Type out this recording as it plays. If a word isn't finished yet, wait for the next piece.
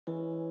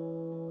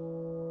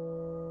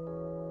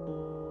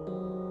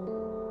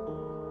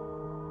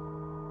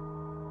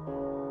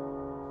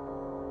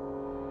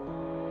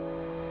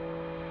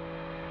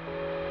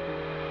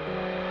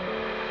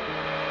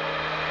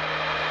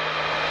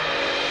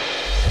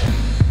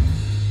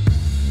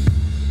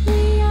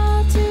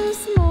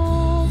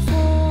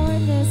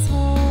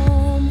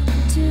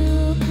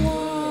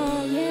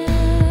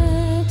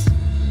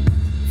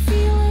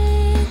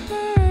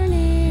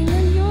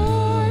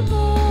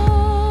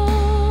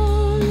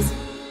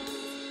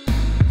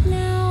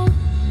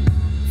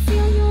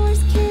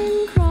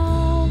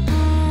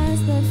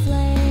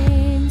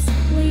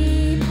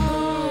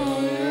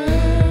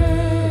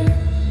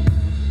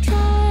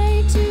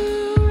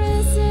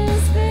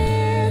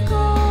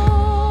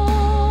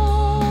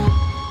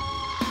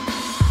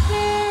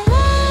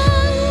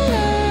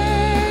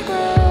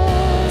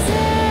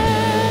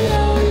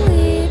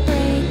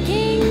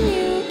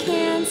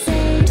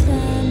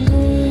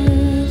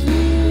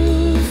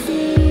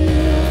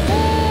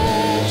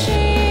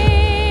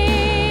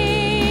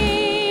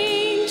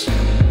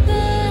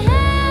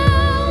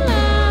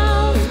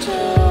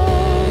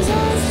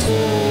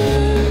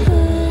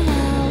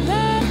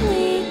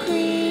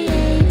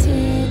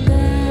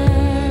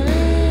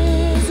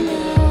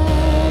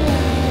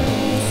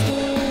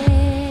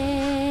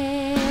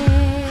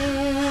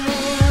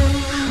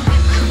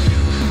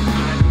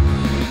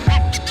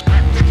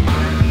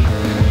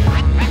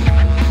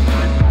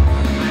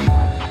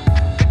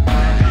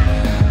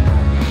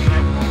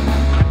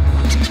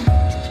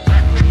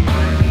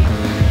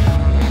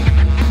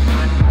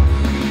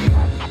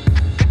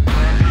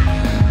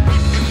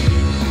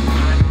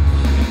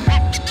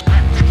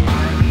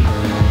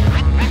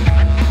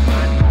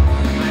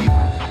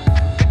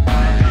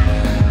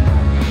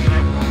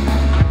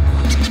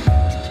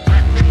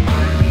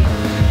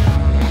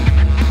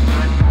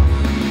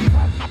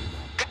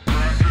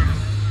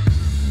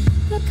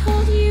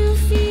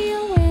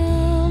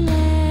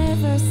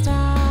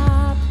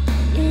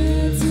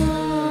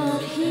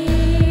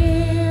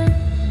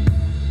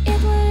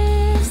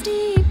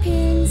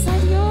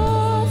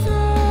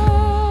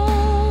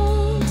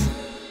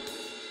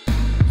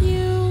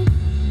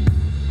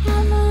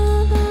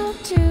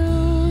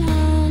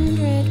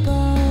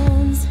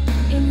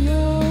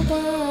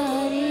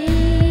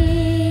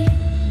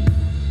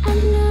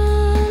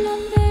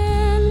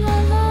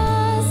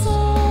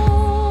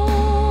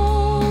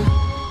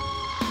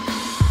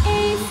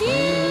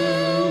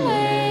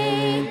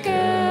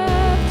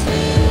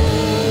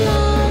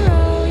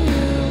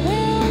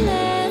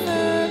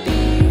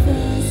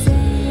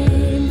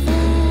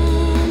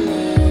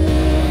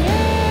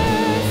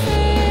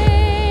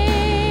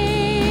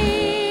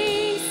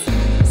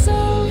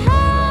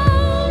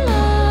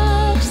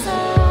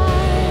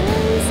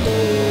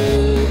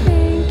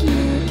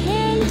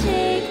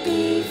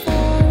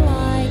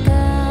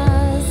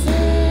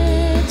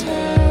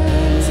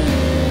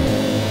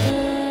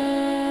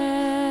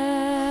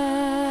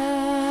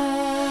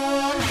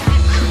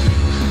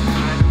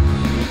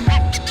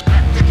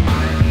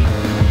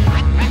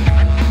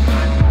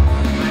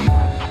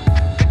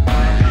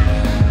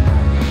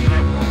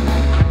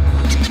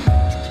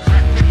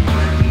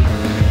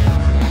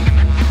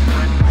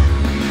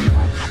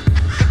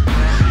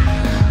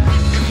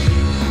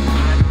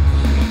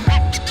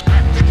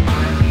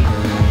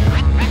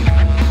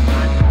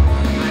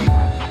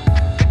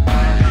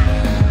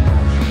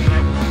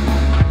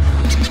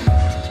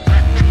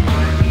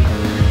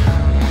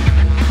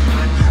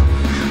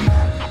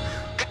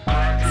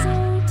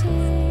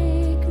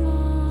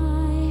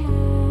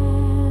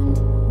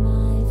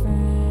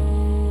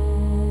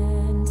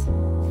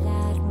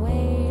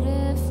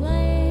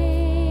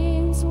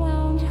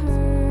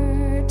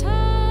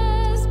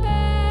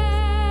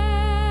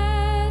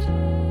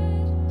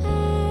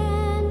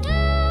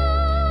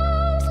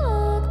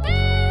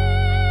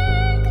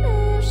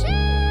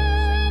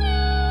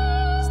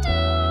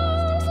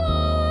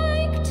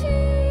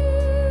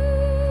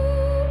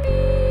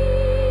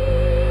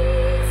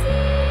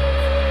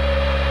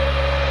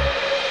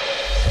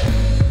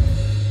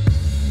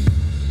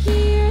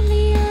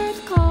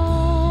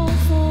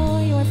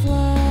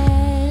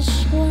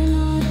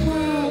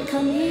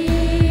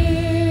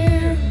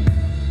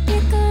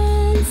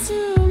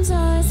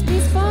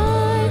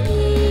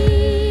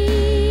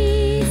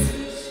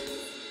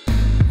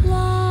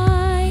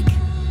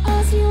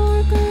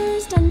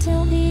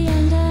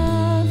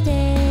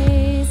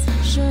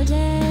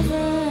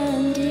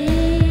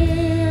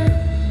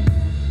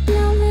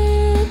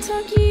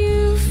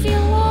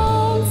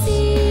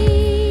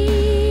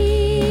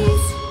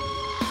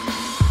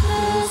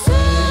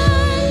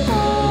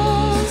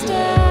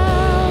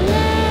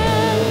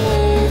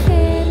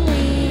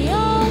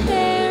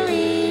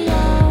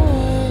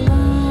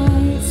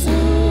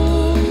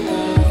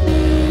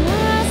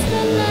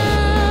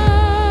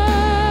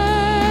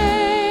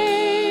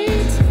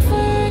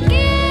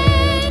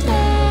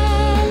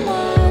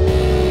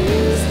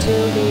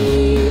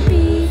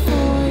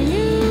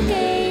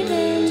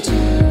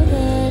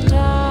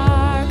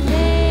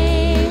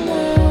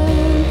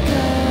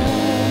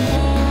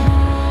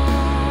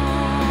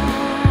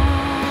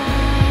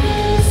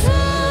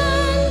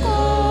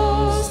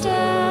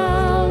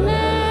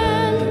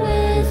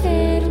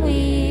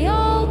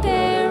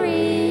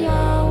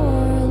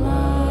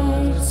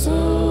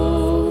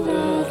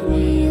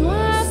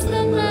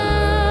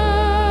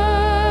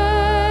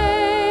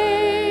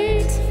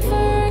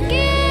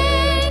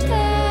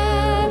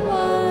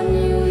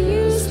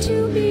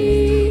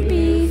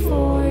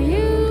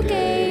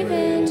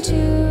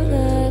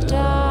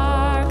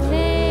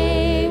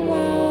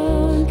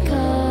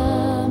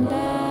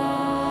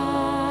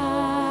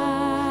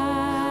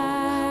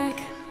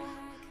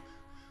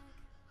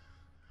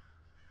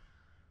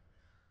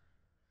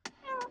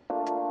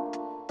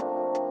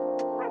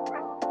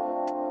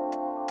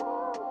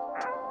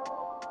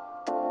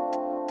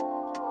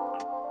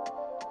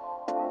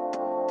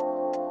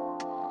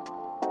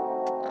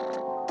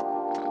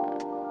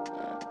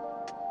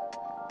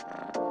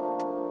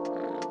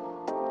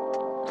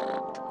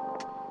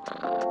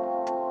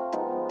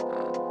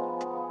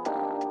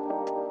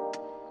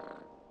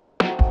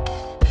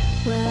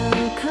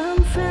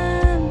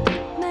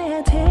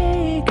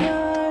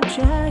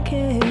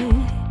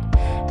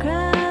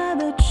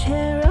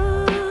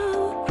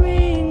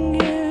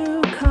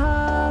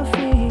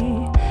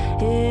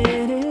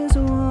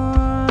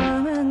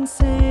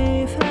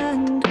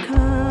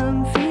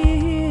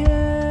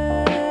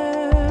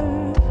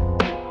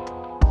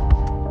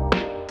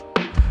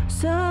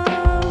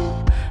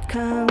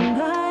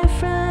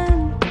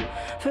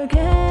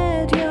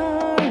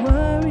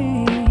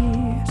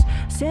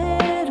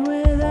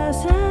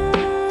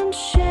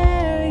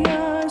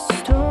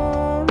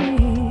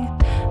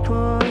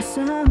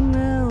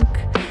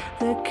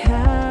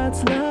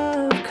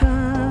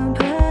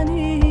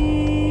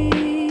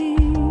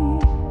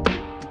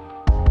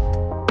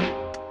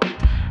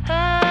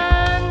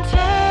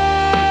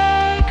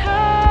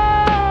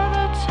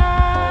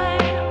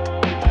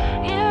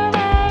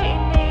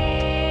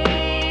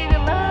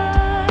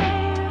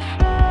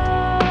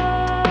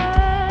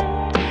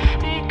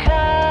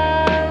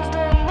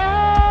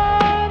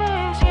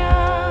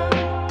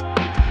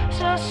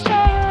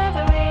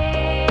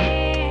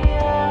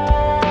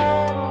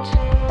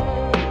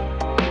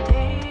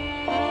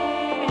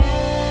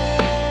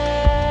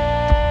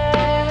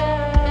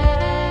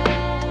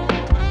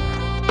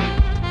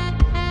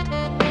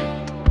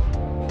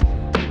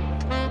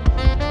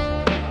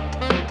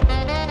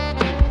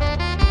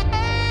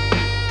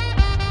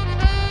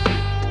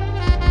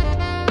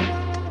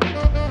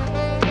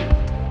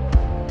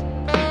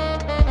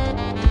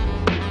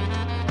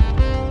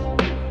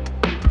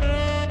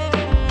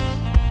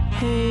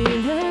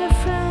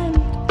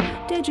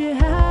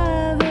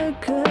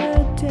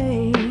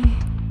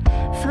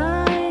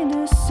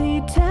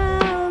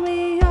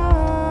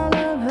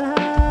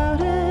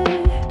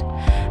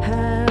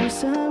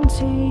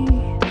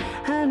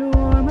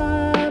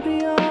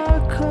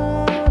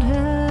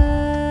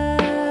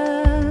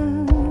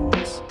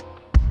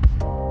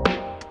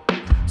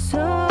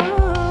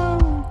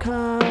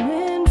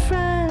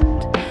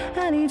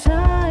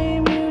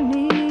anytime you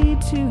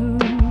need to.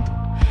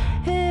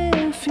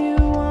 If you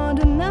want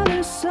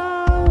another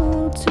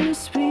soul to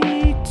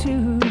speak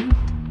to,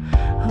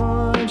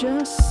 or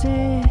just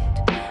sit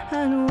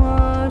and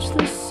watch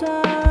the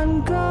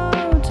sun go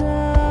down,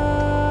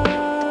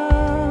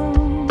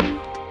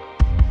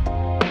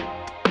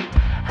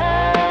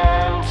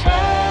 and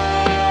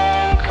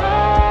take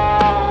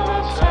all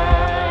the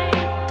time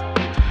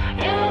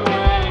you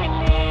really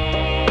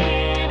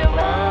need,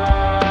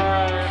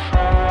 my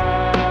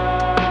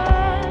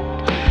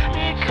friend.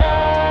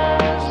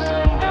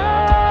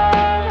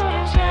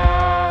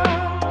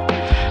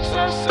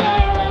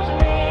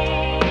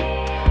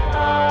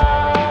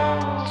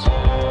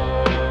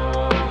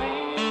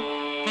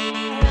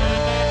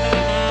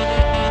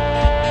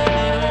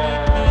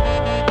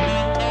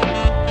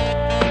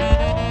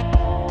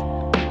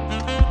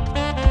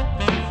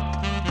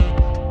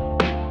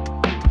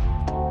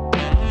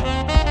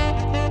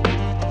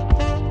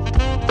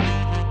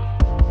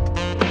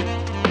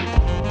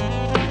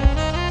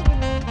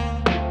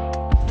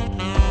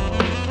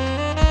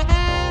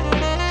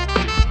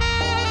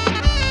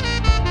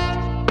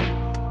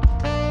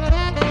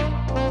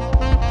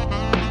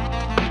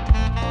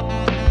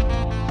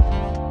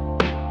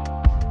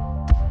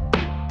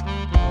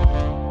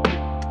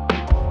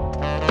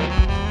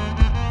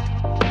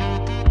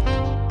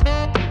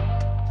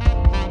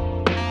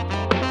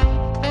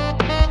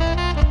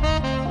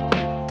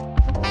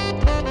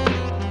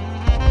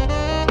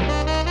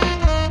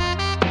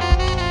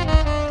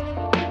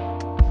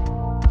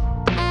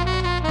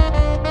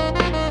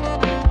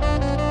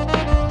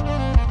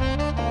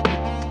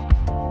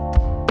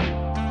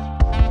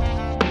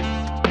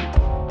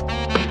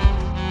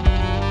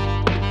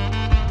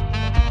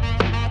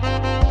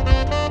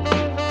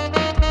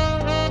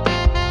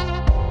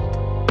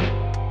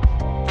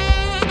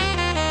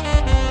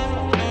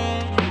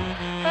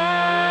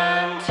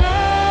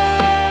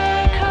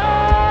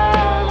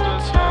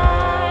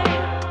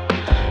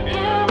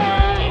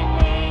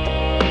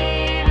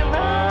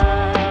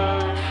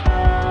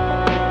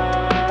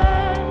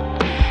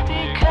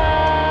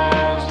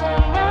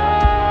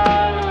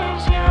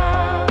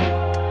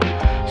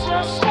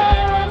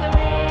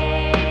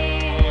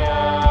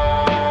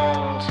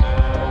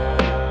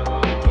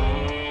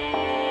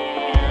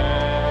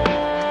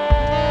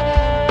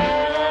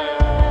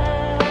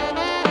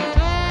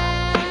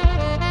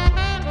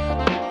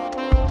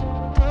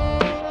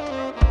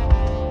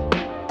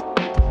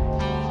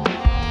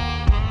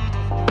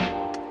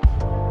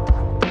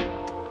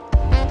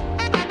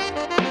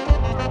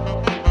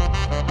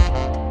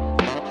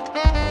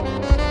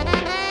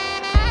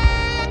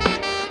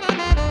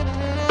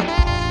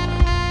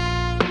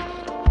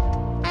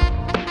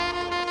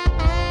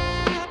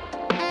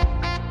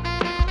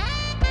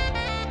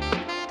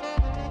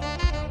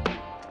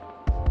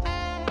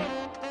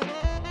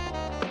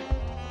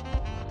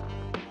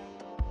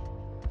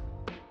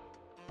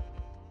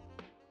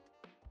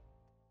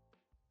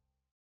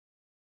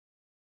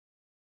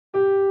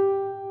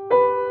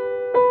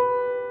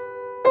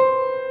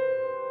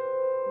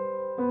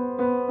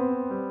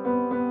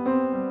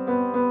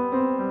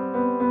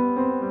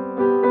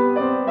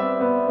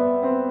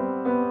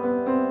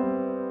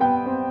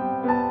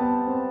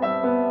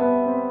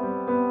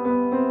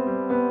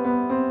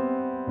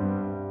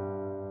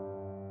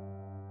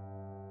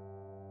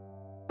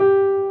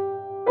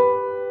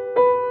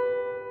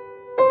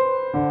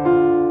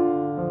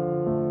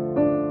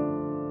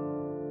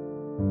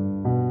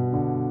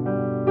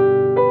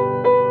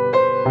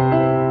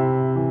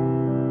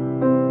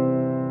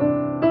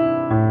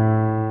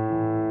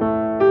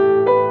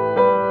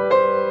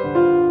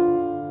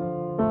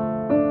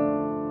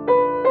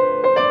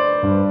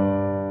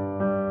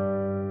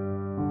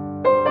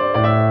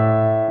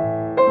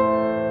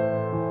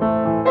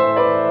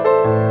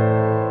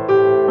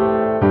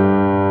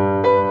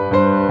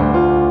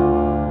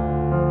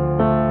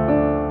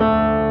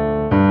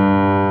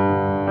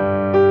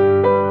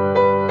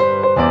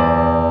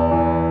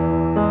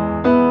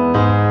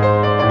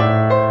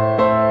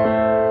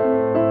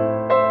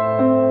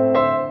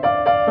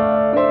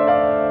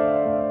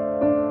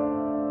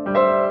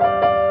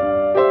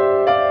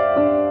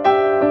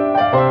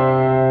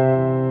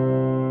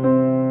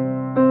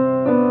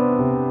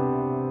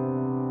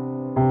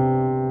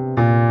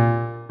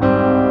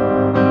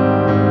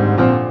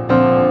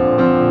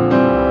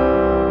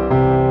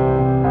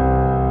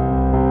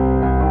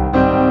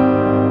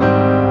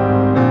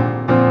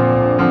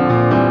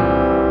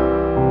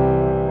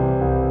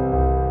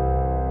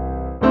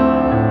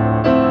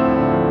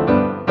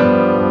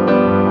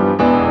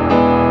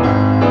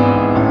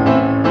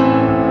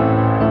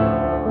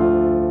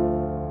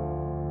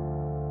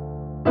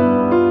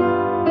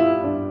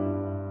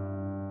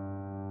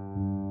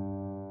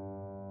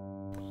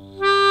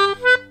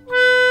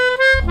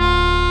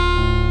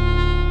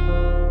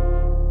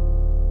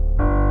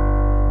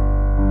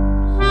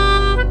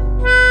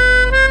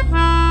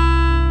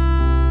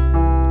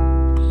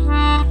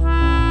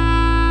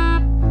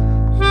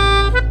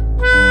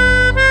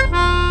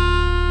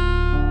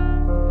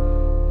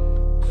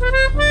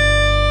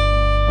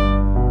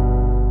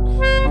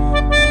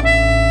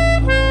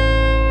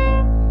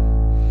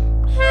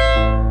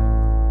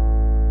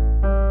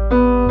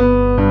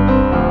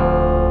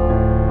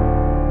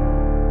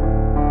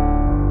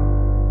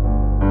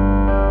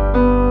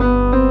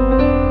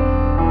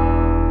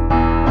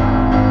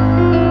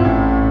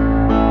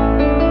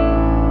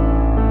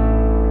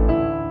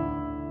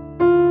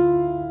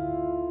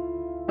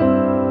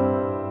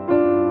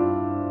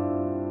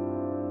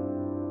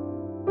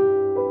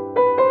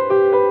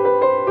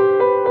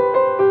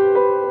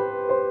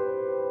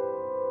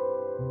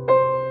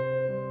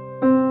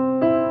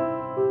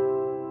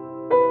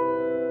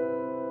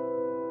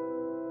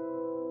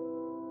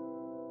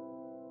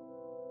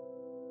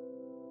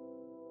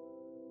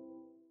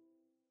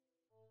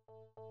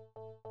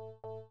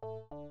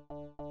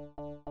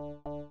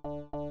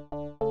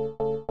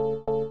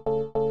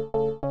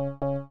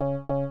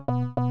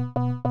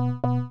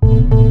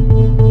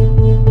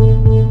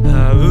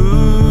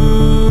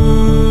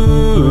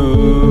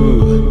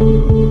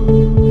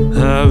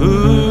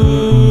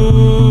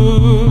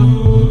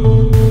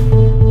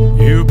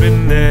 You've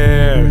been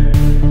there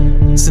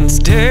since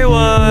day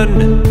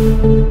one,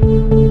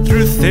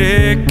 through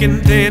thick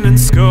and thin and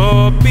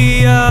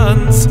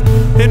scorpions,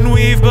 and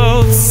we've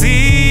both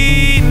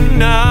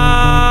seen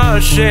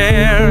our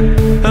share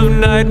of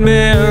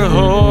nightmare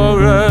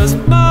horrors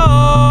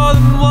more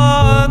than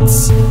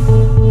once.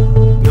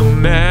 No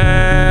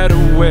matter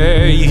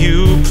where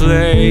you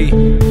play,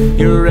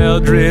 your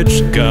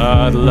eldritch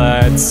god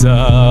lights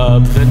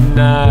up the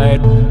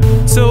night.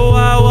 So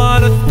I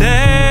wanna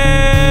thank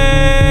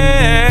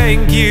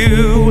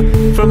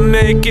you for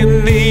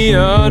making the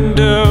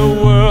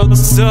underworld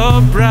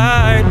so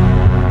bright.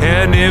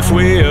 And if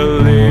we're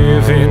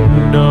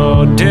living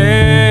or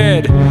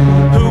dead,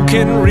 who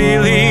can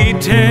really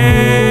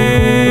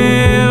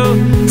tell?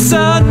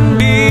 Sunbeams,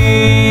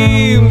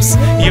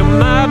 you're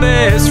my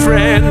best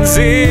friends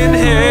in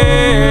hell.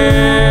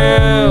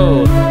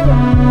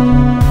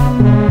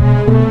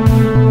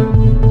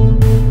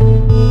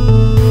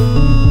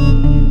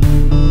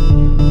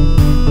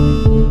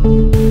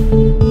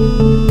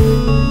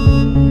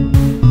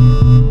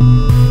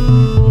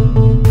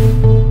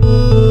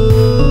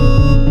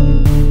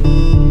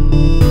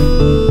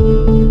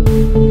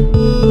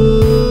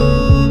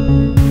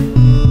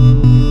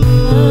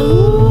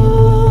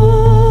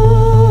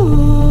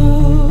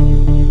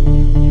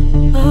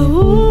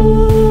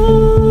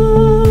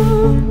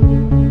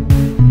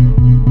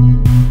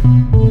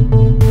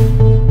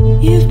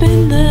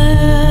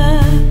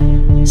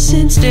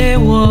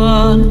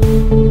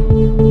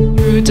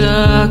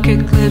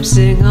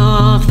 Eclipsing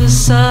of the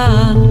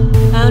sun,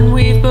 and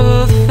we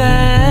both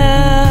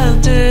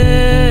felt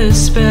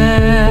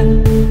despair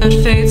at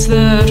fates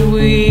that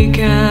we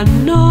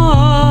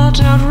cannot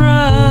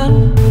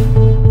outrun.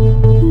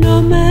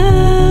 No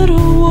matter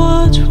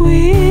what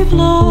we've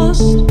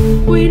lost,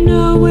 we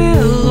know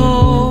we'll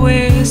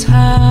always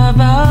have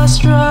our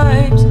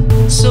stripes.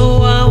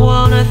 So I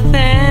wanna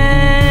thank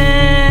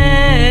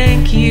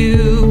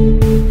you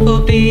for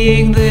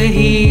being the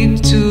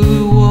heat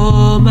to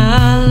warm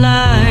our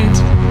light.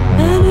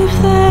 And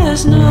if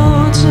there's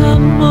no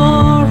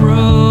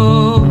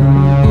tomorrow,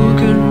 who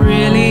can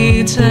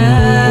really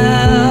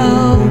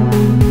tell?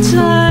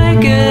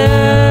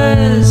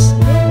 Tigers,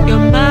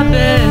 you're my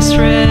best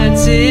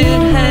friends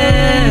in hell.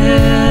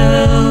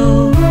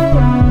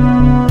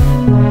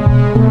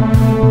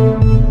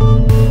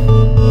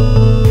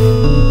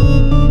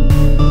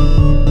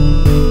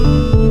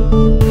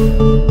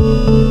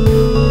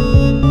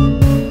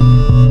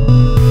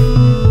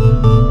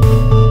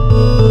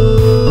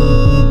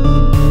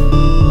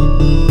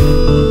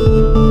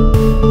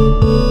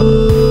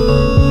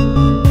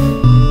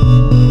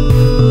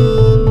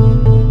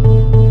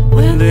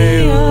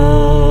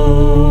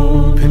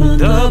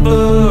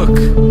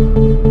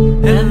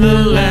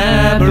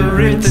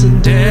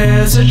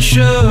 Desert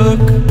shook,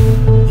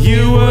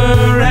 you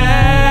were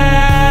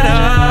at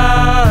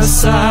our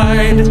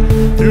side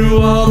through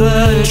all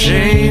the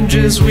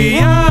changes we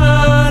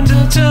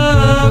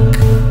undertook.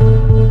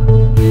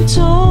 You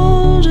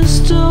told us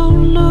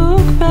don't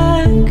look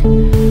back,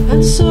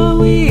 and so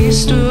we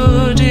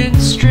stood in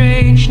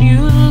strange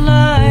new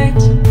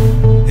light.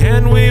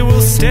 And we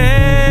will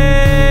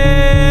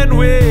stand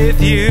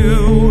with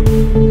you,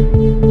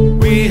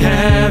 we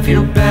have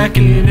your back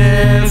in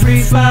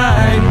every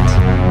fight.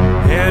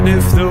 And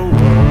if the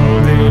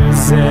world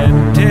is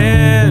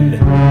ending,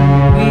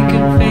 we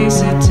can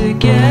face it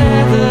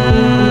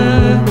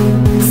together.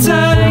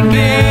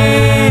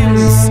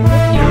 Sunbeams,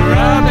 you're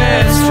our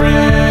best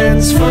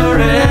friends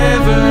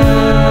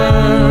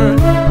forever.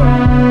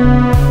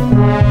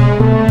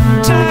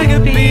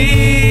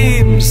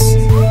 Tigerbeams,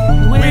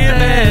 we're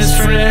best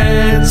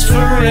friends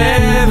forever.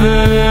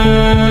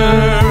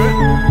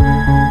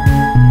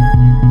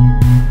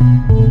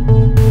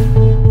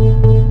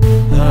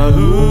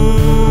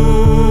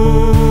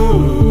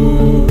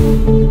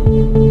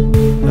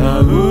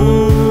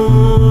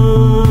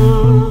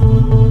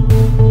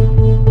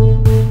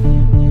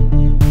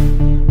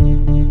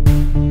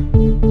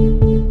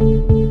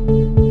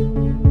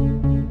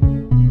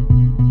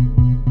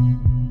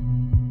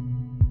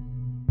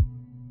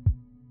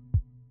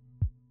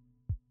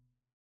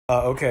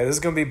 Okay, this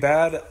is gonna be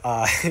bad.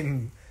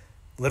 I'm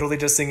literally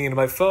just singing into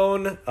my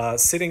phone,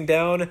 sitting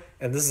down,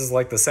 and this is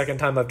like the second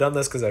time I've done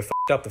this because I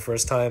f***ed up the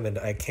first time and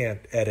I can't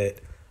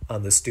edit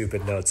on the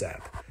stupid Notes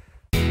app.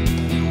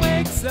 He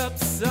wakes up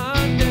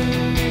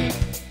Sunday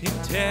in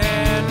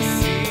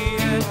Tennessee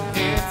and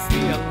hits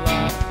the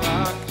alarm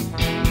clock.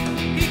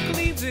 He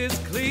cleans his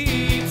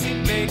cleats, he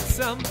makes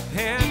some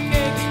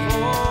pancakes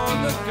for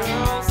the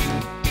girls.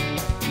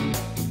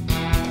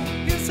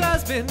 His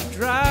husband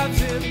drives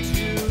him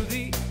to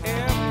the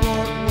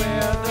airport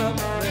where the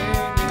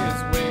plane is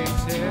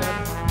waiting.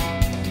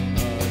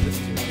 This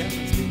is your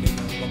captain speaking.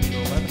 Welcome to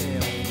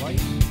 11 a.m.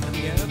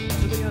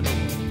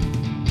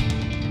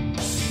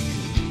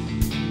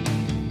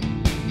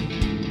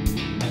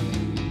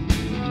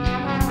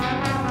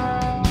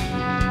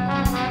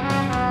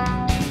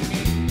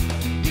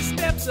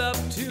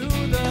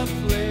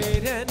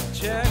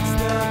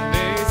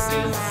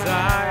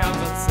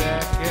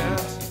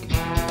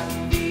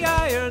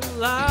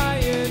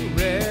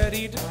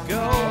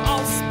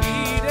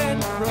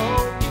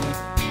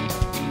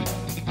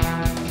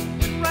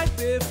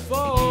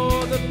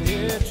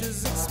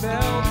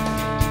 smell.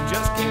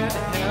 Just can't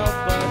help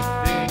but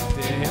think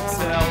to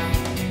himself,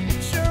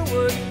 sure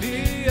would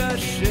be a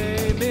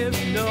shame if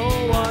no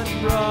one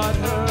brought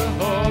her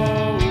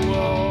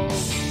home.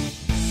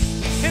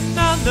 And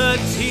on the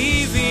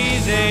TV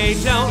they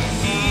don't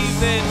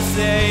even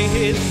say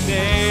his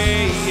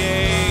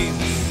name.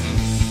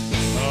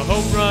 A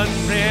home run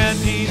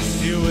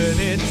Randy's doing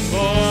it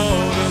for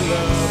the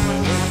love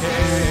of the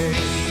game.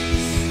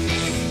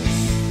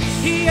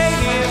 He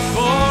ain't it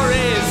for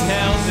his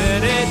health,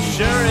 and it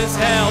sure as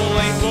hell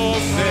ain't for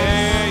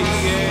fame.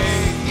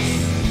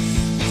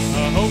 A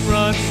home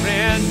run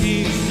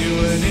Randy's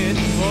doing it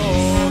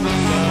for the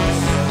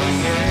love of the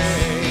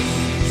game.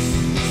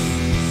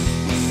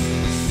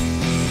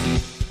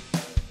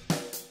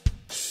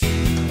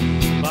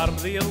 Bottom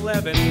of the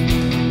 11th,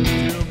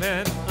 2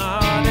 men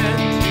on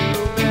and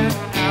 2 men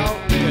out,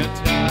 they're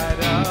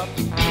tied up.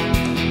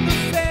 The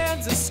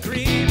fans are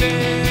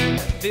screaming,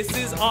 this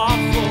is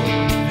awful,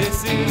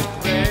 this is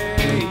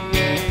great.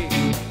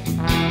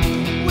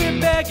 We're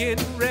begging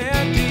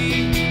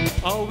Randy,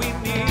 all we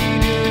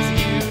need is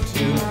you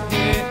to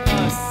hit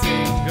a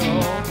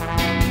single.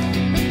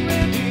 And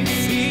Randy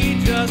C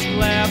just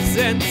laughs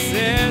and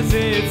says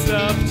it's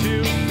up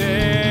to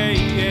fate.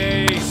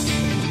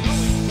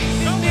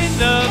 In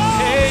the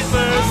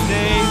papers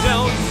they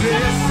don't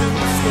trip who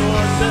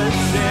scored the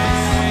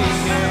shade.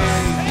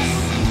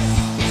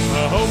 A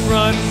home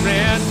run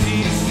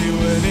Randy's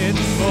doing it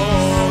for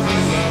the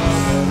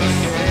love of the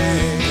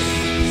game.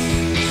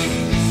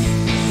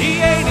 He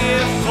ain't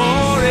it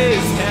for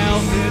his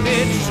health, and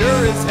it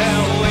sure as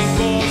hell ain't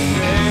for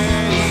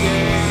fame.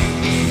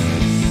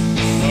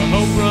 A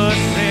home run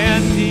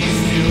Randy's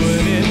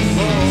doing it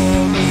for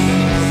the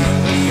love of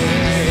the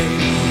game.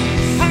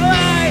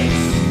 Highlight!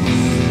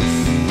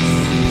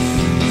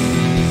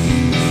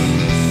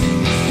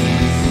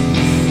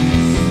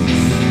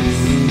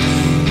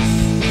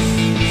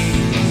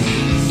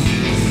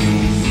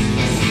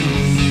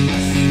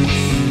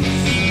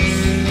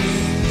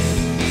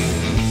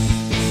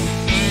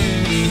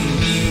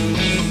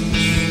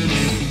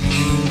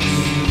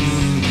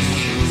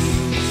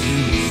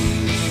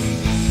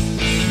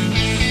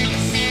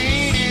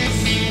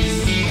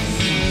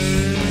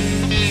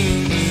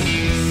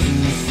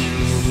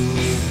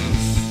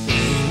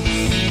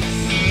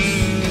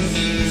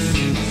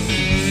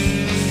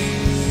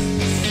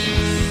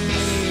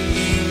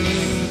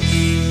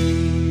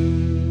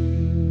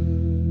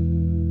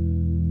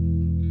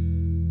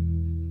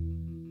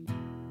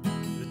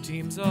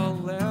 Team's all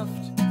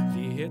left,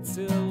 he hits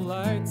the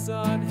lights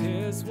on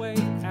his way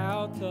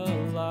out the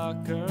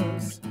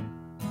lockers.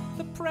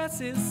 The press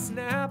is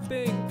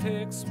snapping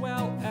pics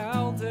while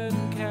Alden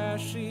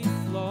Cashy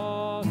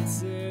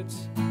flaunts it.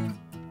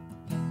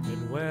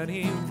 And when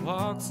he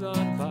walks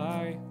on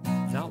by,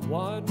 not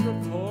one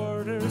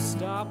reporter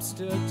stops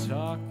to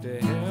talk to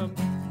him.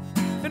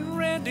 And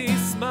Randy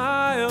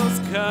smiles,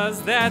 'cause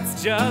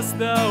that's just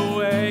the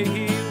way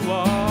he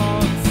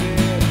wants it.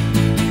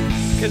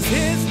 'Cause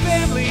his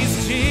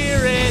family's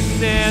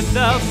cheering and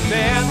the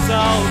fans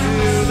all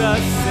do the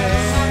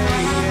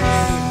same.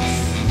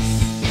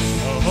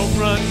 A home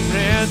run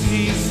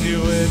Randy's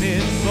doing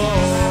it for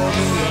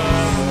the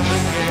love of the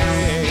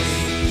game.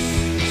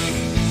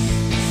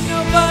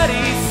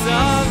 Nobody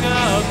sung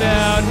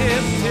about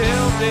him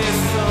till this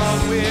song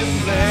we're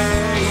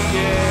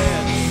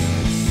playing.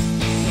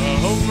 A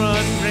home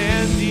run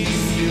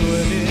Randy's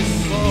doing it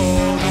for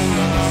the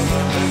love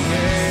of the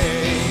game.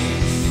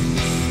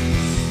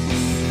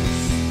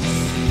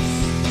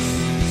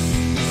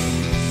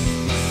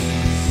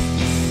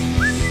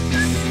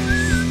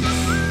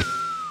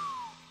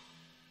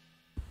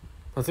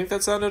 I think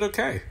that sounded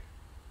okay.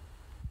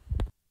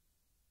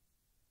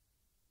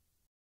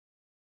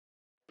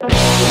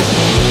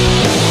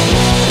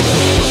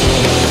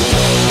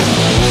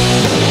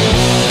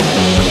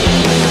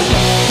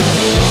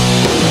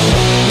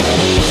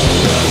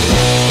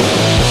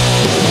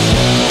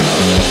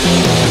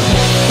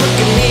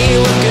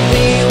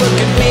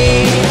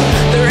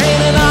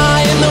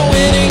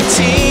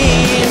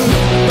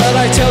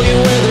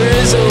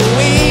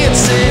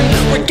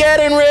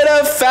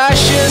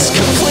 Fascist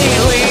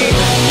completely.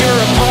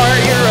 You're apart,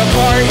 you're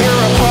apart,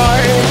 you're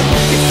apart.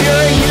 If you're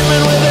a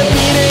human with a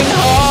beating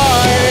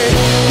heart,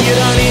 you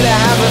don't need to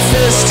have a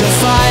fist to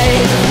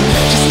fight.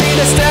 Just need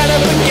to stand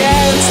up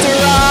against the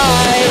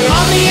right.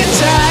 On the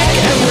attack,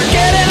 and we're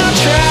getting on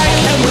track,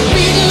 and we're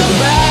beating them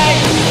back.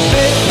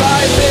 Bit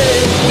by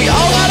bit, we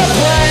all gotta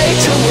play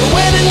till we're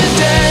winning the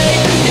day.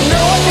 You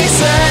know what they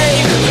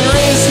say, there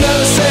is no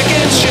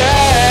second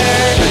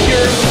share.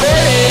 You're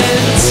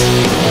important.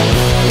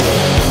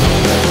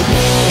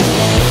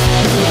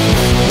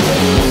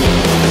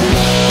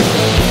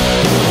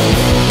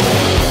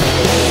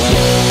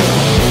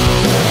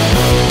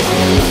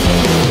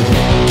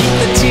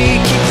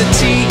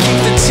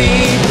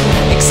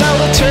 Exile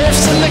the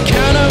turfs in the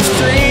count of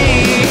 3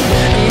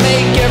 and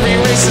make every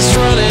racist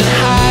running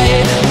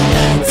hide.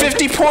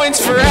 50 points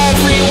for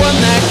everyone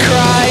that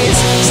cries.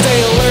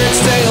 Stay alert,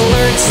 stay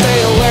alert, stay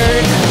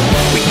alert.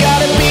 We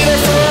gotta be there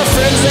for our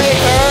friends they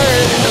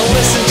hurt.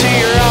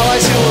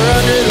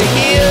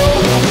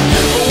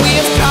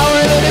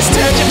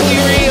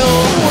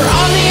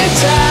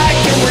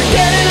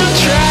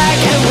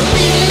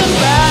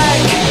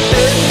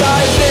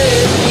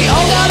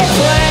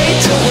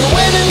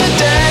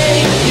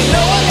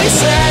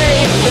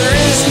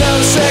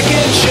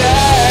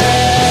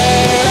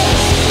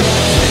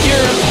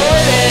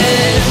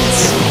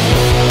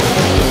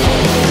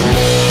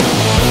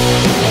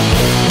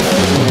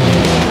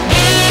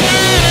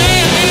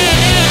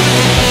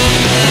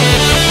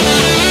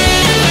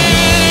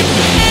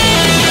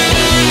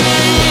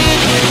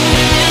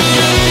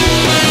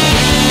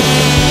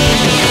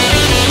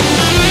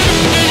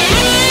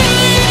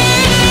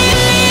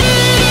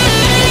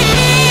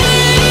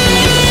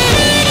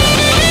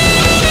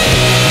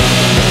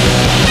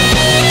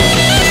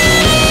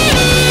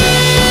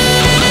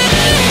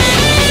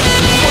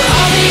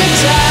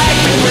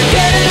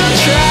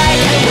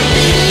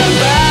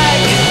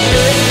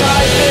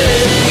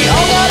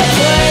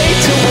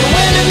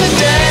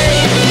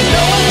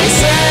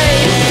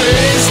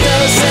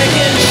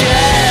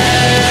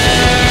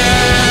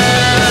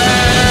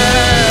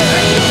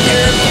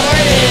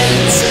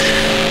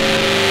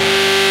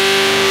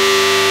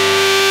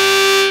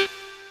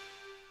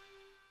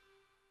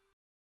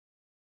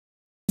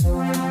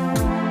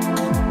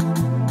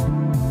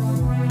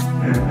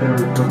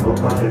 Veritable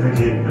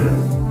pontification.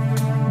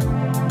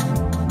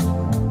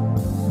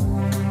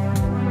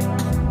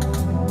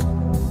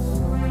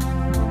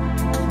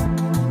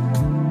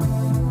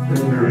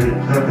 Figure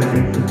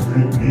separations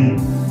repeat.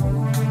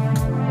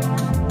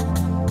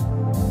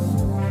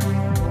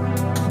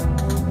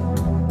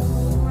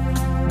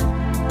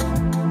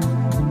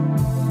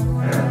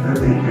 After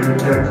the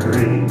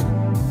trajectory.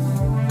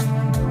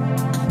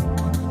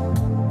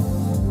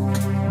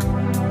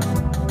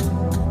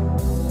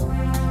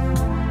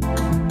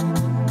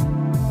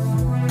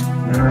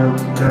 Narrow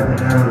 7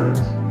 hours.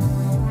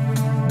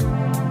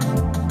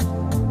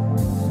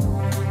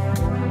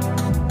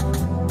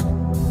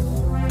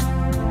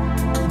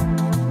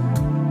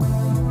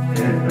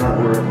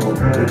 Intolerable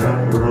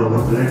predatorial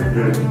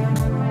affliction.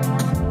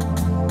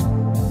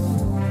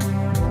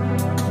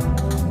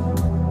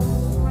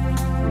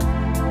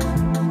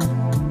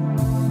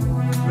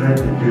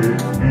 Rectitude,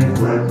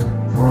 influx,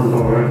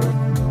 forlorn.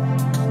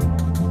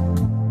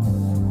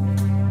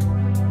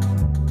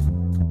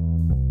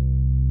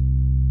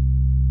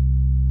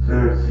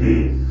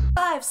 Cease.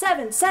 5,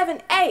 7,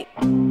 7, 8.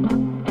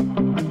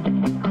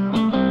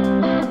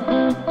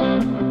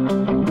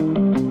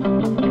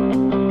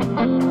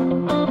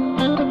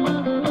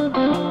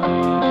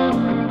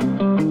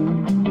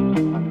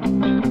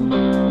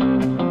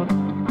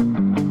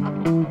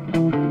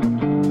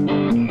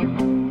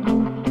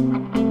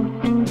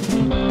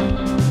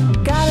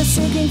 Got a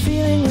sinking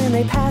feeling when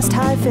they passed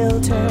high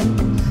filter.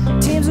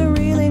 Teams were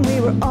reeling, we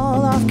were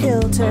all off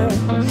kilter.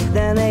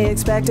 Then they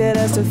expected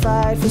us to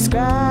fight for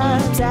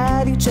scraps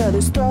at each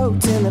other's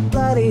throats in the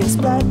bloodiest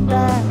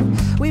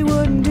bloodbath. We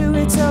wouldn't do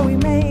it, so we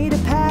made a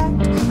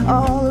pact.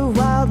 All of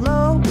Wild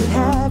Low would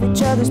have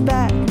each other's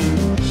back.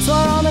 Swore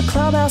on the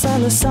clubhouse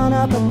and the sun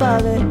up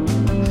above it.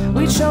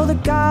 We'd show the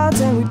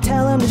gods and we'd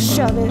tell them to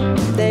shove it.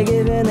 They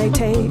give and they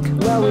take,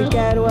 well we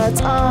get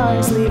what's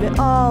ours. Leave it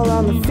all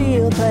on the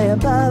field, play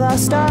above our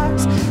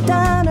stars.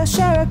 Done our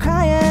share of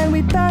crying,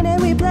 we burned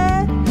and we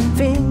bled.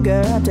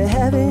 Finger up to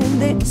heaven,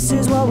 this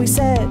is what we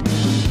said.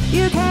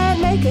 You can't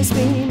make us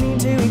be mean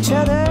to each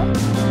other.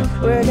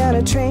 We're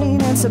gonna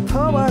train and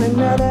support one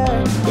another.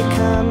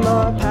 Become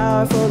more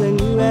powerful than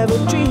you ever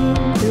dreamed.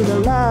 Through the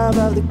love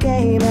of the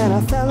game and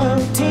our fellow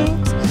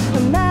teams. No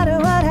matter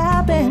what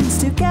happens,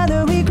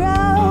 together we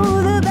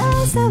grow. The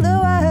best of the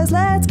worst,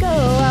 let's go,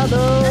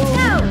 although. Let's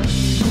go!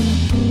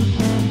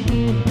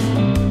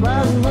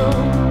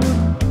 Although.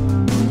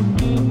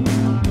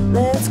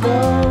 Let's go.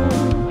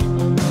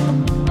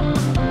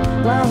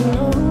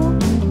 Although.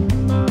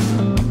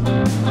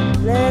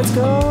 Let's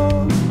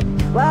go.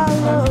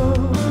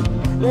 Although.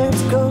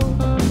 Let's go.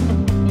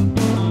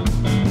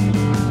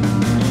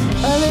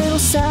 A little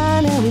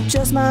sign and we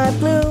just might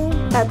bloom.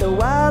 At the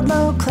Wild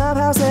Low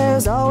Clubhouse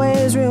there's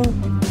always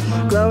room.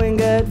 Glowing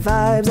good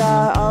vibes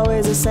are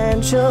always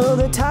essential.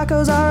 The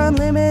tacos are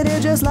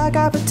unlimited just like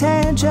our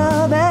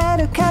potential.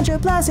 Better count your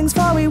blessings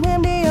for we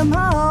win them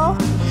all.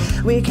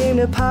 We came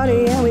to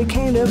party and we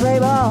came to play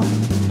ball.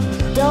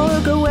 Don't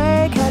look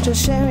away, catch us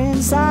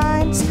sharing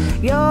signs.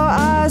 Your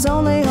eyes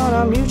only on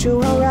our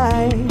mutual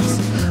rights.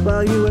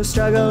 While you were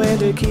struggling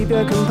to keep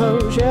your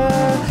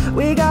composure,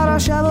 we got our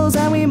shovels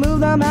and we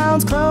moved the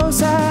mounds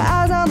closer.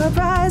 Eyes on the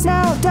prize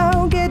now,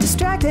 don't get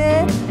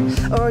distracted,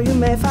 or you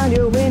may find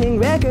your winning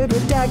record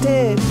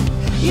redacted.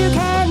 You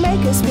can't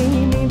make us be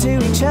mean to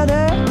each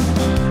other.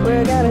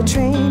 We're gonna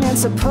train and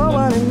support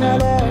one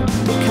another.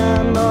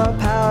 Become more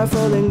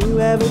powerful than you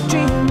ever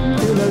dreamed.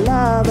 Through the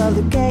love of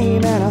the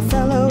game and our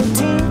fellow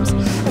teams.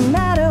 No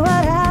matter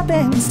what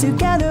happens,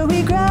 together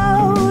we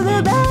grow.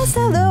 The best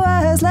of the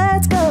worst,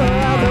 let's go.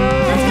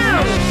 Let's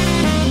go!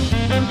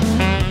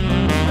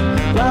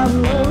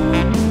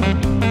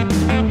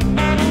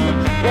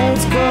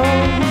 Let's go.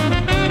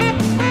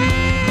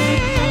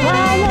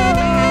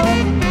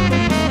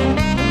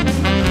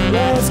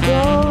 Let's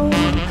go.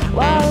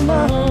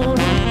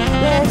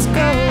 Let's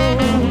go.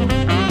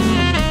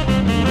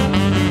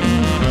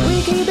 We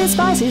keep it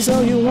spicy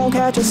so you won't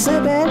catch us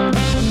slipping.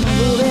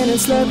 Moving and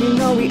slurping,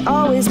 know we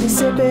always be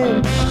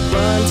sipping.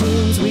 One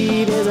team's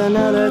weed is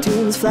another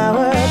team's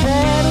flower.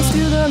 Pedals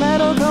to the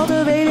metal,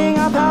 cultivating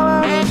our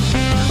power.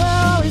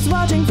 We're always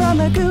watching from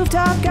the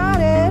rooftop, got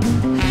it.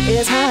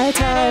 It's high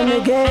time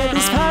to get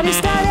this party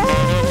started.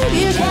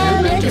 You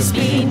can't make us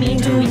be mean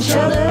to each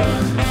other.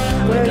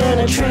 We're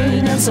gonna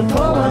train and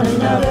support one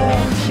another.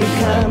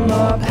 Become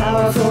more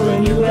powerful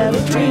than you ever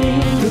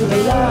dreamed. Through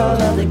the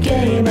love of the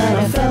game and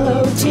our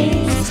fellow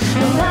teams.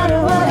 No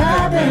matter what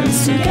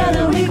happens,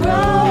 together we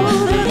grow.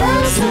 The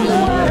best and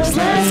the worst,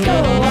 let's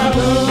go.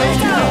 Let's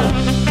go.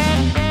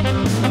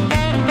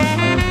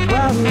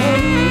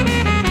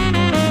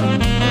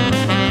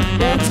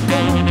 Let's go. Let's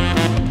go.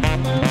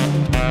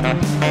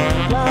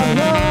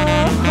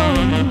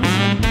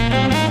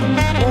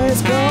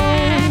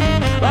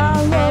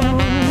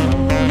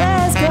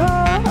 Let's go.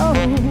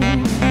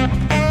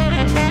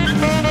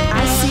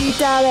 I see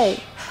Dale,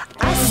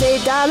 I say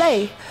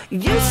Dale,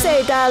 you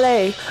say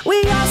Dale,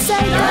 we all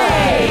say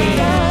Dale.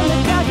 Done the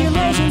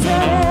calculations of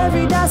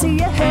every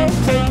dossier.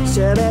 Place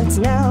your bets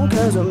now,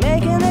 cause we're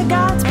making the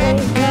gods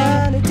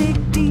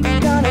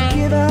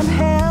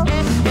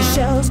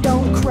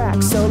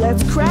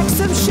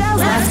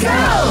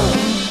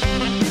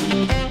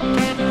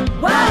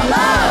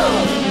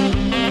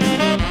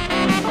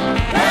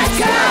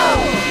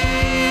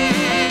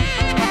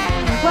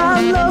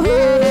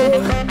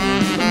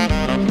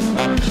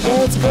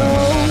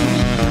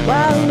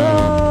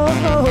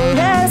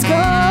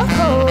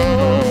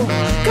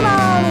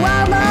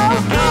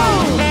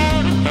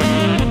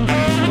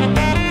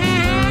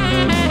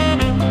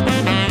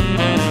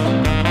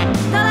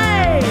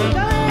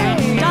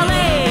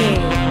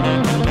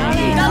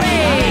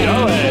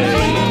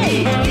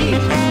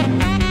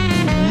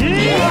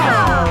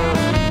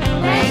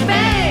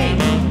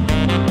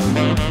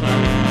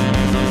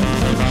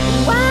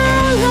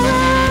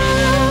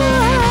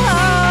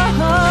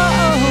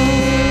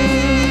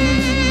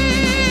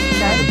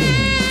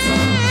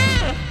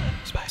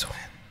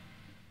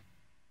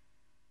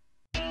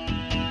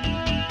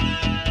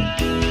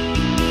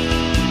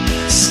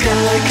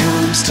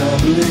comes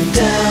tumbling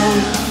down.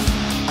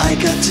 I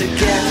got to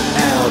get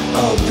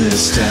out of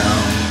this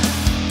town.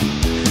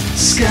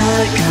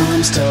 Sky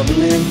comes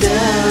tumbling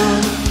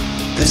down.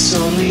 This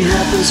only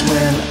happens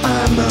when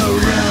I'm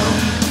around.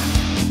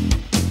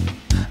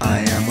 I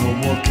am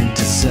a walking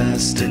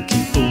disaster,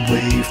 keep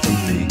away from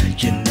me.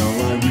 You know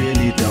I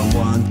really don't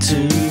want to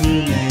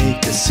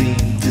make a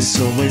scene.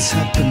 This always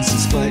happens in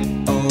spite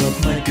all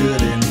of my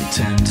good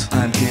intent.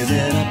 I'm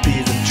giving up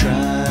even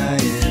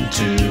trying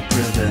to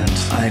prevent.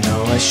 I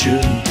know I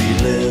shouldn't be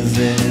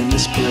living in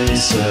this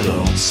place at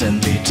all.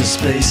 Send me to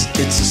space,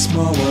 it's a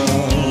small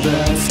world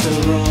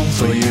after all.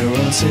 For your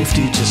own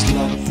safety, just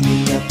lock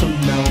me up and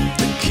melt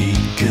the key.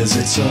 Cause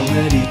it's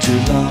already too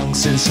long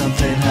since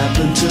something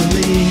happened to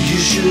me. You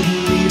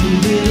shouldn't even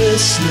be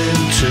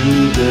listening to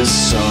this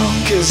song.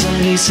 Cause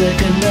any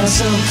second now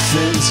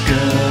something's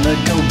gonna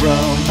go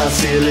wrong. I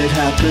feel it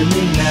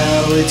happening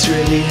now, it's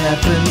really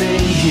happening.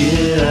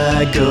 Here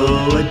I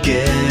go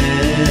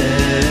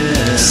again.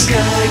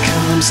 Sky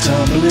comes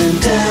tumbling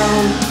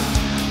down.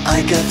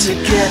 I got to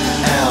get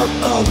out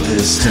of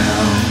this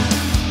town.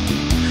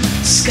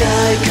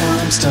 Sky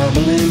comes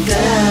tumbling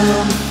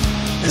down.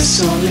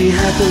 This only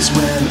happens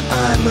when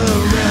I'm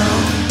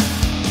around.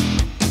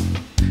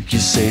 You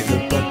say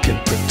the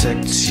bucket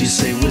protects, you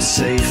say we're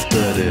safe.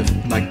 But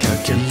if my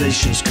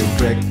calculation's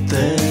correct,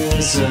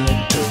 there's a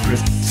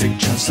terrific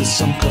chance that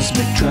some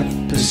cosmic trap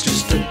is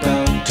just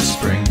about to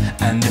spring.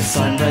 And if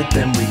I'm right,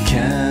 then we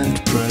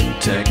can't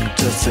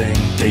protect a thing.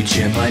 They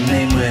cheer my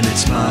name when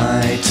it's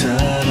my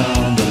turn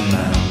on the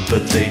mound,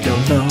 but they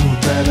don't know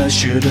that I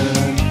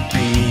shouldn't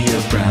be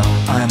around.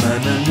 I'm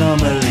an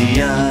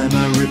anomaly, I'm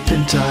a rip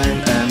in time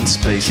and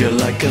space. You're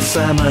like a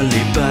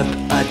family, but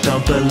I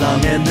don't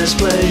belong in this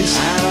place.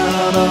 I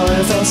don't know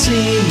if I'll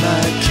see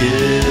my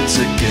kids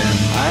again.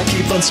 I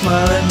keep on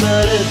smiling,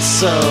 but it's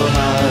so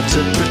hard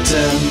to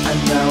pretend. And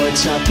now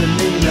it's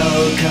happening, no,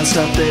 can't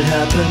stop it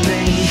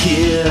happening.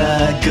 Here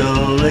I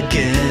go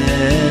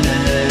again.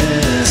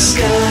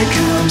 Sky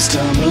comes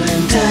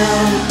tumbling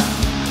down.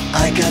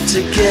 I got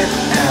to get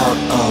out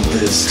of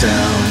this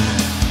town.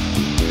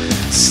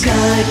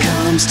 Sky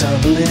comes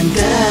tumbling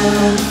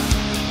down.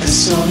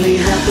 This only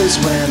happens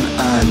when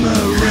I'm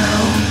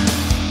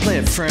around. Play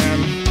it,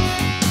 friend.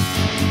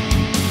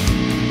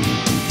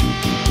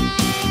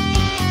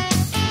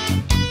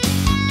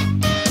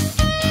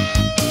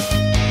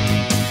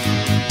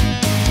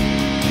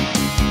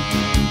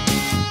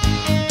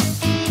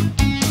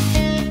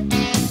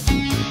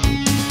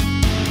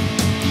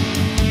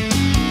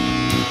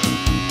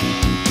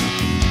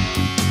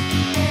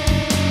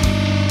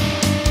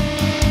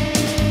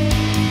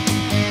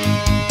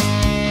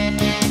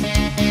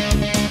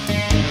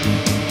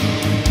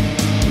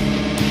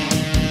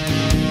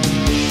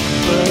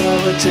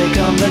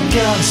 Take on the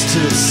guns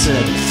to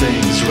set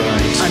things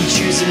right. I'm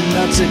choosing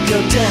not to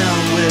go down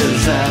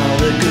without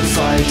a good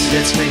fight.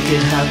 Let's make it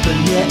happen,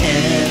 yeah,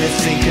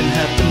 anything can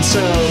happen. So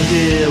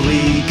here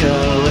we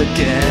go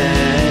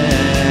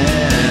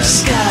again.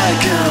 Sky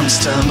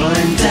comes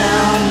tumbling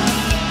down,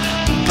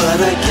 but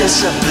I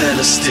guess I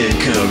better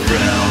stick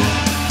around.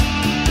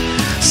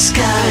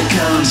 Sky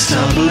comes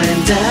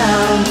tumbling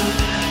down.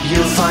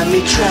 You'll find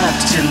me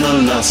trapped in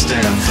the lost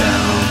and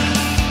found.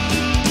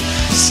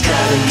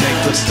 Gotta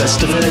make what's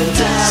best of it,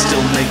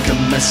 still make a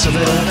mess of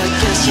it.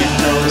 You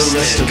know the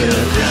rest of it,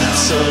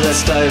 so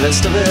let's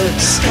divest of it.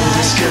 And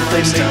this good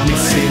they make me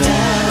feel,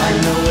 I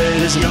know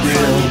it isn't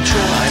real.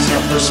 I'm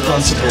not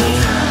responsible,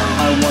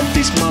 I want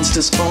these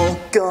monsters all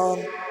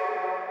gone.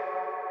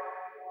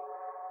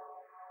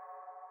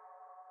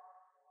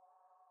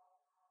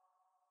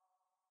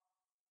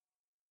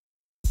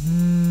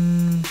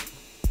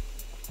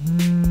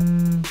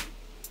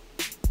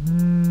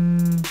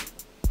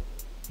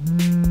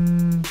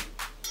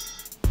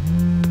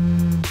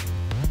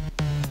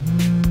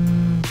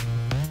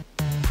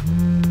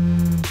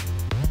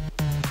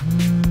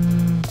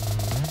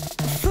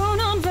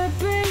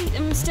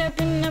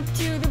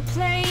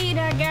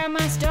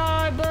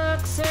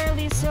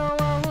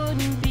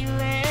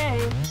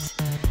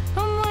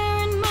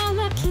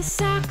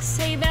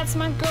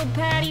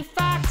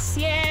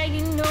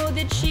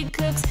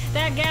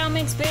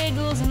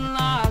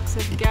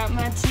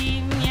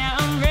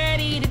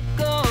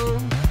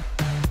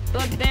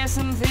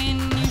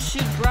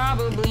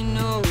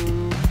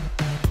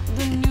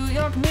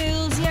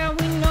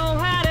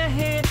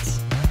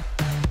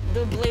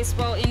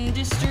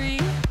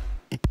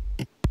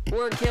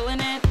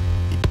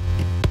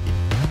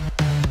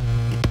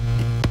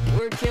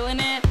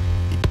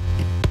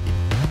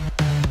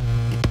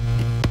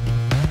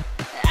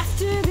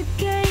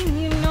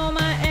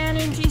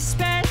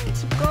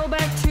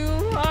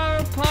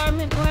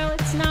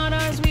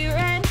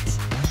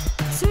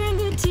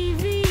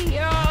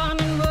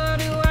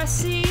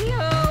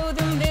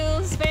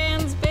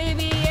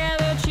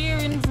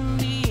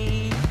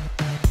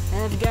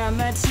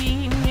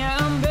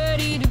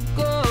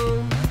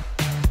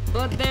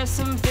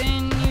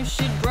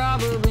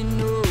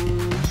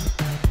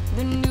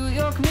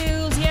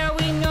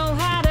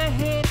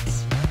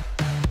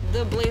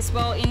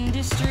 Blaseball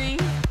industry.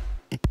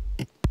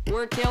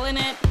 We're killing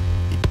it.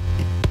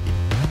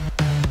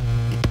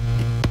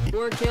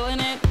 We're killing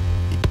it.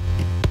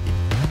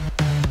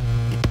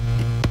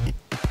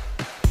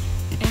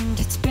 And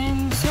it's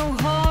been so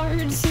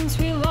hard since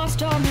we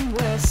lost Arm and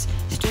West.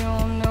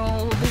 Still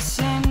no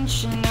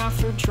ascension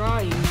after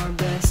trying our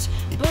best.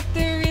 But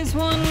there is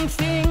one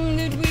thing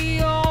that we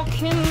all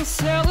can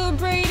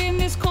celebrate in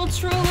this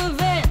cultural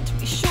event.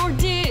 We sure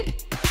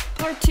did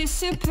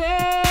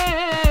participate.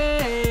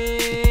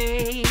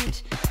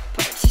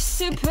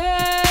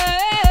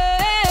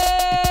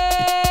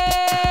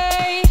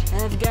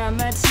 I've got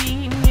my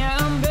team, yeah,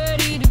 I'm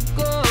ready to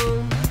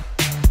go.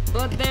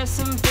 But there's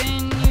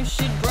something you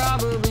should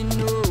probably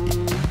know.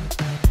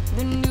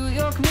 The New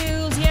York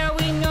Mills, yeah,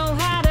 we know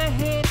how to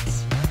hit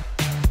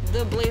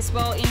the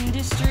Blaseball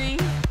industry.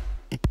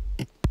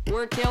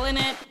 We're killing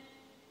it.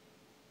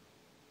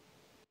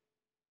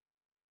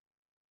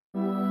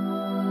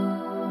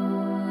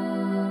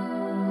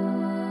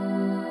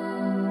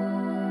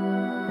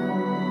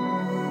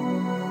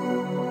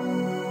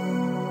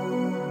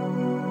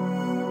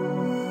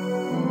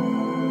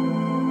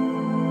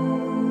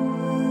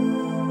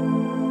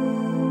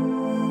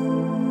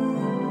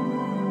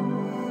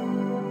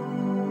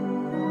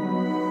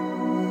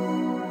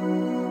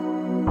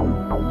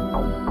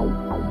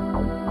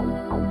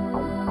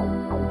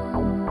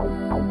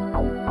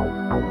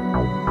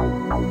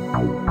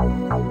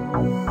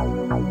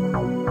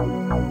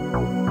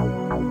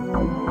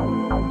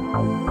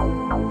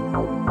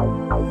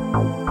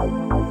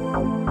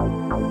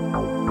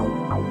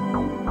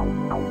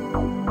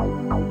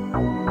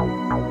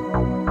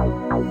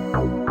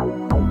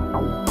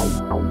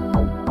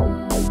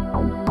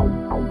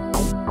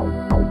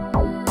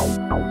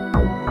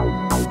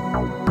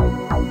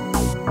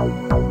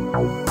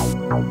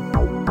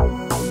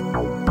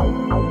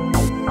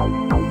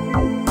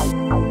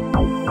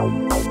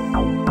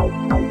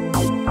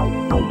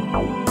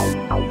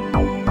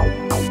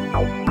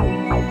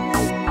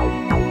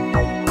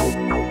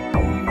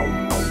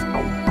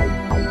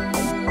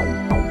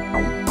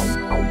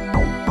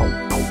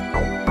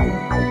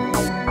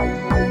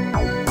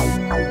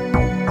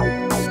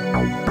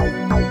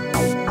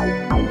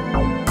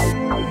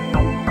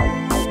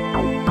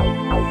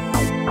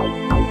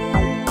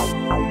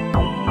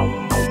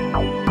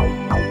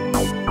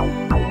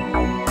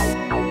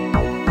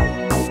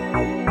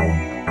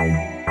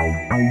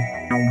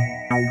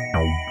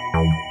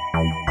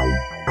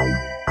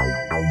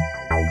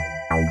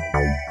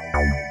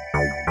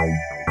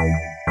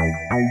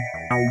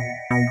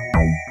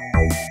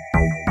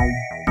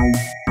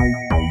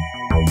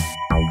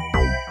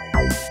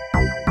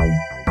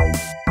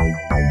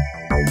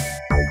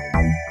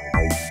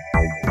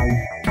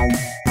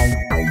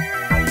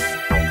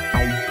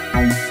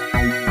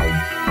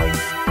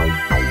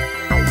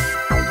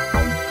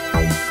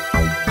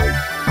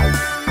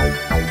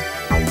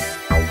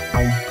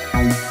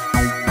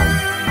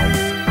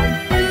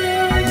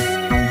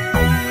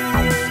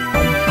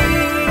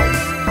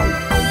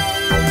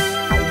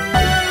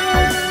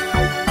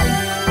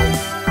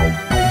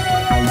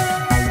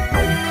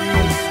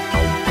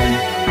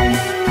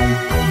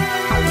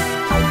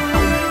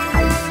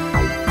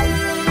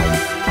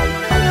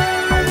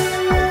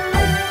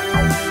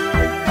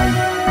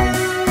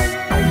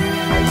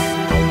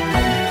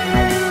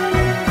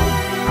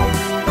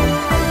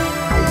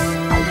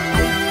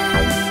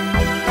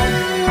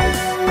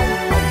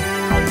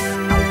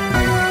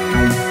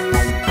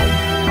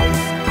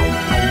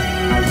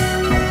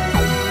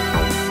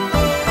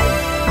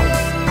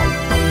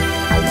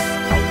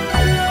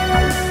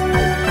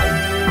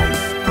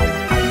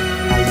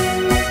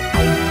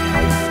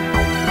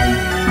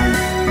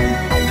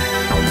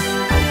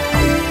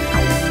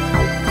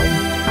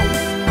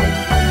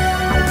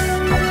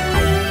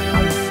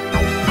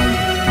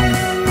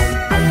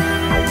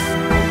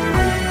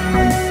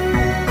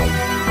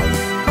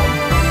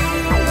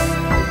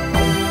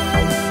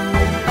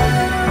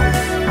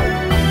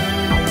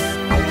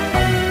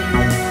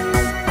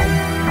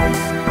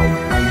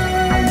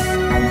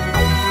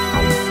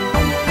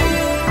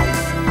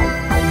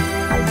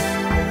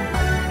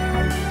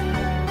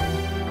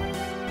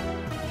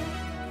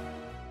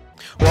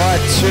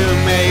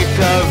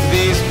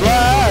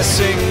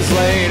 blessings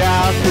laid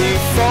out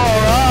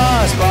before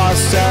us. Boss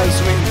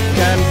says we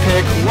can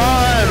pick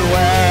one.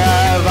 Where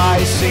have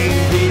I seen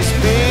peace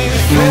being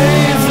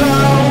paved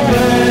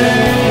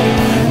away?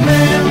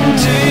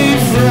 Empty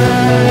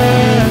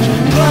friend,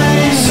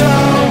 play so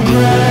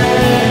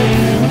great,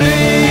 be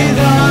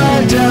the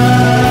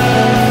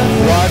death.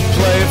 What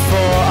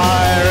playful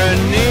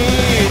irony,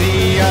 the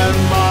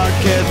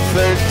unmarked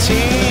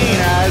 13,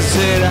 as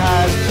it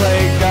has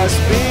plagued us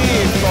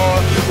before.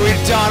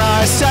 We've done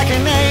our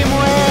second name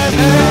with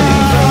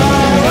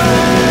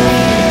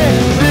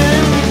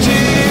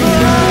empty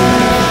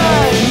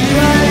flash,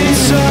 play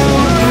so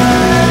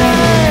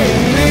great,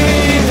 be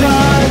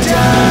the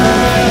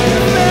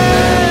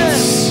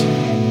darkness.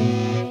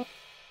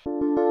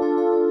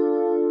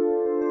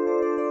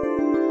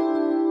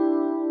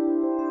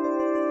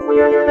 We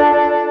are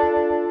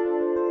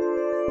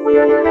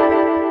your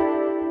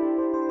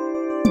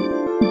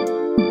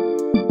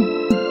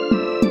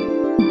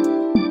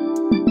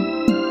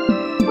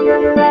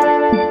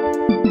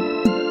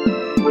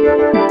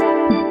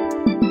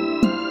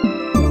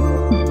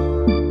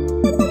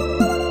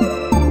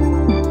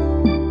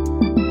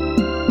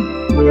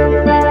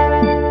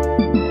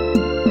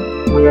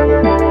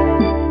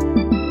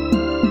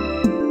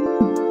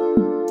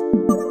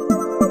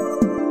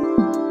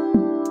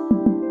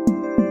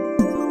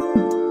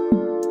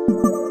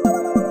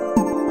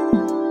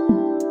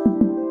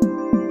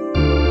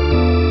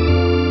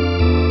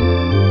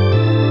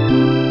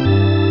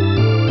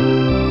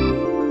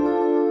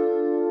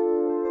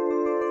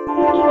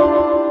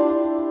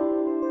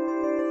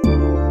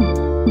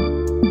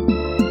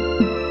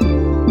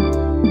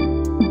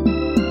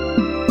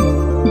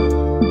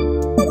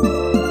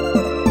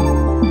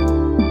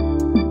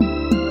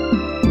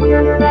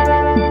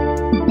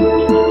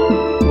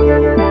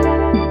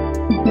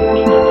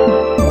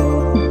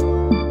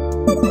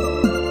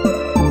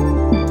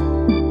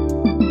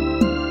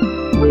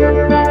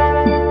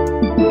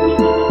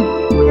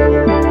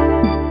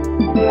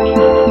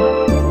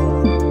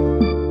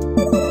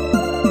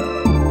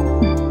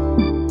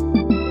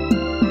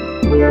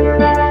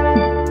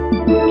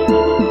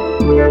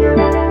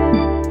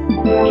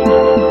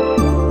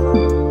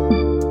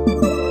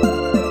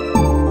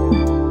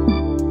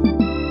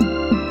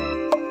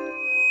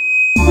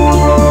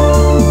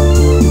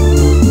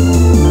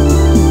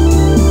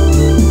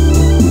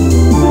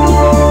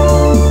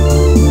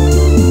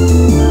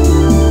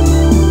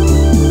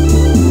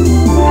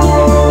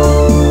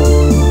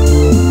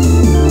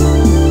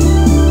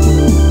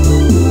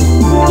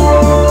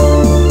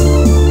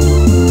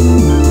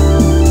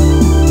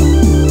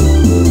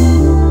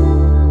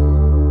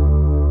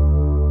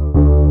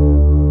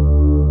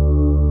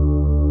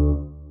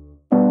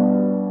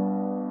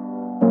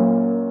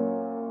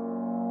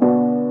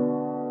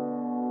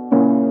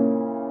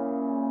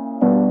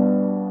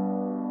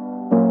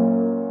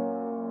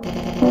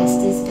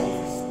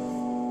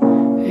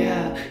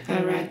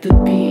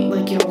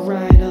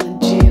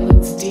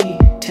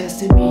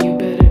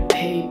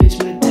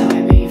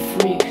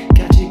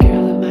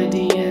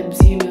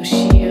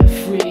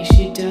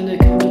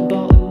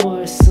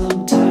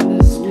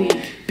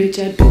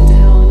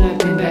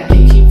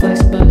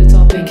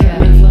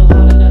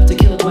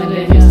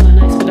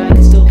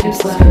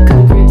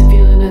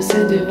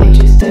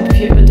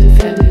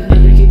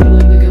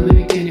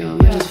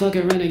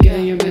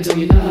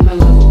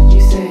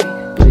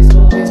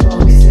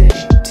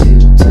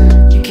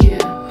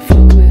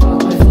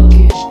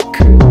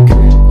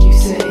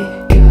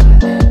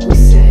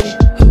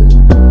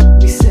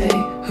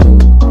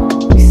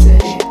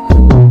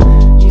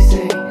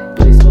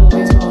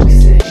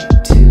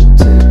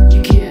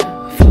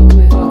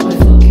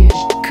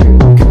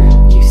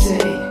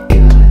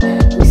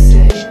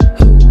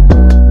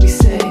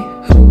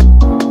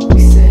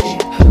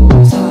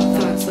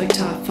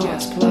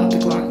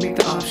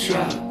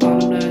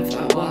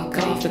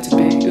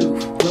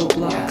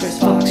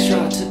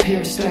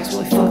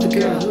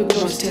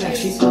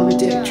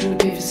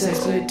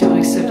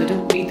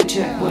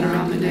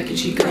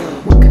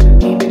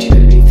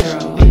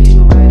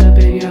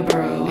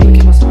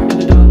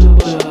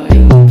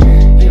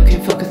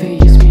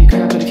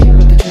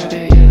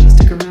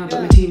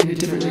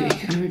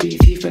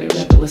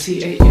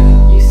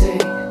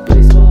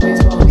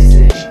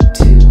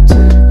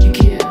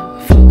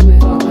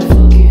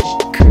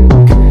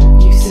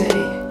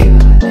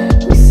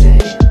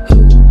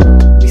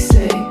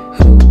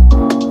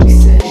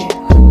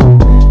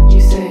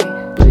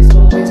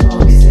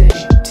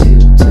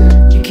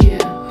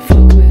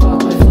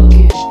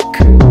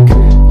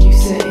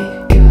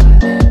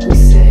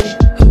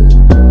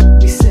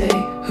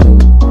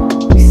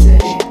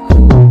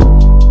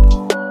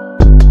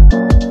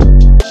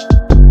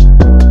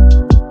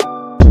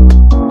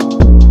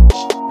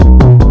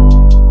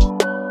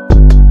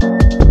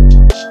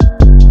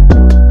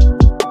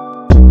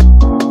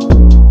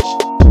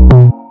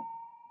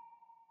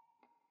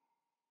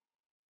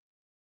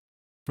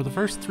For the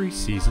first 3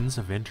 seasons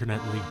of Internet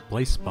League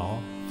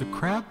Blaseball, the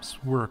Crabs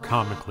were a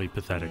comically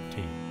pathetic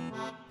team.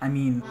 I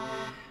mean,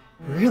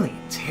 really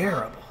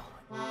terrible.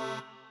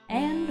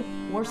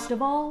 And, worst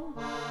of all,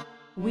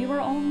 we were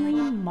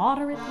only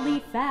moderately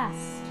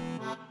fast.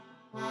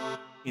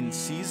 In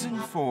Season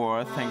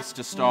 4, thanks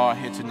to star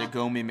hitter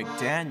Nagomi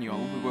McDaniel,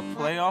 we were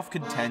playoff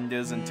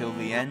contenders until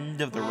the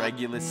end of the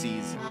regular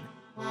season.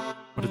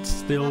 But it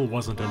still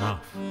wasn't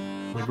enough.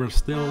 We were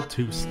still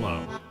too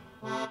slow.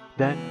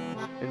 Then,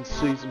 in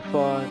Season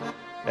 5,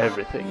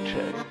 everything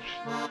changed.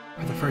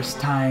 For the first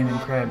time in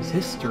Crab's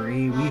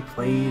history, we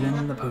played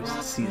in the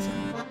postseason.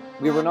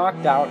 We were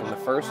knocked out in the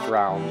first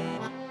round,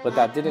 but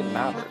that didn't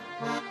matter.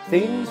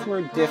 Things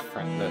were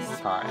different this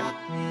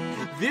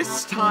time.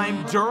 This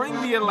time, during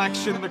the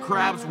election, the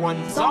Crabs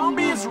won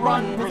Zombies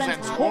Run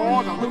presents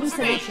Horde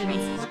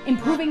Hallucinations,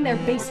 improving their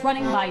base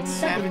running by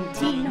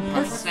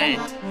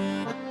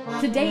 17%.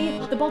 Today,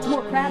 the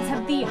Baltimore Crabs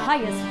have the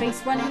highest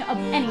base running of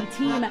any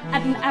team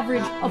at an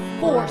average of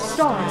 4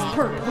 stars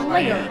per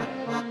player.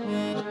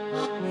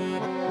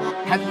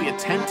 Had we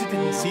attempted it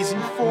in Season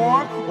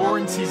 4 or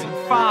in Season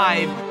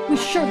 5, we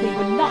surely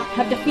would not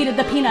have defeated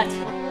the Peanut.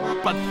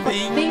 But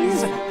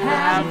things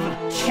have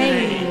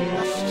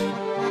changed.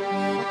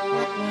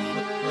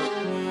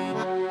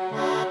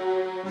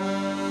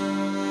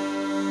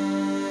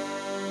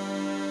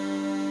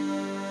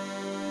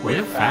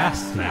 We're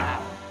fast now.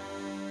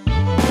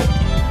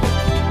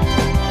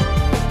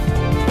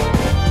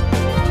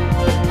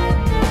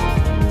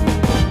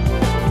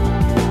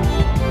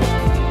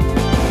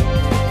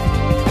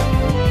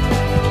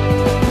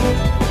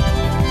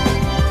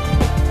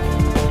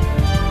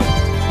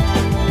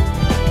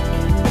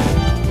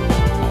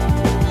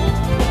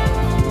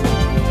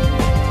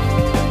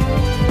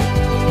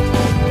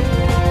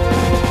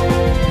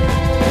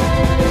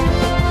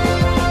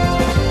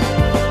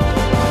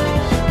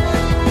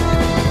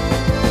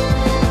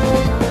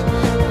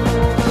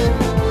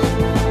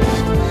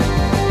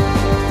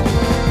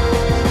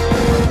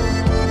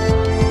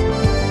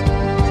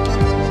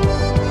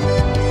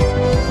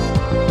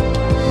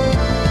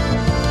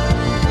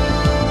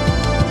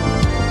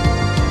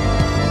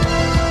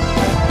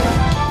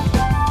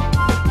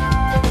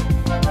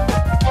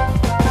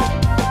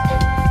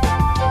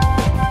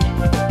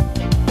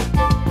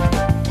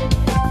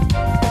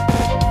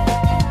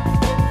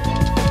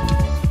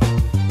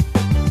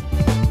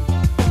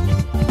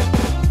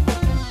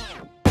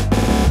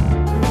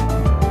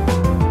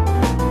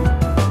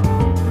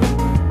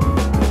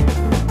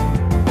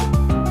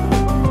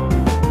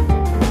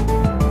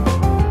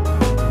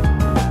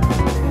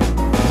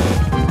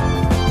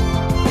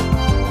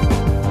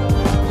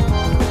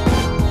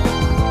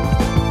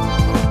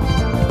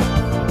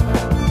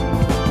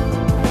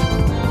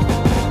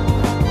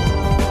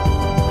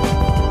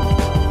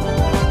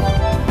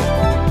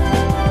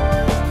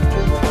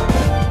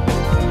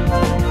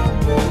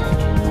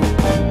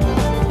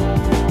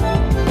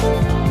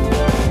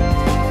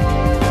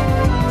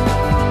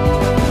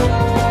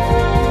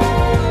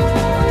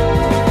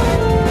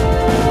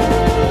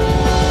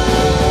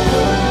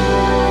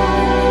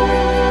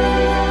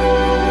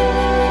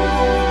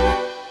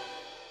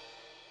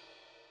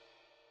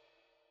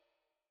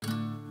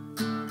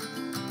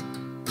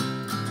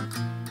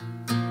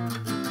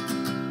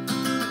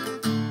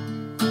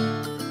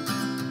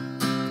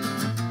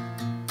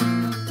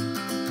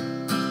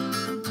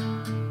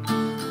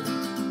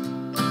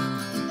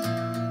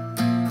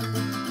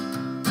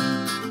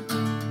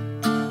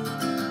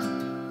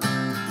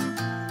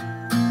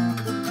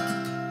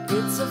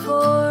 It's a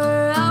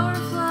 4-hour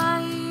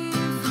flight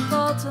from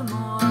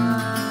Baltimore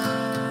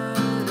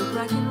to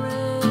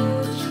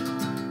Breckenridge,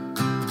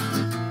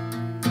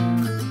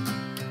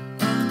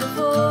 and a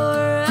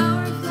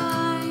 4-hour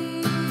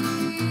flight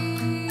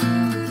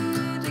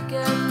to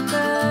get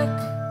back.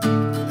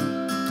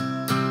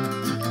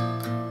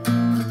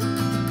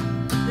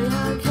 They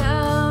are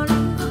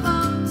counting the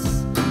bumps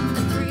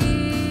and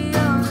 3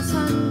 on a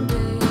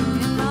Sunday,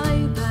 and my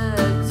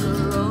bags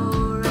are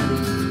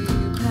already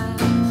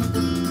packed.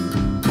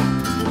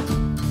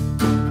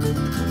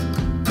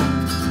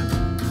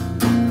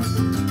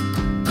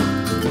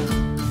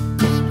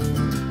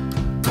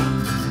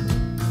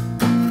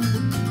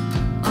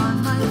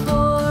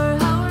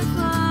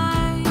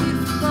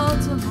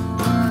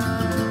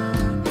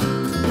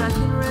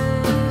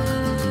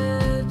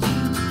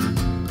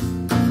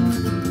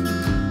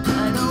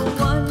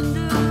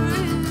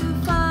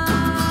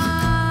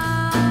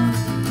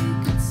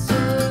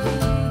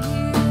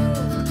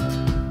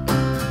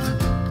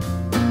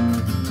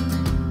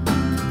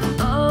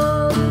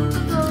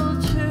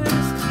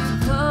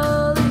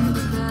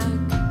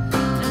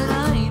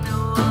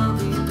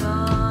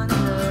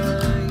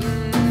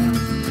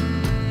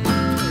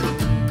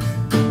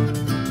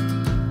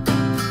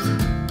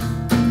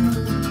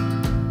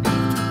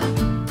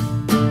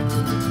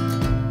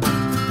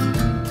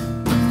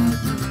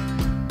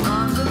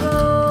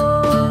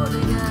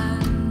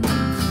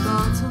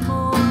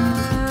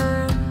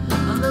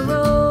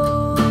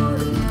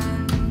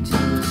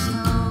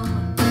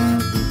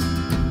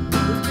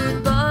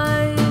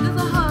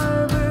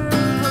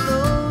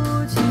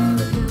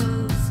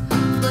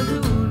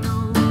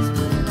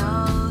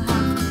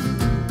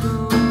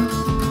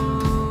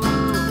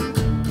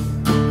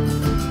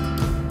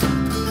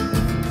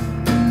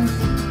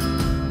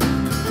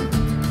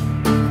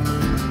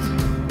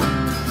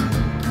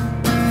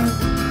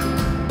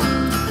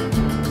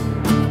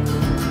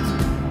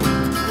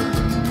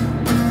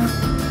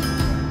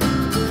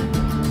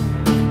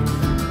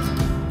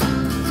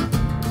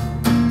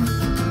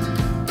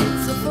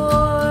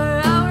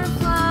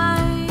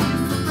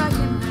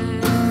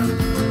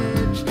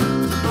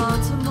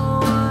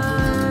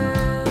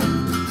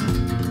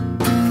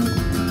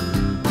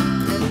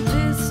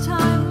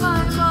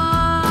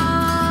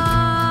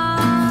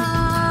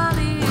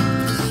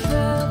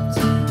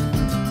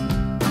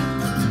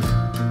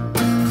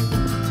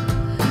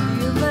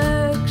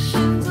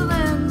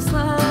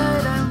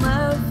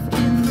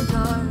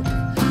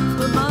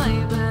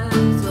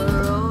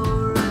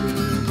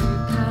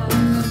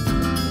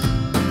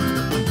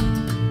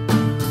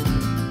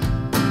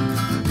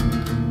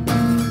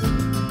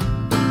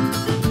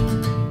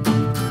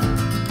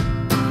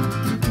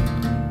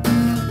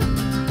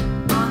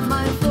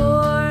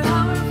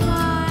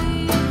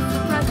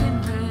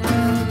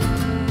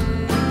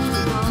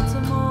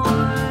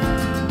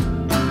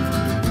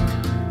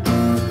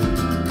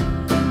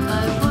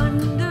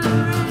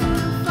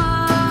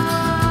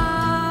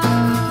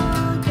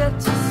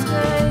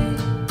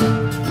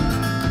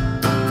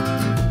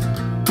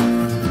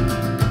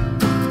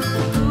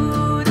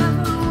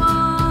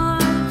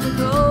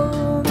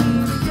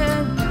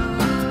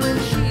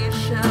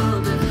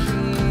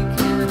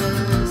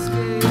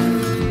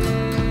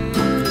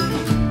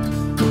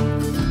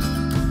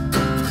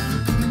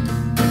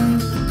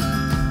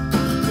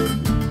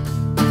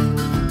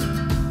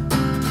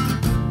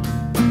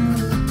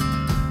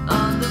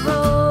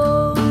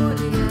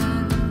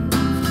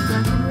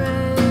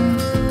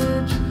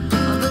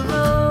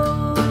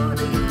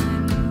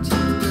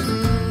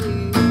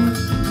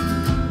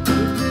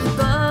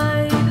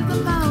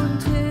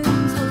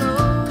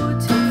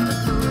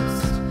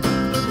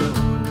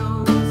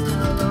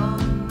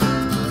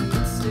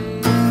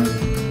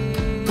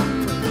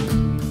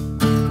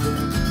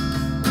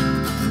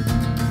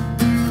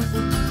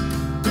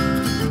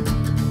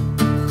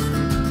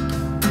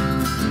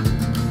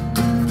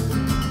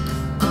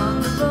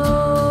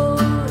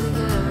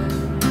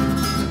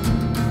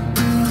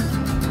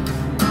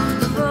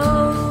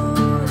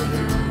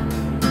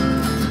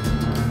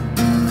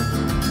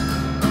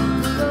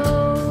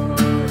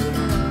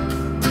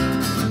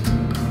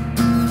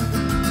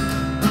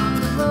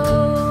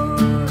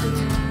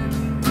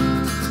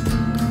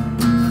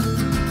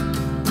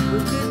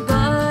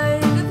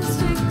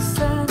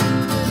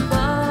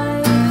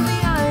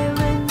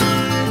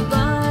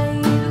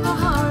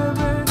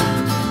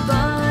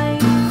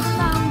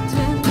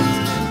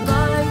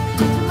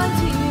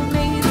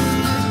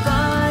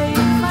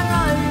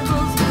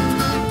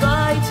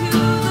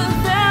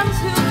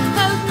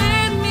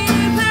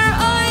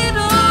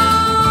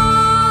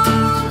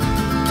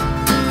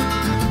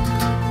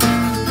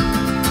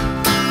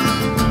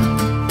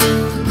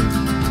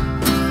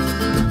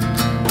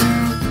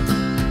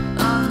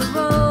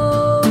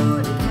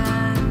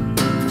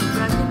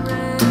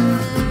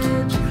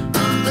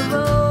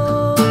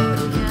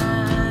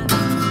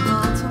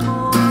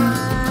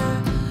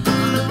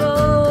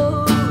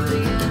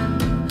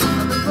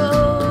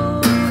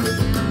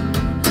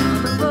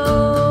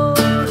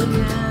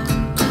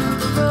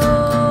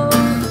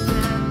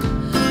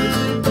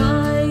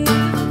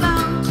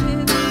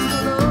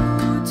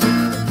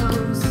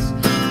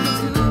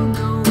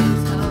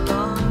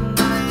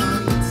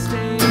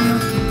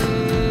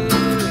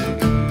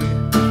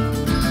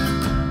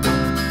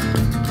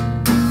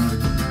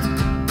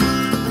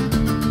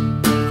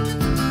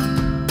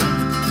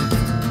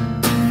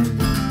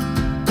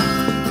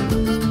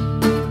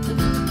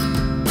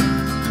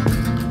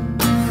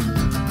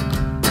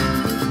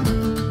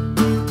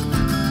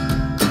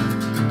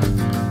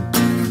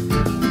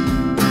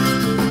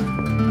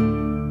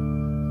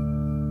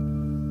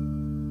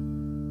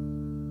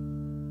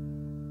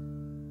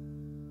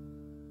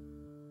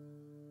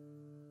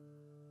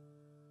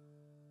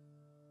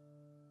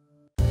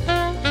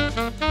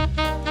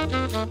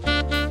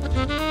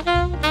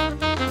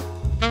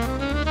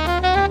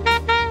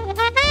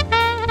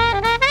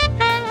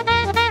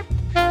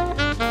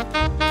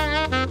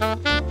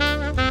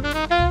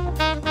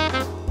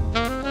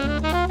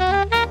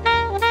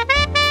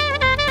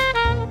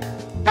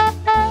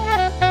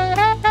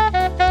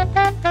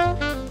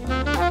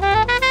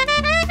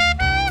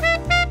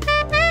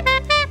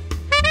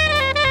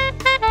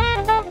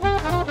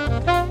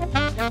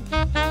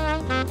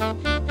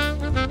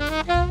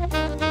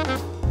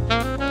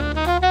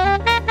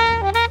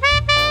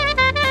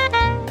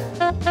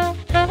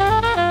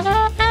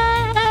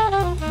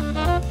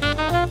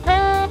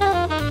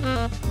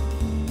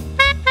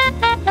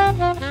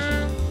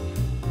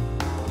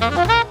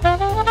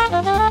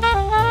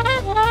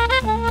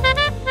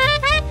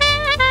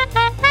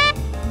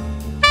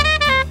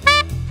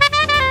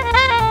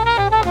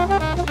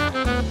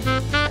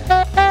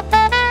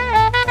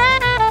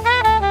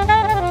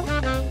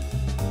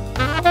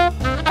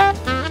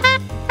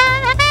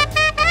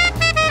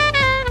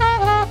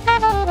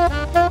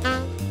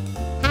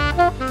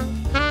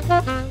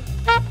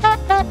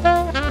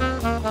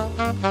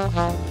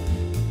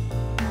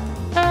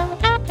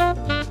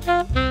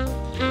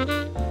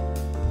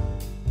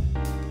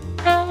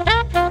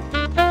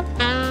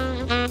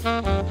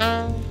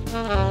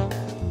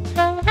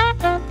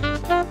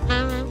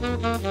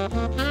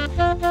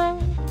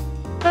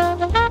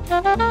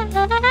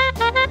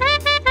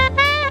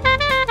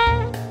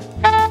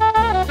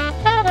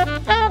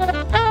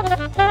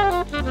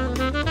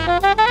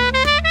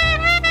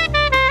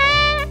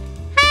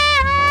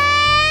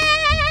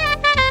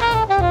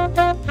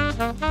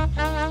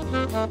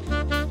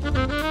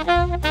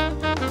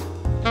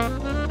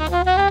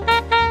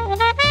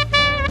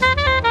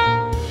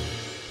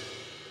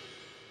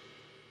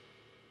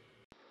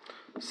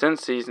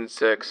 Since Season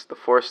 6, the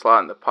 4th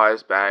slot in the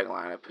Pies bag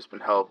lineup has been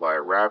held by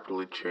a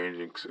rapidly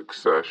changing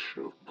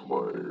succession of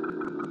players.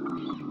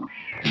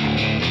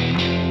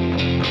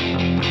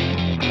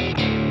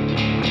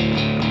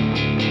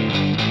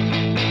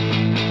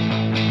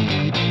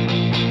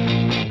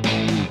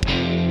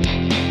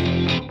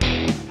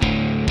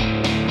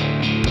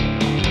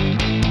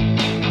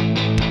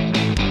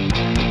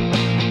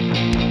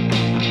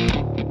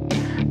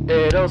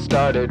 It all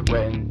started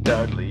when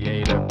Dudley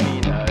ate a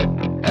peanut.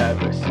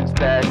 Ever since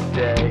that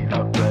day,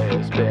 our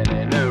players been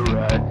in a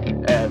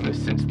rut. Ever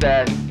since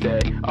that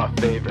day, our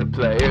favorite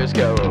players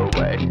go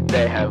away.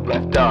 They have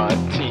left our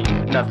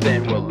team,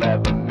 nothing will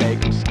ever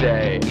make them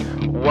stay.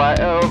 Why,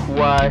 oh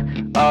why,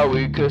 are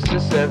we cursed to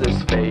serve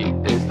this fate?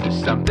 Is there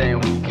something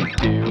we can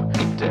do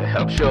to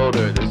help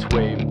shoulder this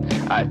weight?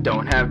 I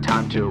don't have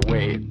time to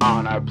wait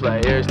on our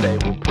players, they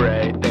will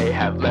pray. They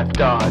have left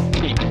our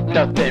team,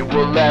 nothing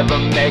will ever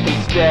make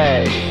them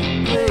stay.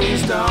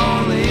 Please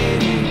don't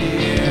leave me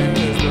here,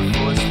 as the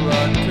 4th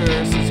slot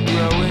curse is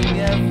growing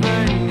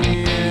ever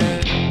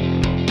near.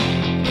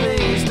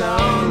 Please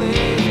don't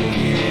leave me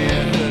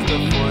here, as the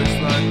 4th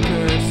slot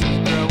curse is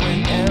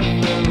growing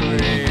ever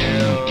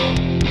real.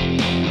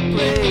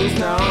 Please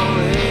don't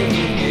leave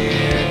me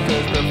here,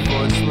 cause the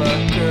 4th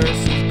slot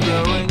curse is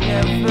growing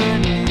ever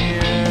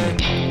near.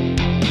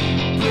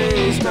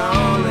 Please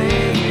don't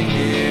leave me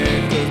here,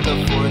 cause the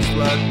 4th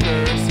slot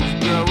curse is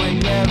growing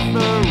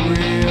ever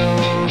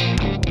real.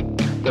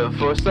 The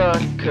 4th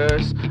slot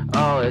curse,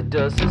 all it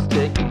does is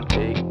take and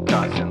take.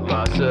 Constant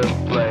loss of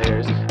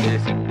players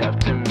is enough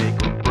to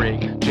make or break.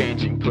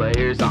 Changing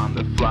players on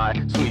the fly,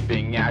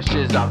 sweeping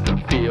ashes off the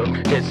field.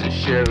 It's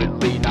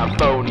assuredly not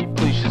phony,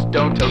 please just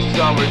don't tell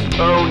Summers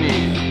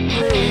pony.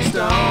 Please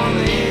don't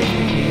leave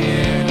me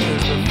here,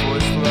 cause the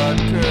 4th slot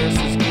curse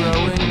is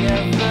growing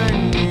ever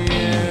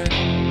near.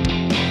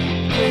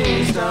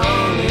 Please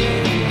don't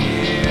leave me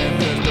here,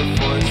 cause the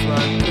 4th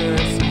slot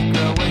curse is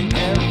growing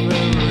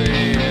ever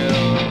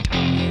real.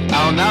 I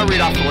will now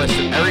read off the list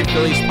of every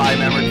Phillies Pie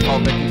member to fall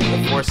victim to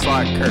the 4th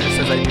slot curse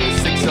as I do a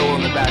 6 solo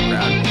in the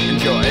background.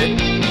 Enjoy.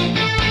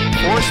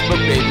 Forrest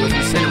Bookbaby was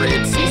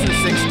incinerated Season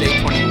 6, Day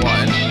 21.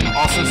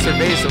 Austin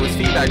Cerveza was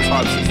feedback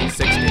swap Season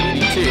 6,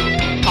 Day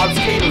 82. Hobbs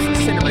Kane was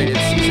incinerated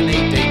Season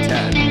 8, Day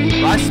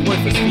 10. Rye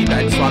Split was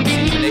feedback swap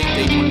Season 8,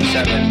 Day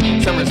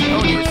 27. Summers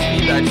Pony was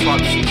feedback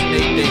swap Season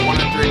 8, Day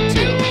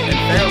 102. And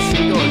Farrell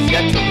Siegel is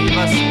yet to leave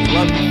us. We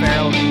love you,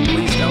 Farrell.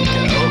 Please don't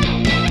go.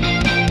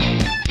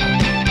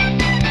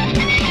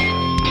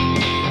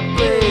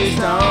 Please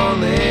don't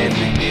leave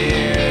me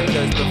here,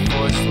 cause the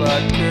 4th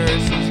slot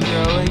curse is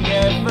growing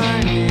ever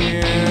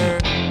near.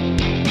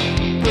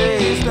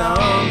 Please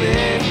don't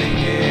leave me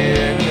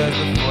here, cause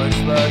the 4th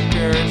slot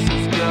curse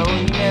is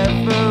growing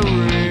ever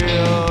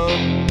real.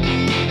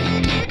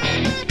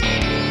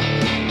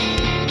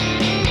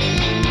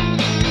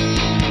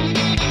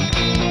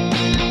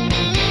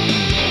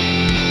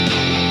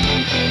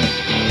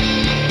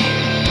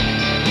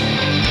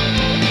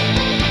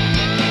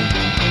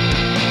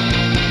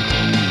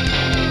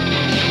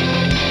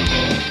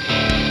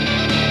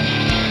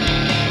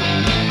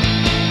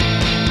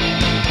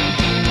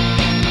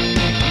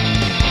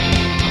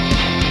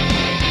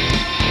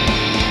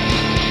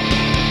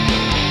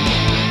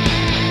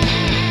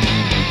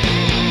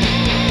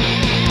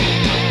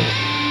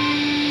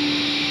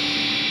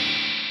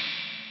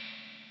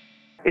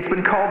 It's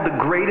been called the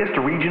greatest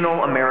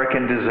regional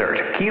American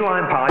dessert. Key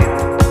lime pie.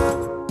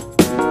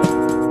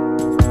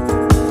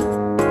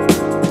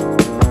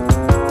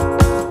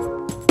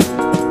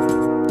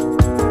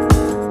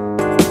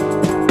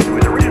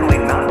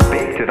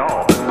 At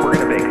all, but we're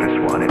gonna bake this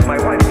one. It's my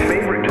wife's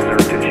favorite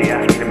dessert, and she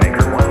asked me to make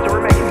her one, so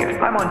we're making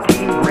it. I'm on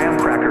team graham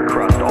cracker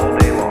crust all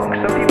day long.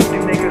 Some people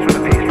do make this with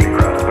a pastry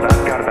crust, but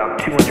I've got about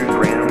 200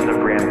 grams of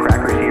graham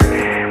crackers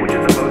here, which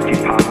is the most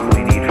you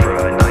possibly need for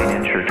a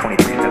 9-inch or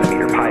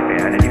 23-centimeter pie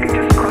pan, and you can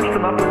just crunch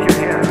them up with your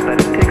hands.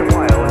 That'll take a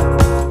while.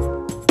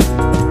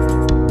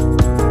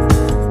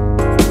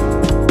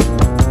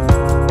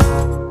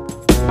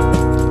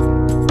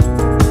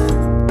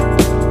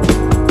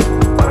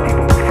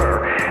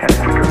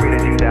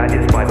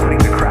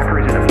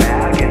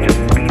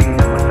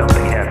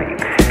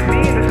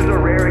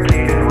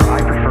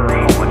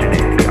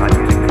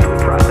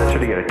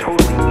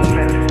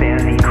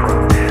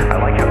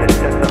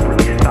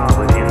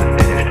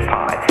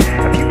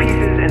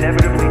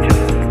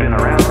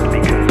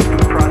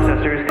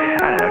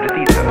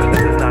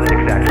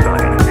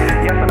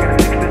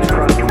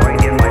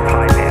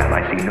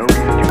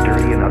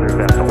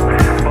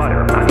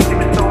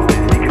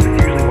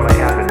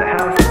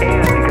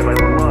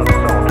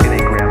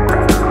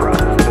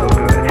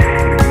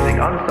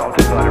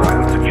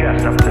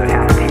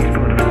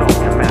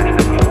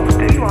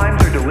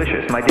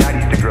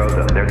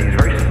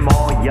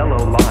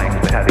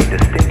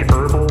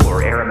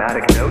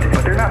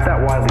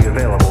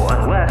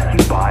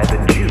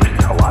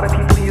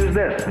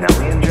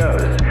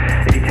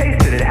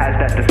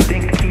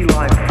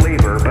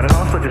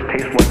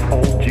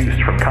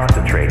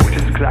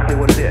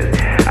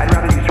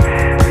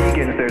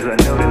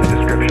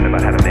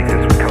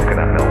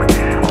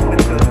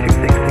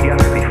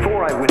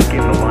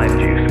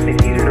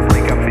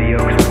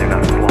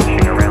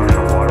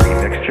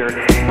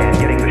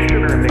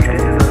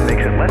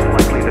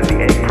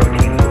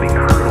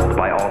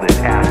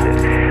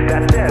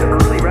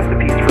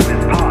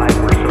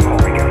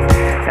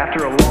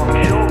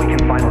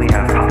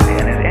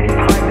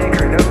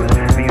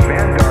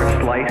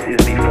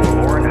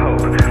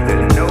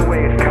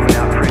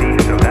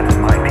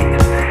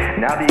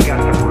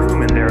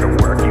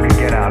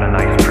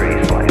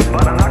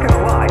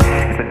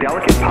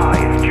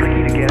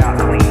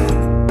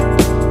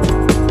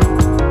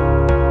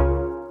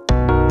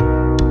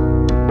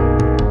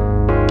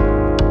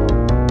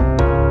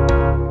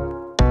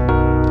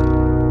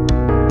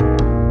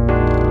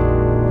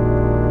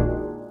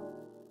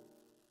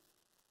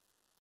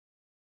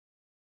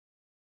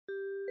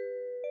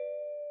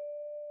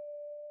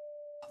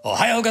 お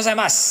はようござい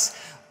ます。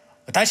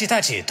私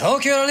たち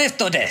東京リフ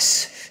トで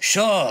す。シ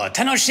ョ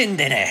ー楽しん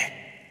で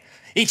ね。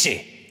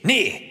1、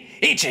2、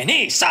1、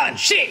2、3、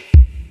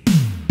4。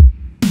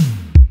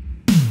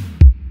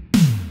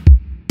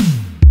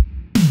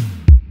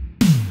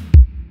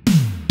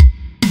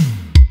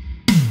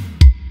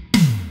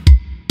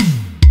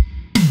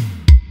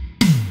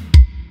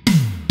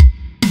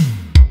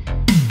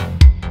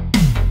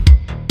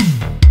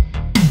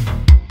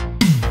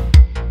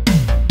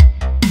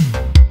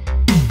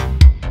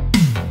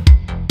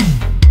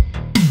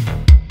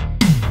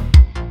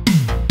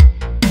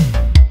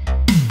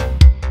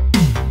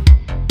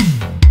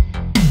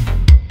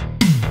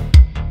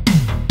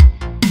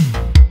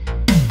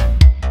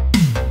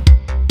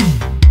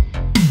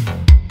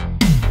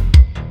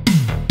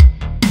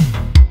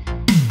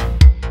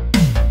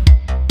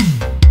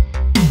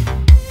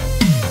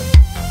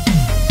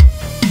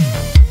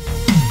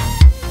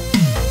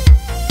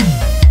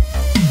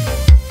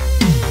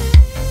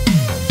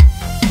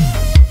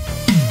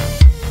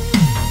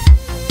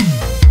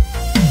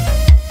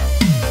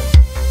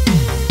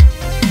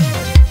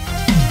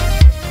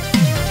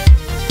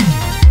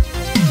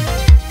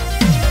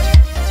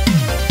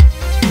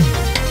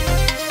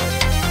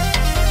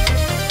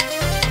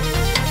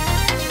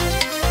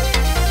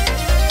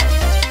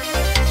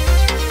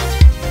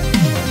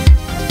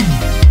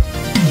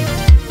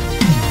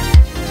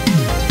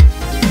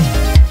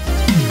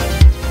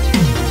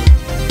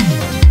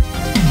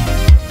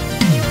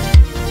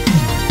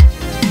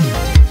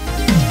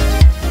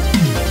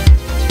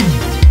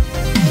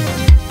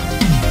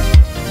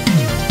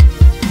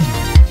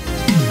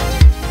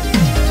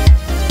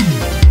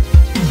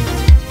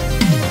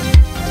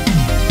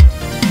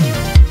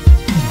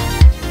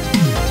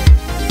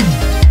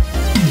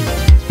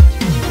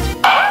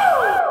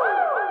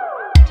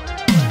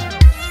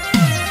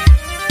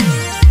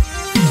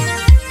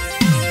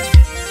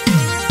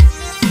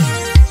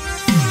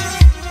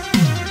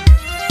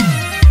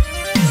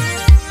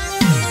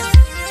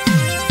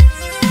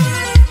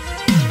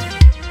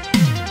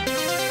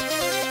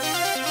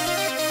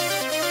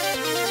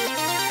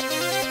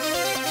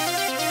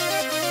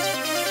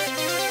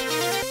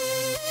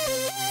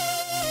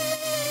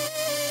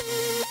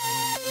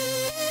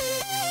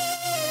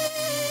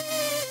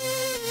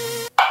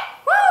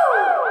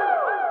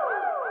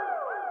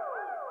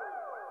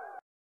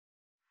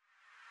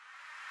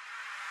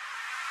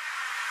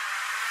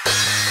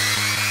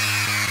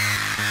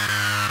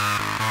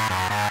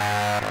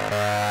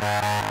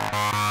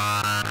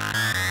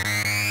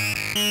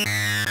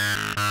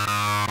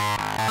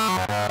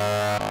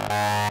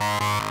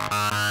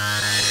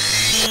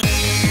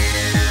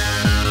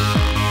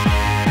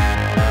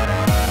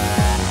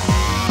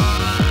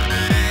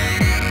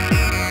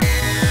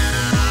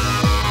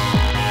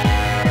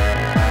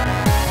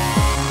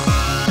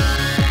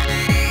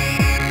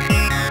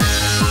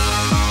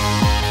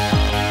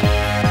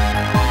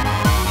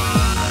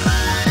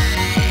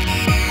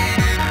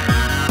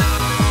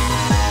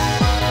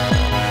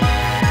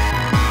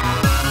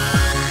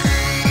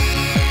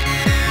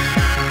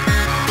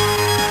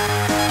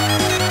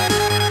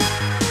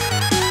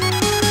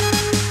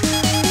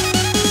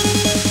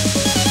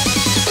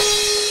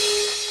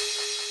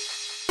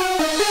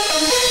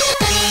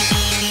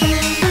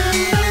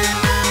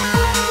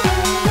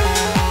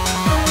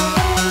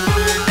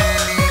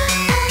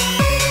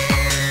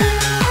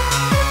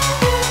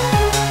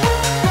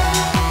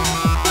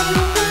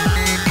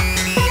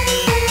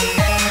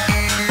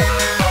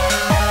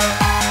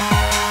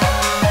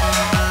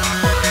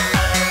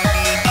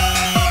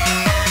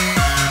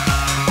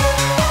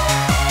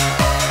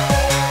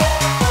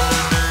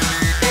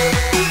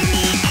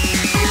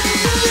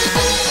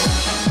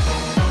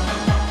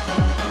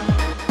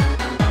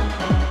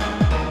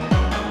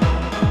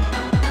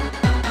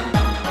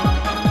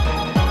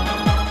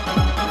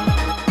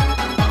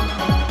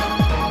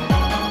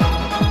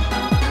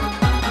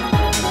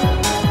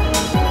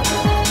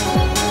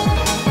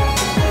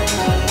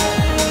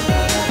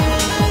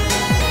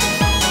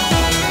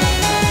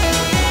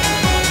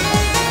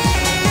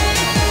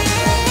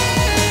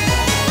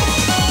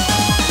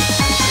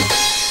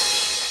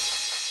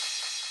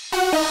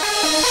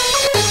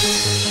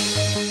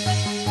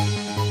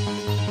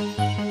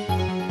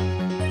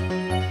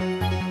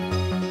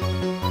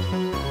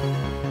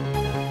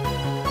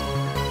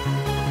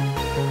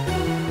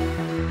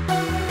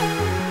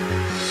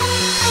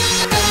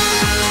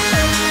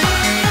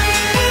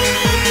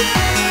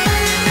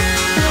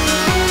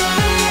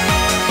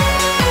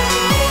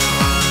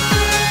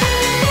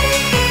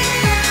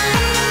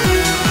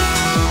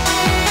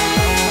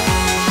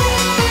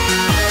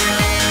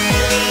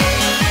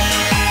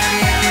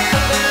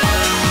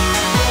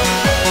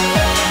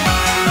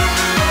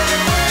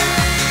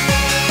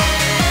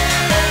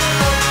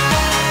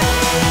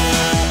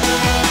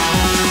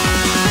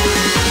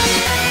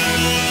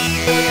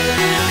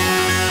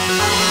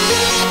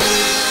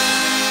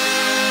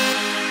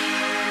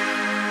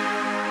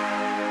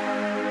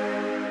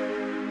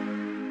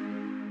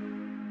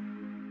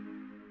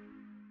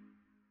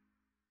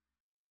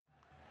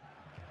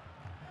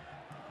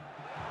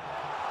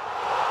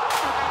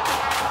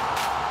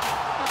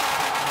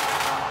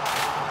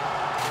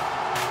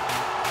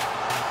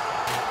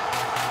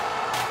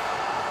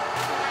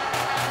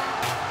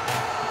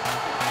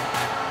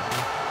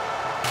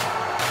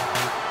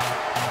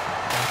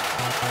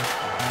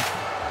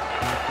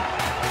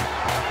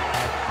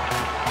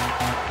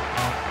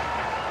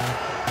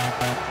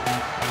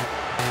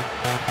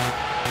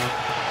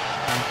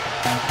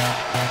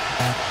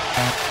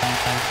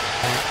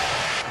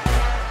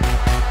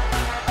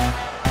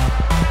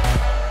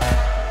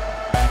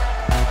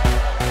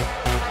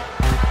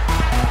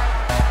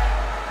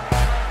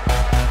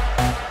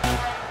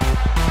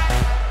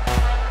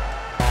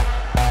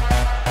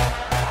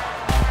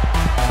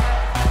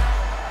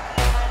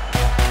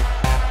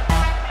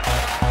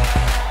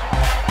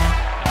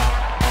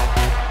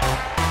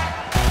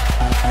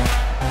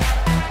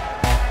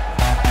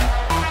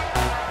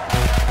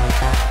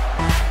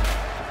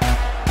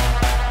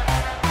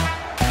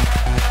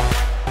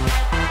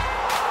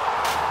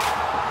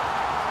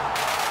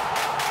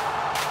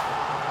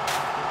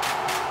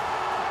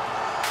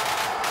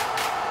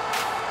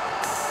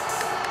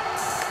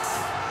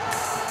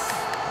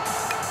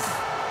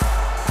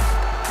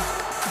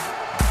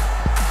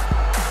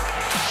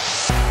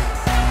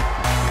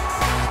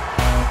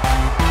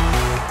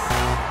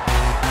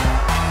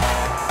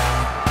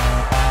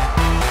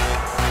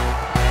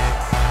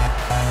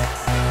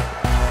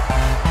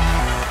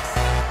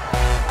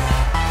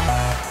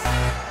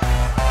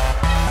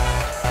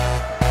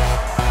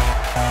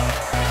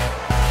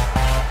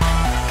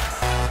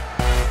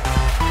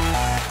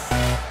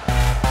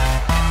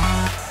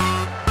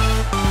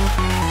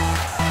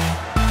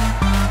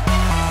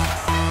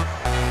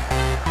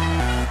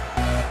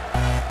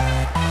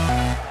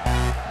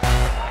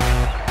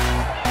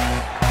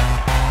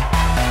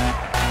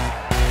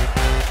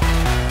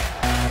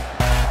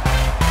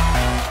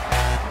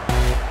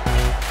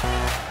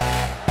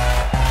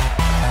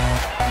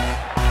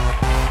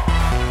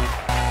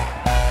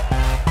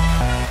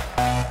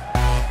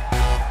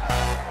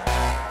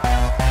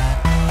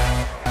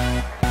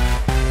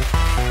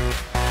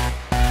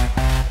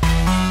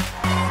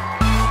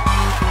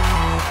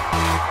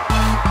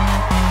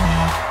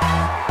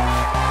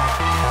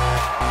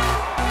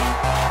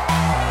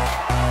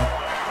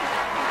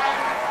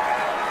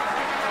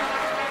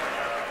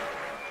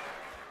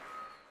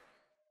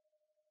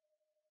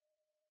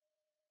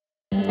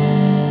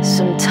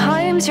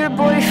name's your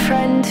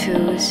boyfriend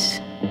who's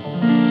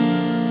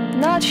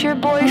not your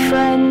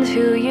boyfriend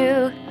who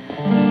you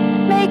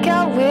make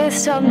out with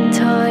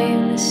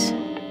sometimes.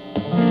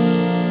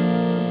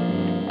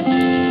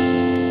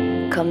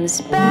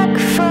 Comes back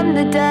from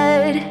the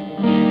dead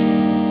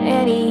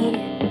and he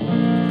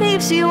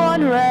leaves you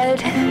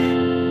unread,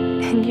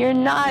 and you're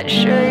not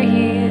sure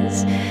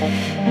he's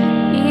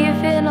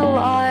even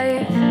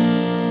alive.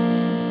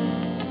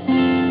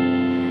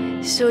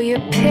 So you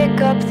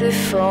pick up the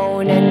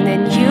phone and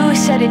then you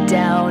set it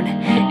down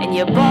and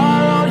you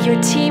borrow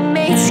your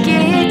teammate's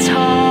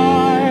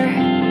guitar.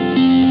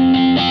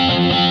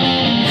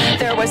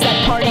 There was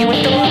that party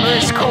with the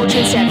lovers, cold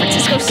in San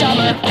Francisco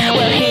summer,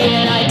 where he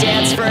and I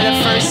danced for the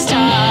first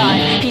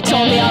time. He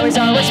told me I was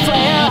our worst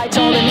player, I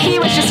told him he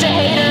was just a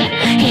hater.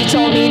 He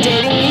told me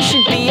dating me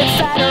should be a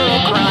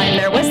federal crime.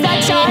 There was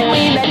that time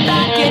we met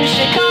back in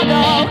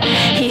Chicago.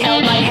 He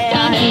held my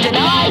hand and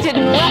I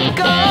didn't let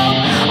go.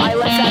 I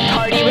left that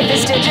party with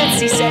his digits,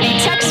 he said he'd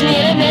text me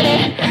in a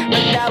minute,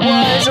 but that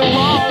was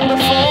long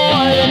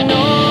before the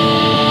no.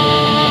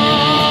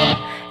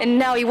 And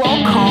now he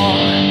won't call,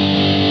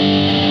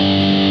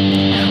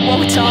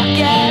 won't talk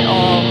at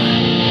all.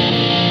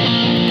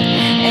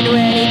 And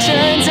when he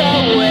turns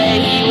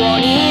away, he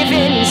won't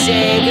even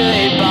say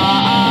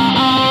goodbye.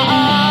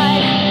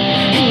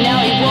 And now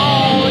he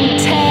won't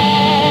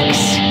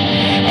text,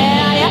 and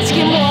I ask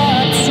him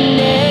what's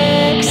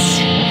next,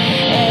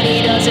 and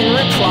he doesn't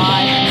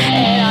reply.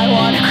 And I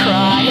want to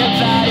cry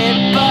about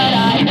it, but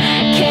I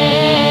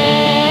can't.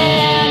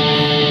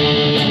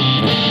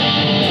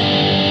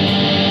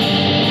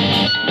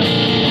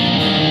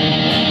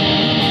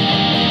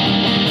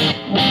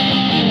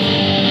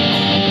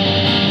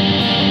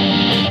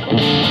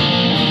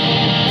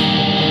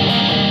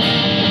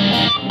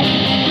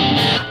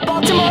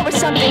 Baltimore was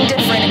something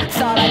different.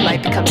 Thought I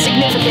might become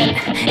significant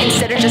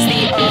instead of just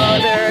the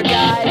other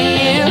guy to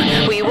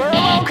you. We were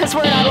alone cause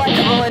we're not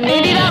likable, and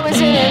maybe that was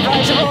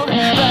inadvisable,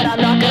 but I'm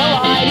not gonna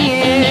lie to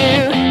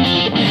you.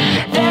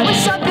 There was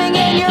something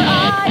in your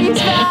eyes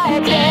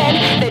back then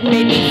that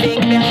made me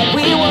think that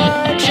we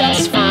were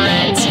just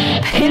friends.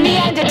 But in the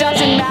end it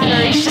doesn't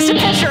matter, he's just a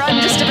picture,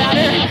 I'm just a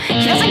batter.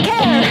 He doesn't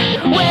care,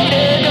 way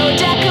to go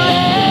Declan.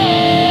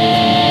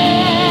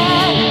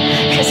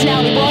 Cause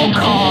now he won't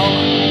call,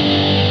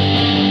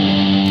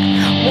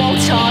 won't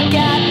talk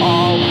at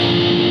all.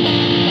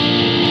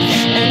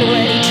 And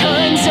when he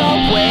turns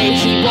away,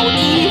 he won't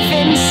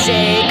even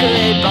say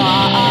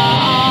goodbye.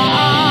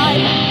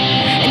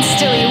 And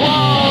still he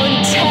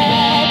won't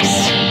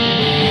text,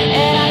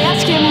 and I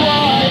ask him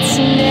what's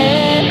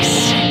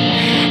next,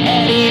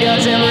 and he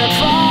doesn't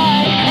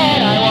reply.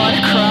 And I want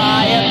to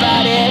cry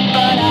about it,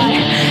 but I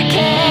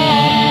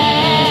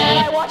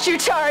can't. I watch you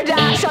turn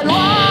dash on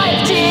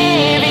live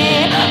TV,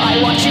 I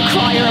watch you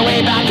cry your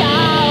way back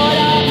out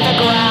of the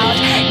ground.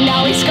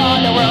 Now he's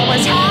gone, the world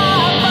was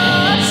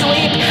half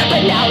asleep,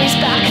 but now he's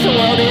back, the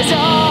world is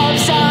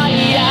upside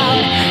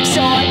down.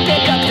 So I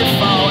pick up the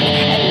phone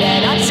and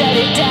then I set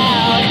it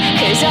down,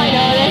 cause I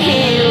know that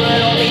he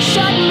would only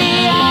shut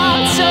me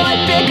out. So I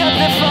pick up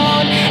the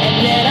phone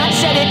and then I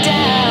set it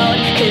down,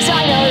 cause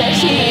I know that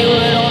he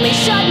would only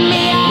shut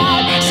me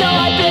out. So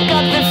I pick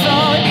up the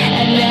phone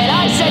and then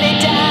I set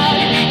it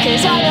down,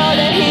 cause I know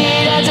that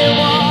he doesn't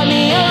want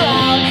me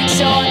around.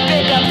 So I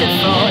pick up the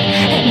phone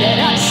and then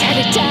I set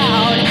it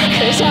down,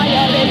 cause I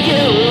know that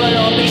you would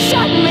only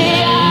shut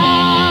me out.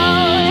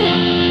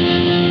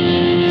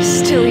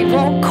 Still he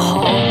won't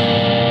call,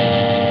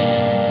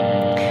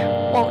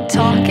 won't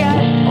talk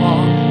at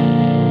all.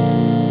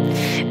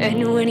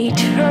 And when he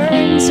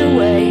turns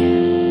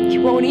away, he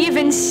won't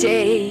even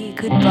say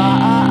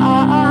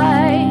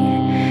goodbye.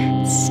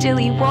 Still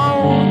he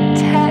won't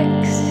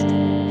text,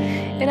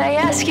 and I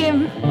ask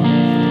him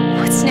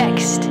what's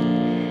next,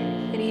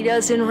 and he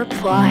doesn't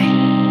reply.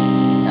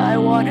 I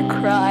want to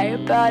cry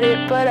about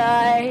it, but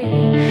I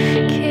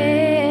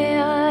can't.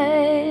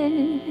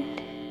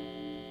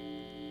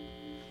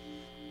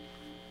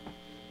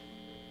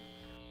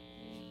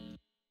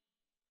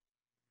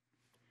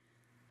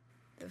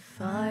 The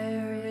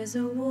fire is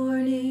a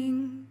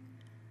warning,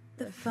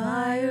 the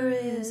fire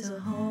is a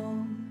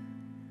home.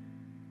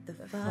 The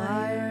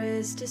fire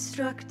is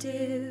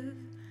destructive,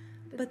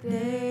 but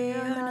they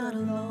are not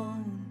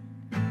alone.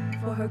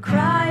 For her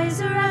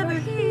cries are ever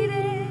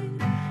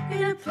heeded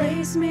in a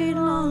place made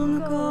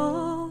long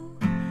ago,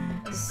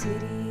 the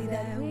city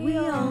that we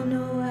all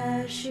know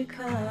as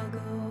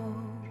Chicago.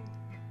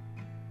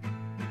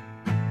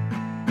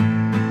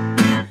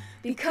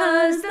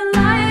 Because the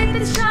light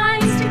that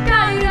shines to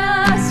guide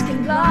us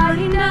can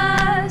blind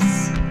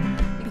us.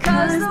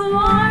 Because the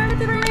warmth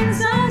that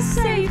brings us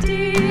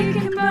safety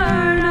can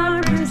burn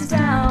our bridges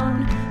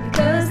down.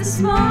 Because the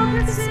smoke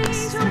that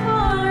seeks to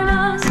warn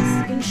us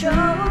can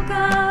choke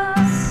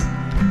us.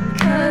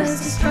 Because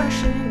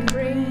destruction can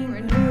bring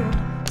renewal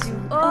to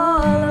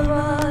all of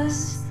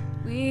us,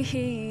 we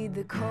heed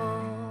the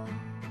call.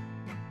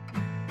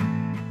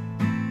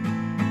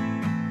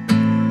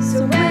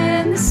 So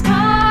when the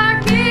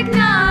spark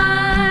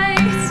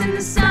ignites and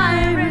the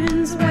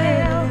sirens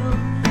wail,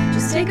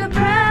 just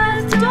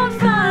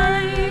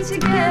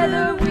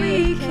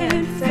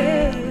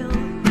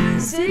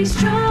He's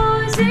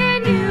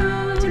chosen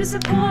you to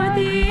support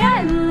the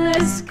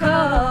endless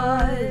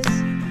cause.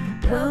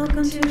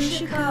 Welcome to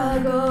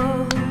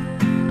Chicago.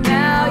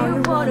 Now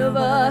you're one of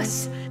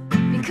us,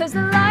 because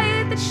the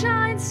light that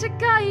shines to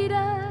guide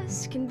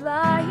us can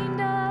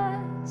blind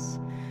us.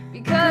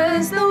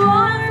 Because the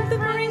warmth that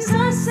brings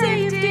us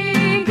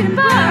safety can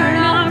burn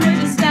our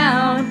bridges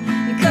down.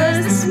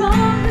 Because the smoke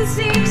that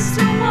seeks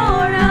to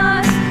warn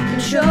us can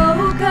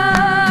choke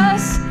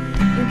us.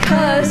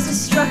 Because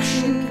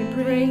destruction can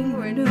bring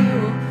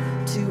renewal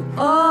to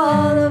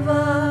all of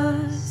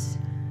us.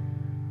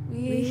 We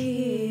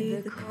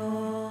heed the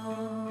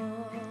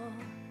call.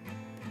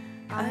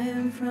 I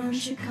am from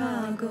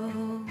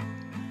Chicago.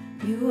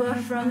 You are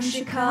from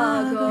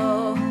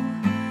Chicago.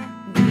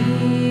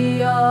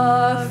 We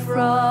are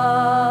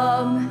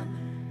from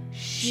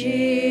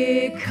Chicago.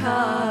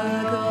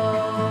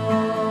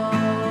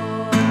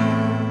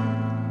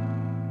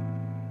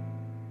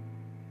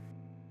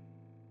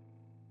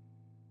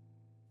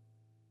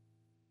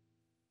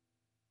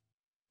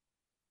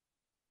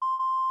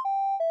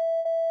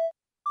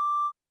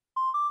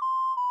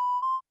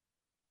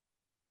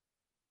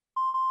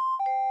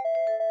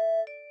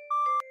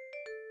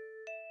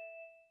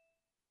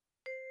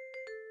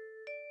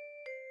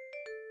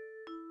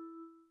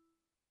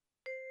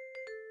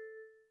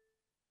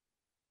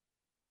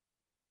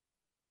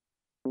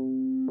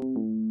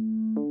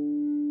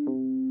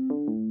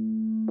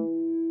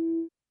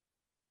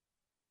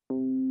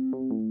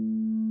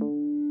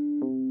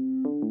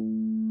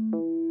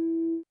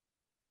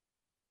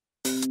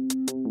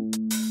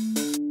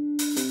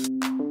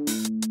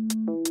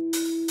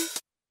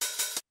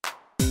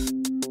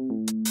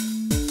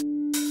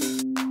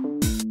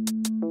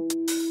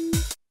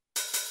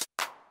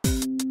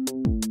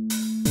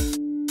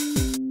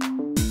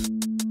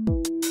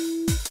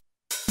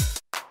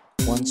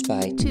 One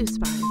spy, two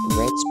spies,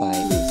 red spy,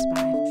 blue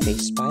spy,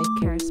 face spy,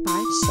 carrot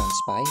spy, sun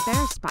spy,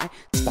 bear spy.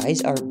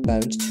 Spies are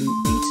bound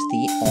to beat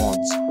the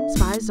odds.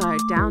 Spies are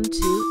down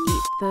to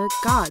eat the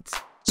gods.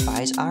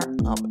 Spies are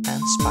up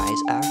and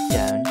spies are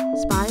down.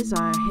 Spies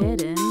are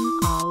hidden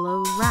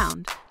all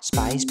around.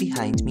 Spies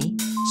behind me,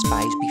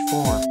 spies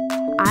before.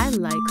 I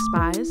like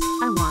spies,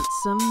 I want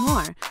some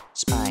more.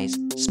 Spies,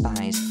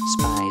 spies,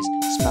 spies,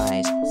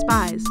 spies.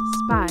 Spies,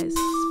 spies,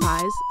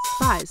 spies,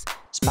 spies.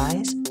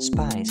 Spies,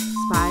 spies,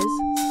 Spies,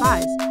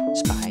 spies,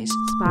 spies,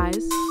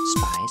 spies,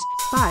 spies.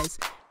 spies.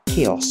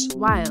 Chaos,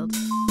 Wild,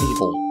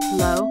 evil.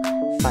 low,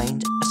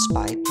 Find a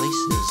spy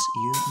places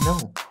you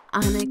know.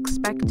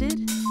 unexpected,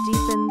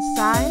 deep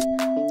inside.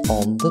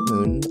 On the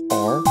moon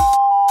or...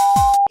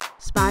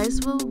 Spies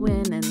will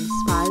win and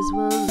spies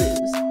will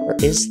lose. Or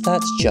is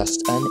that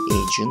just an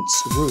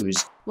agent's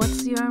ruse?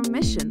 What's your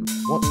mission?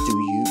 What do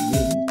you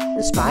mean?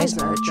 The spies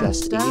are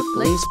just a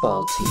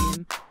Blaseball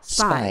team.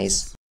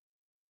 Spies.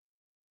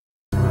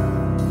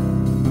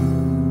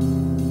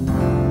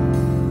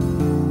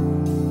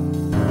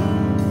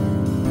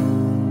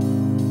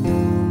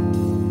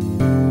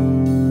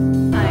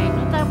 I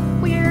know that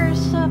we're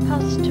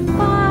supposed to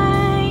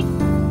fight,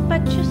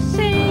 but you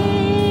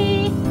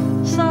see,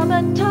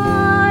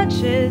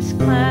 sabotage is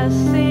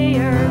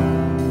classier.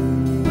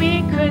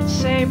 We could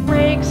say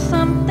break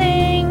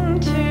something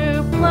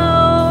to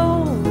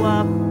blow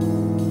up,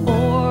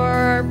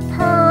 or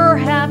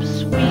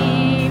perhaps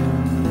we've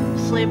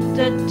slipped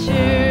a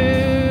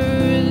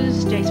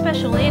Tuesday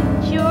special in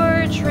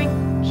your drink.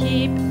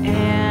 Keep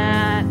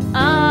an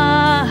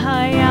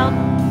eye out.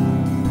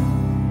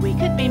 We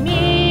could be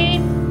me,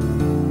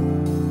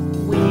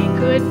 we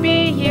could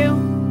be you,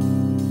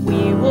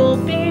 we will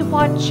be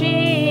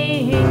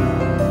watching.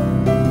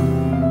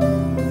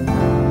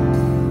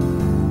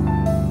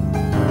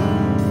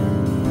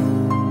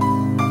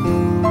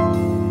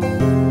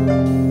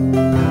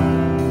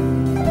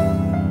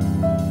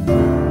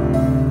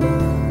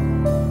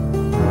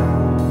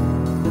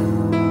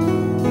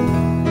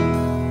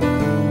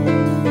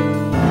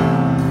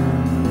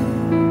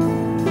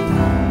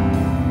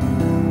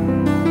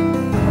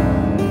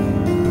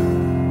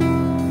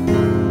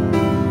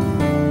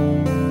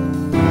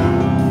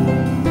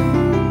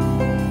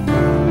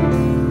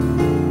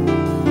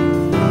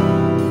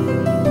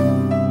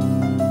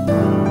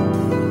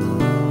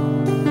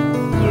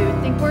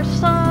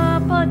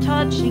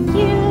 Touching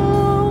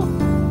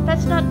you,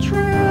 that's not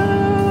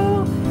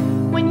true.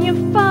 When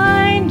you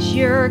find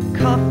your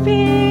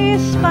coffee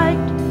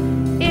spiked,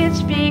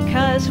 it's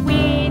because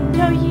we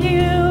know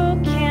you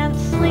can't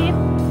sleep.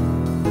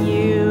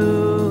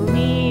 You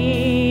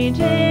need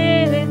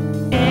it,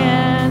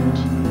 and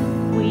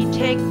we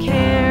take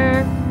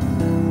care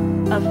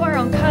of our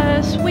own,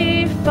 'cause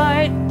we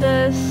fight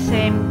the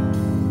same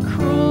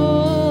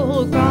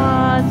cruel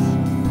gods.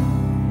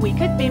 We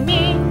could be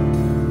me,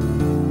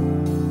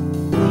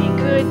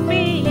 could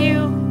be you,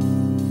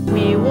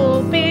 we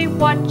will be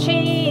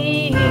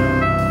watching.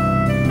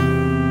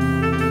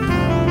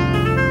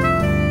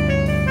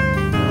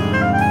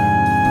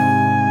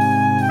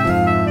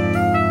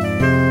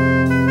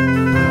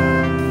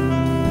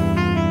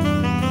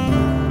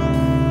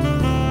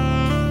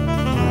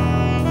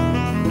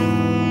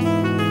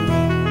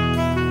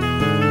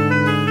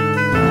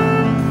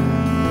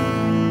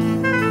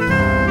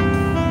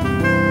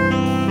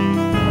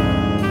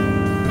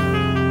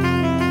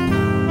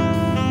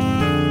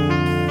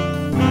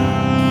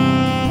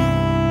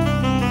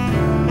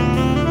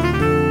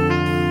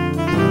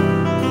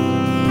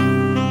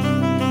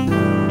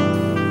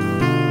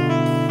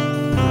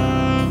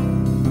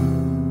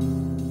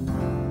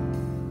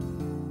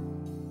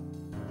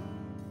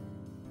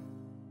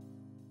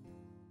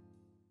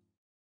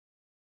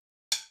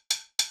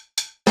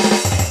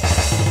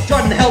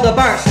 hell to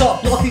burn.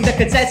 Stop blocking the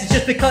consensus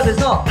just because it's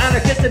not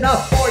anarchist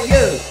enough for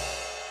you.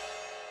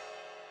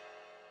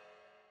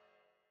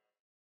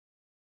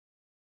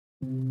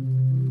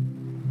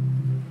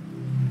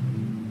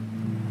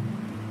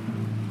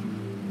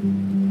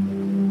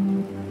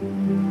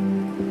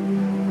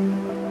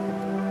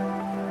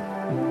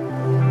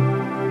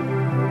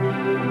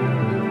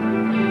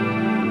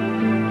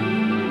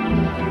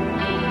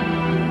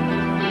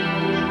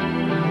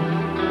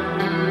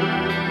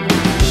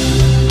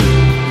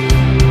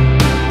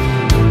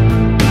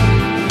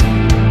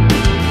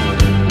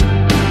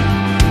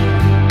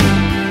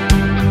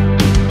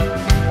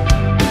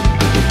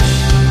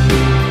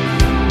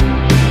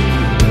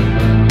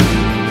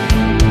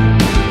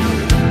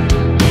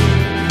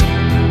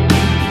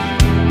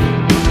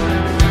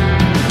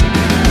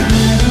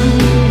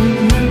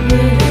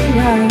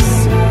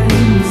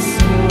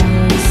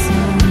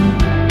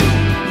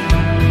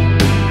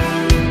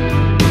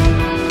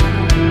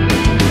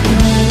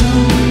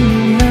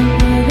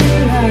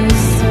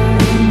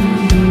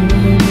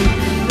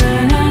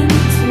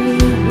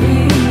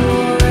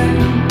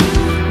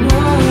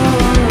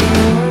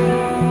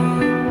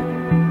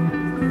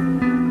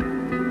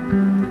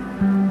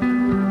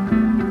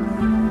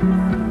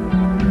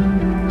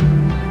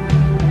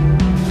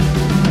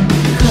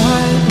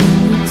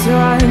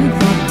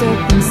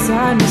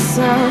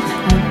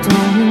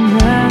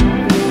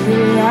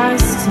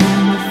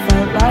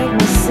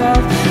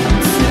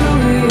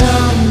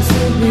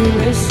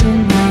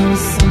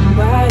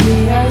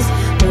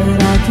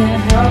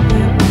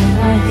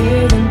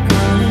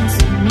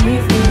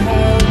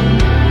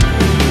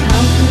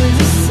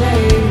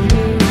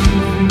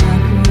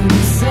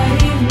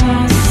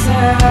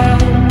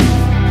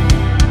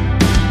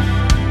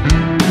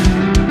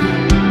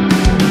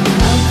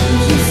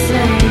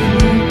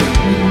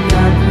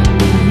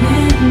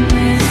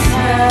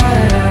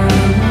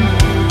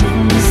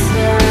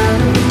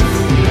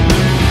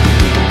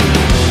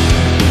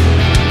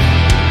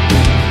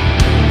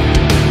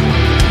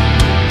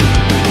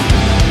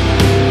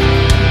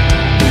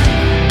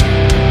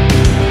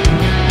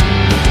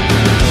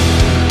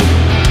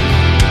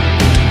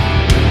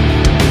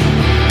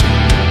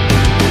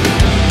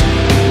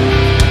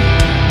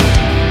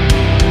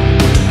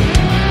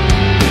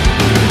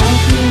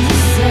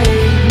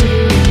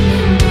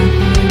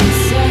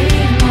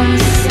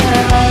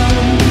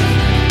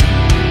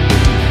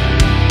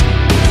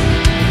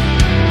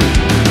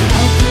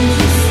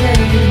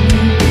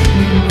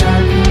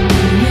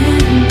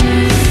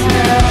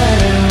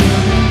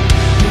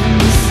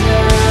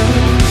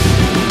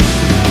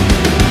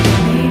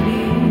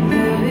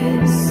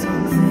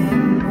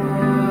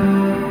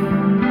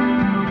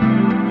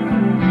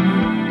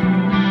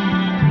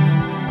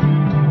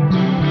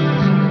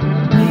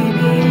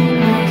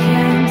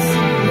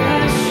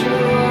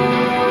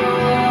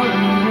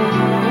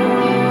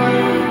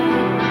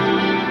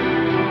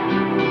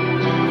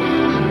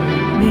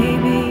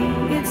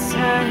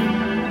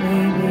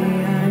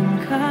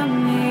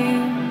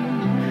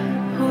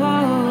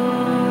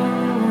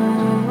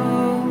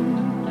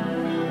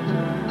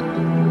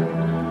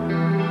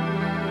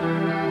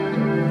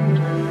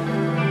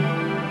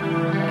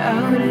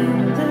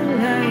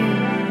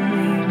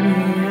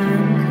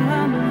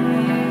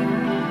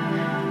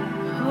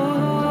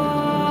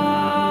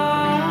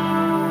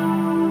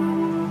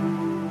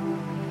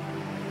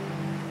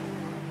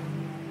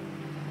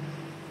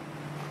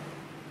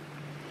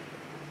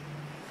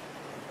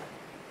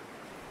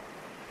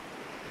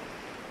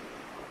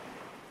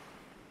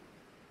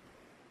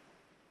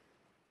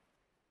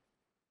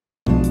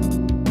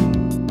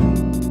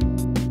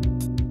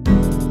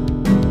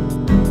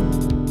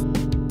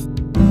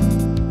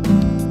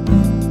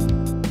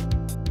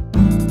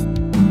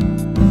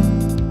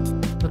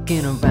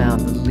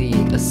 Around the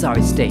league, a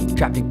sorry state,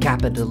 trapped in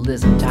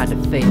capitalism, tied to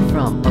fate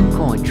from a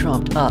coin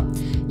trumped up.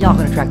 Y'all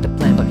gonna track the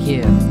plan, but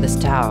here, this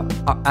tower,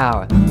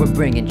 our, we're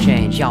bringing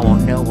change. Y'all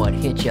won't know what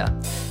hit ya.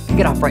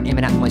 Get off right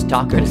aiming at moist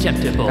talkers.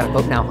 Contemptible. Gotta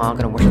vote now, huh?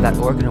 Gonna worship that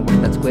orc, gonna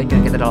worship that squid,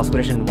 gonna get that all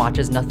squiddish and watch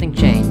as nothing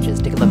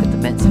changes. Take a look at the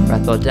mints,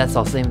 breathful deaths,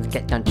 all seem to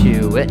get down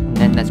to it, and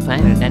then that's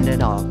planned and end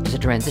it all. Just a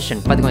transition,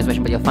 by the coin's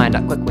mission, but you'll find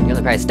out quick when you're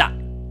the price. Stop!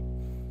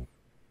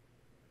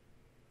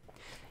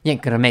 You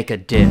ain't gonna make a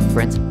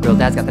difference. Real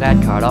dad's got that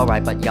ad card,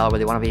 alright, but y'all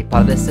really wanna be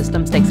part of this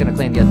system? Snake's gonna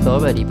claim the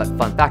authority, but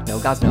fun fact, no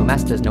gods, no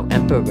masters, no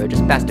emperor,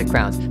 just bastard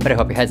crowns. Better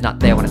hope your head's not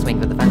there when I swing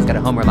for the fence. Got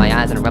a homer in my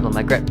eyes and a rebel in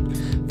my grip.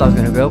 Flowers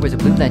gonna grow, where's the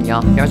blue then,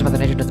 y'all? Yours about the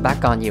nature turns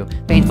back on you.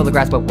 Veins full of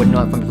grass, but wouldn't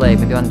know it from play.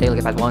 Maybe on the daily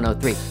if I was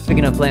 103.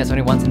 Speaking of players,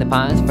 only once in the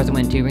pies. First to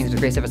win 2 rings with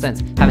grace ever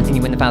since. Haven't seen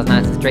you win the finals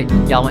 9 since straight.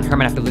 Y'all went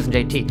Herman after losing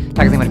JT.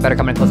 Tigers ain't much better,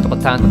 coming in close a couple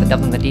times, but the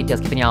devil's in the details,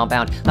 keeping y'all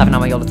bound. Laughing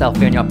on my older self,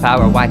 fearing your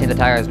power. Why take the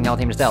tires when y'all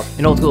team yourself?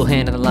 An old school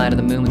hand in the light of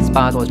the moon. with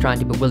spies, always trying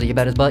to bewilder you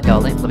betters, but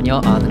y'all ain't living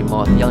your odds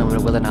anymore. The only one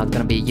who will now is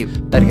gonna be you.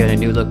 Better get a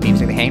new look, beams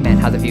like the hangman.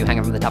 How's the view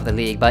hanging from the top of the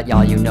league? But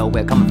y'all, you know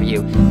we're coming for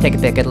you. Take a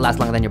pick, it'll last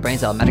longer than your brain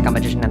cell. Magic on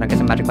magician, and I guess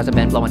some magic must have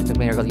been blowing. It's a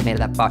miracle you made it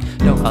that far.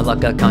 Don't call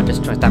luck a con,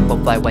 just that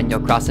will fly when you're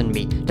crossing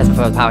me. Desperate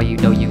for the power you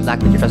know you lack,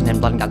 but you're trusting in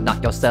blood and God,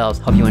 not yourselves.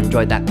 Hope you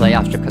enjoyed that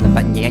playoff strip, cause I'm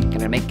betting you ain't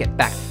gonna make it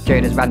back.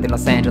 Jared is riding to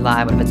Los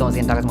Angeles, but if it's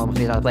only the Doggers, moment,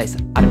 please out of place.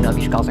 I don't know if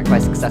you should call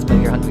sacrifice success, but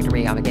if you're hunting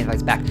victory, I'm a game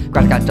fights back.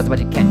 Grab got just what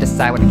you can't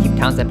decide when to keep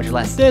Townsend, but you're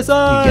less.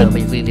 Decide! You kill,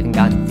 but you flee, leaving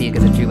God to thief,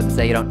 cause it's true what they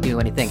say, you don't do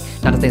anything.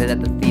 Not to say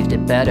that the thieves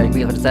did better,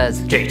 read what it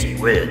says. JT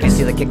wins. Can't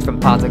see the kicks from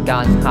pods of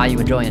guns, how you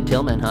enjoying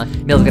Tillman, huh?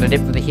 Mills gonna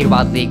dip for the Heat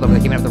Wild League, but we're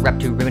giving up the rep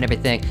to ruin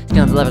everything.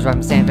 Stealing the levers right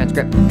from San Fran's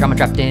grip, drama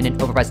trapped in an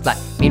overpriced flat.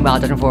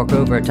 Meanwhile, judging for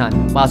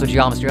overtime. Wild switch you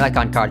almost your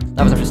icon card.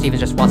 Levers after Stevens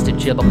just wants to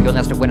chill, but we go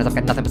next to winners, I've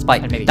got nothing but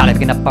spite. And maybe not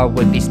picking up our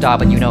would-be star,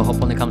 but you know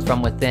hope only comes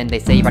from within. They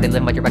say you've already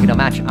lived, but your record don't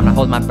match. I'm not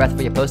holding my breath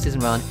for your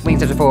postseason run. Wings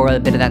searching for a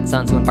bit of that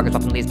sun, so when Parker's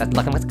swapping leaves, best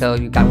luck and let's go.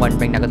 You got one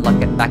ring, now good luck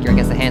getting back here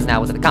against the hands now.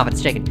 Was it the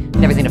confidence shaking?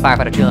 Never seen a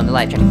firefighter chill in the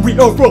life chatting. We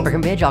are from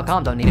Burke, y'all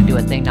calm, don't need to do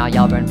a thing now.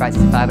 Y'all burn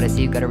prices 5, but I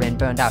see you gutter in,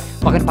 burned out.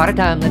 Walking to part of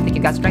time, let's think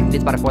you got strength.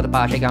 It's spotted for the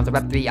bar, shake arms, the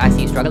rep 3, I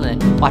see you struggling.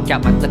 Watch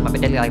out, my flip, my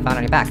deadly like found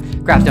on your back.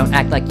 Grabs don't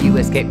act like you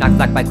escape, knocked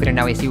black by quitter,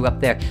 now we see you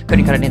up there.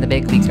 Couldn't cut it in the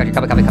big leagues, got your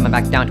cover coming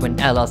back down to an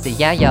LLC.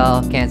 Yeah,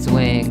 y'all can't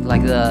swing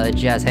like the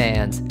jazz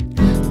hands.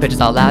 Pitches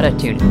all out of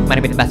tune. Might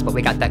not be the best, but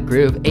we got that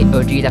groove. 8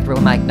 OGs after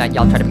one mic night.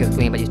 Y'all try to be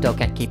clean, but you still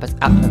can't keep us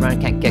out in the run,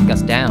 can't kick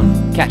us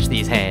down. Catch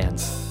these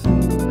hands.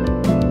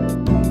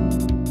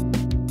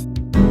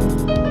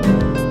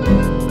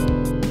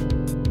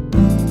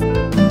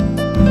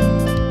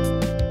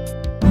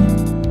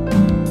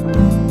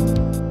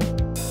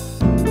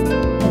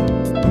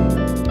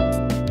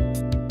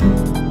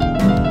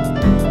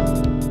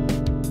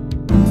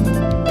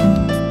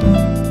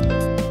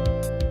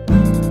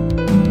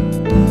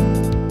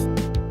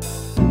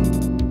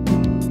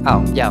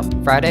 Oh, yo,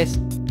 Fridays?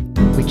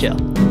 We chill.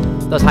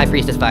 Those High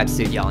Priestess vibes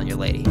suit y'all and your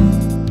lady.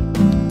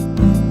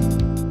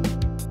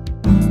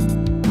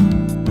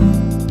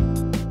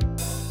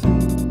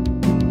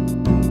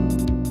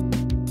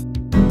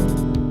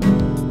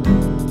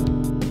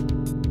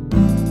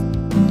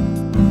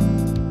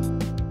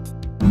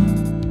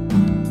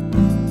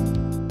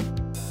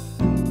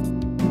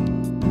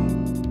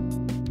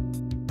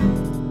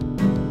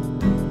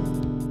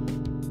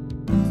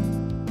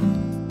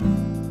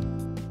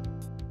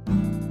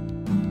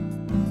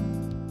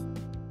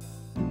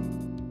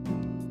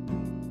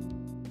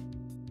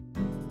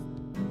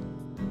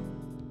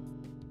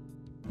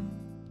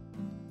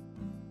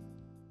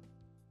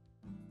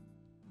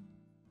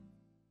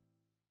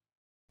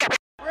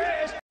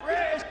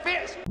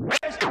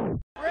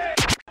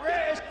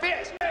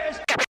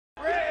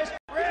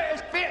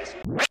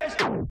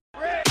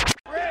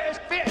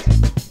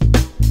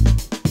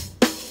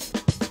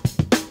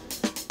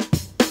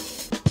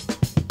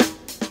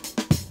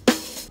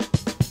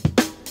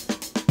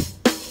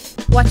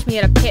 Watch me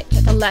at a pitch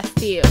at the left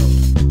field.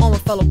 All my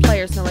fellow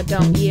players know I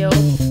don't yield.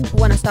 But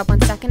when I stop 1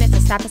 second, it's a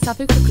snap myself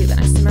too quickly. Then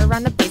I simmer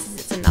around the bases,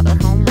 it's another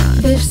home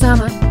run. Fish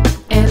summer,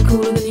 and I'm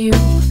cooler than you.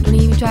 Don't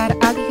even try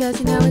to argue cause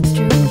you know it's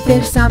true.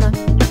 Fish summer,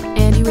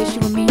 and you wish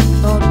you were me.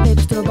 All the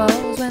pitch throw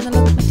balls when I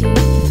look at my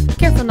team.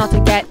 Careful not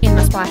to get in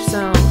my splash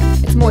zone.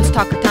 It's moist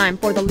talker time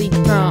for the league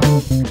throne.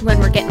 When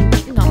we're getting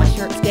beaten, all my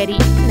shirts get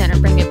eaten. Then I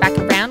bring it back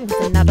around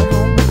with another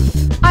home run.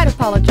 I'd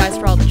apologize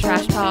for all the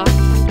trash talk,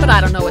 but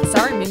I don't know what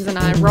sorry means and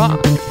I rock.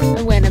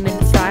 And when I'm in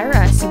the fryer,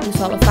 I simply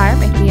swallow fire,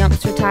 make the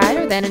umps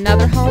retire, then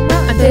another home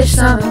run. I'm Fish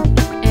summer,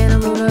 and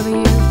I'm all over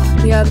you.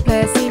 The other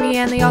players see me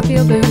and they all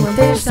feel blue. I'm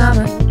Fish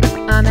summer,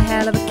 I'm a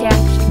hell of a catch.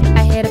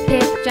 I hit a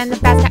pitch and the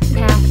bat's cut in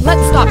half.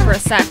 Let's stop for a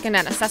second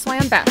and assess why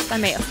I'm best. I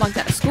may have flunked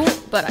out of school,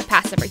 but I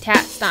pass every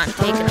test. I'm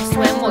taking a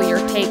swim while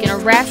you're taking a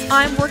rest.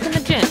 I'm working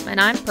the gym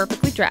and I'm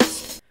perfectly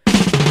dressed.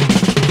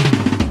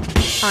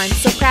 I'm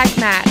so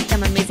pragmatic,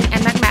 I'm amazing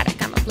and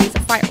magmatic. I'm a blaze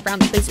of fire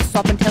around the bases,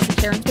 swapping tails and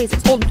sharing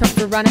spaces. Holding trump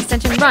for run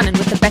ascension, running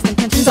with the best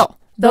intentions all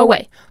the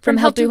way. From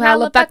hell to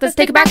hell, back, let's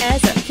take it back.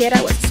 As a kid,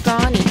 I was a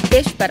scrawny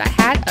fish, but I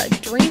had a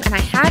dream and I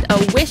had a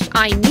wish.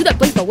 I knew that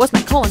Blaseball was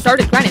my calling.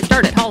 Started grinding,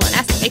 started hauling,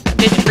 asked to make my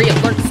vision real.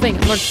 Learned to swing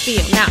and learned to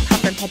feel. Now I'm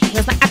huffing head to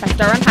heels, my app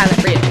star on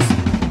highlight reels.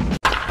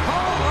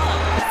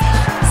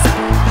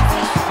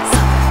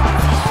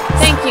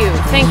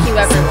 Thank you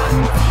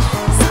everyone.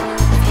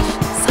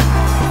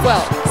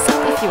 Well,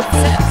 if you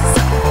insist.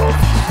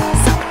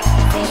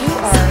 You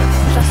are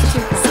just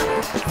too kind.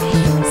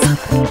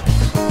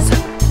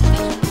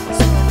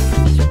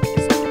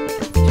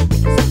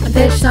 I'm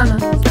Fish summer,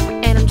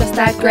 and I'm just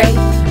that great.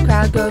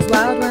 Crowd goes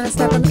wild when I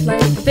step on the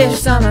plate. I'm Fish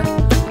summer,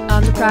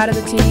 I'm the pride of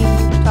the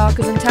team.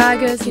 Talkers and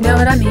tigers, you know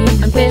what I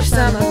mean. I'm Fish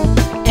summer,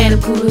 and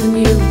I'm cooler than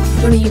you.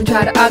 Don't even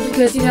try to argue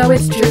cause you know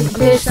it's true. I'm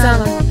Fish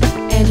summer,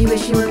 and you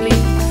wish you were me.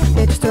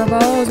 Bitches throw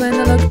balls when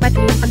they look at my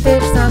team. I'm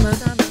Fish summer.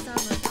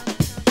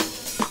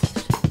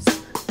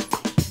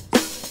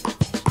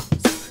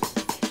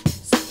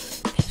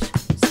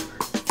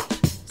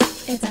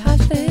 It's a hot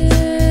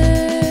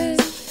fish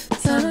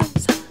summer.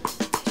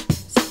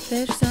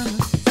 Fish summer.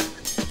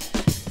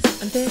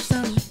 Fish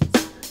Summer.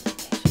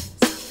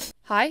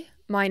 Hi,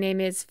 my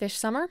name is Fish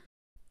Summer,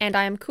 and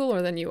I am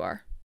cooler than you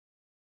are.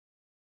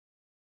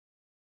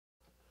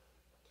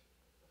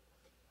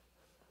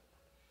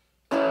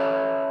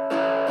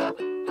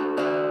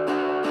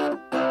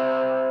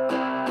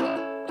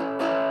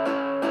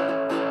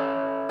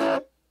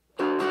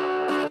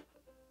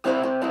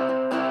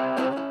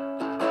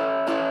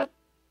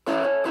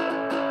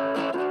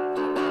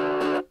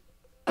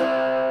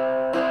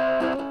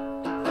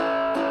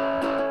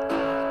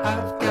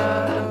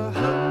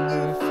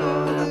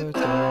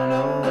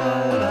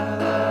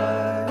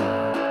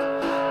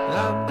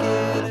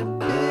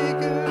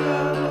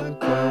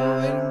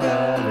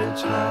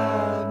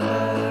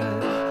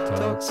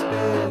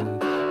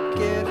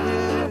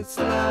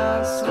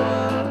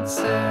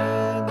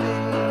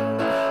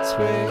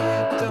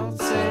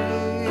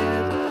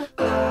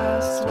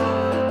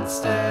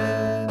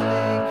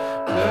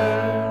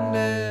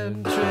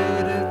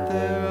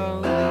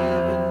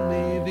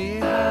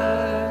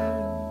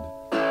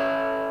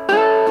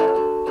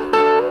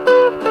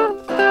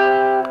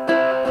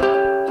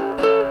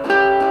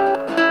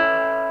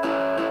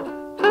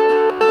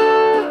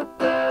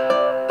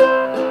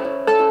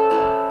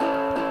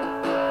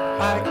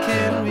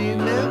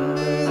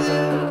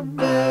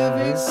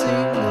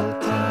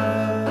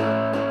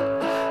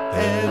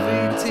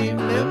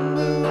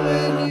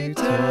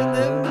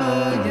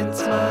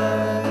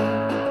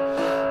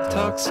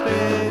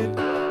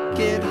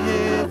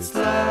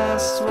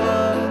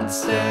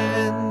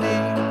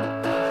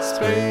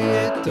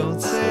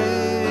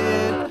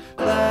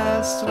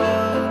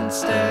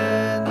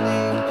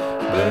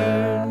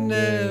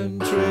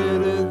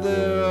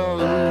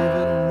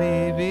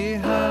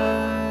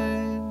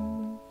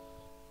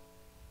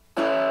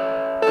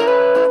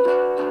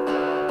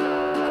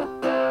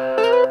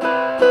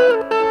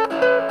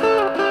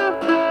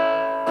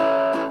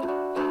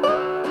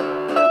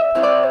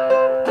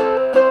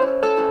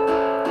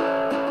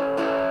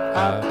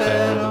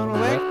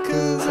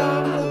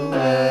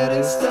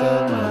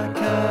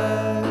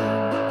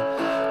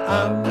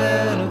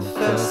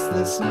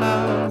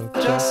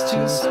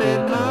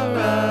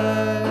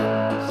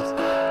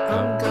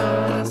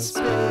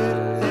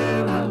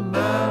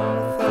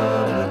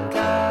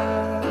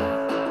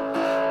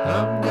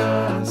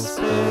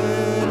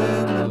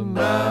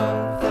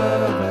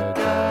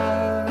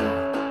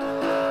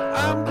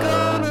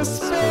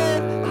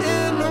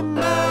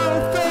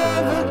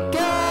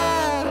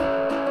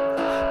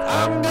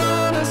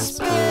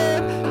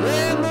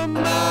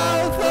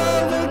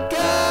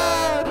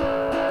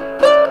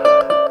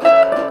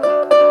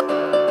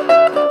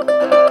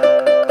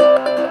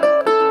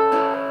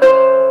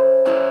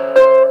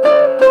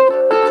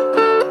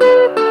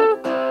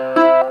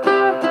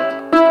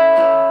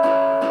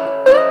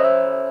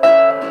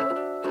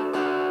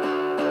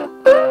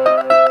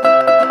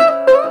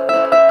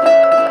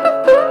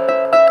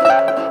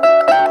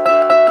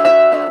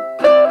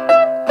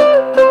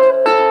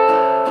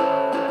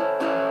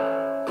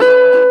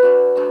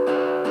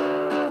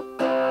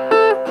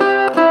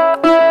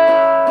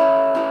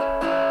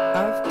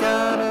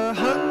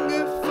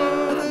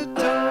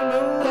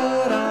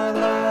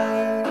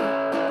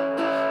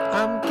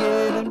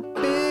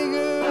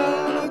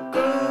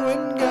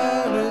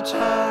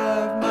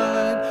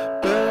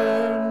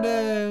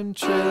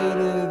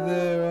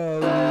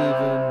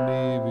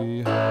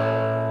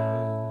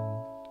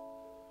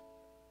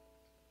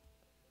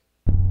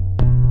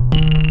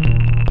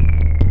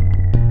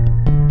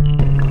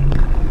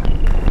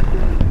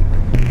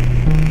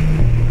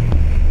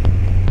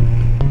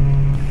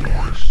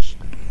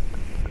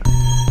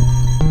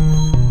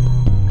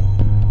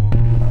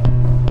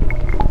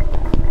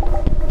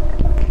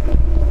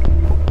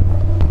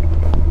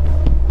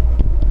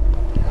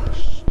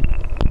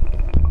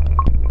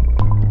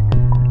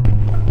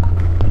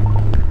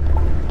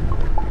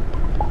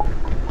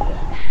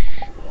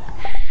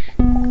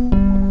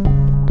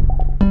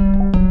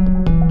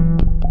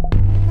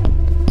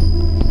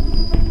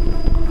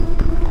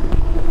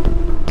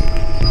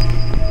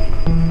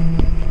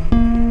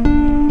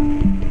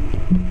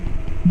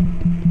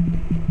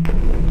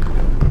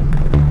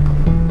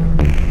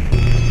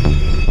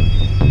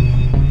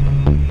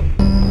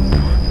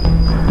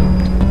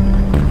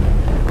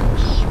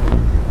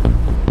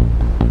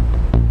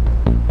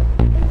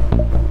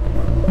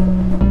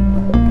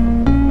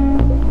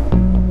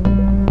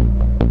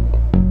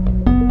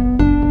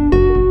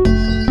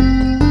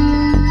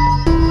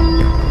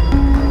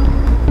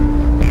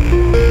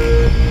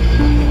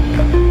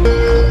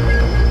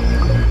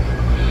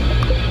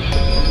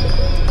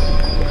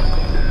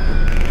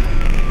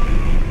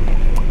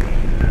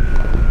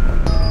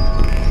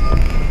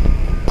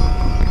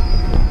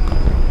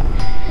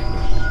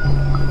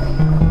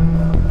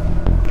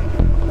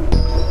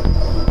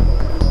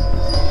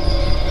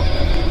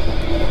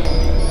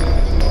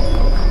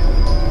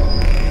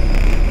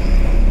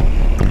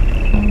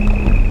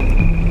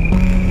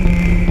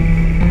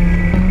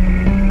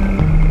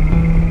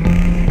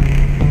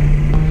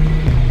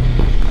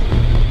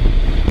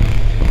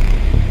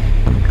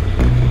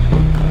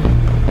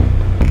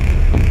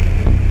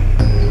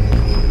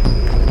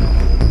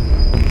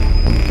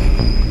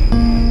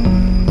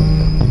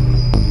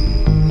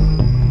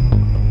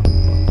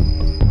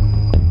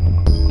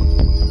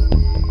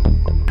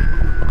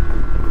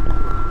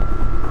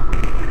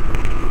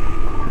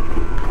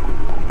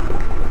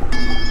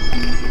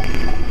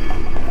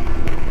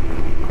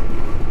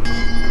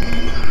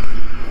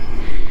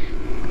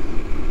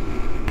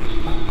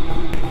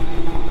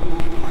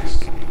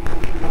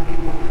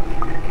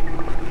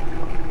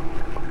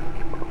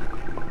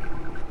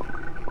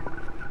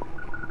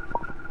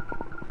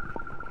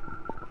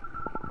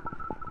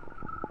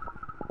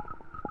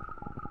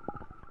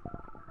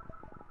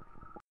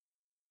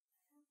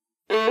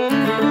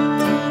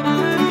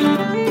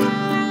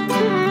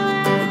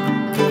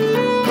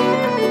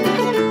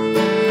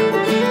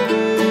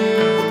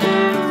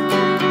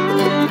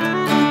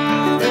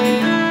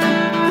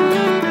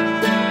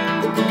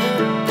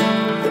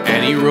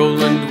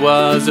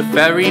 was a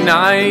fairy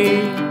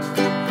knight,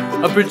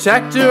 a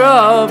protector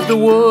of the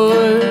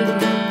wood.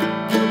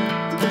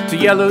 To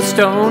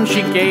Yellowstone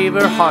she gave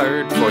her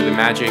heart, for the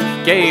magic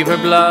gave her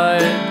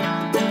blood.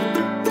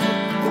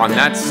 On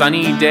that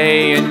sunny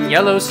day in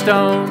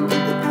Yellowstone,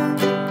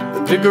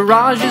 the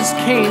garages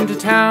came to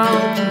town,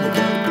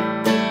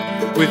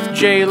 with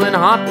Jalen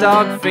hot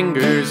dog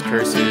fingers,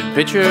 cursed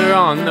pitcher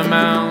on the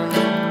mound.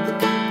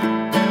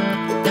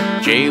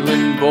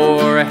 Jalen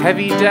bore a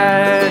heavy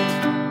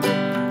debt,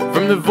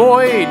 from the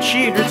void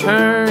she'd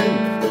returned,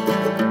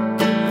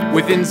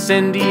 with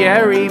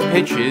incendiary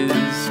pitches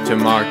to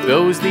mark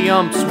those the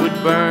umps would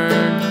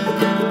burn.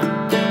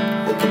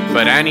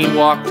 But Annie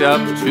walked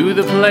up to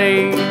the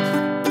plate,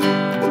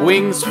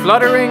 wings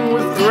fluttering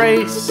with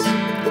grace,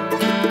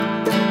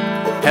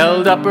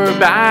 held up her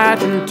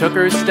bat and took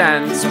her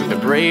stance with a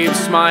brave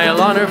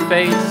smile on her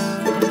face.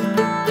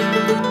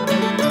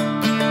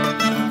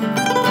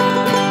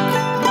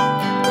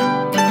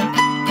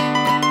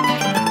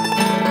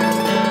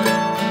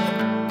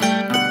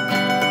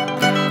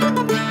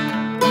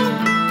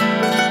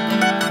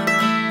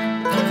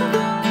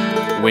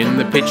 When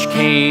the pitch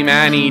came,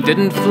 Annie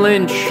didn't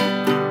flinch,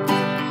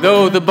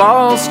 though the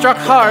ball struck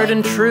hard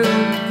and true.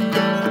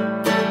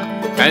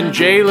 And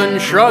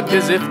Jalen shrugged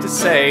as if to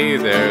say,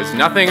 there's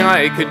nothing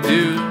I could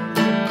do.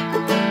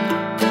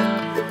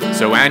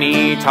 So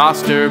Annie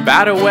tossed her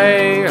bat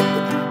away,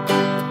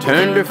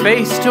 turned her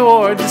face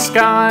toward the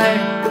sky,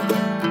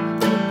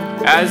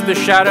 as the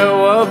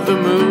shadow of the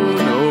moon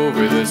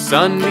over the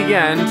sun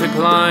began to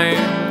climb.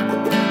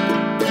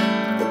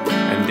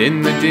 And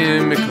in the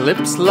dim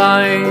eclipse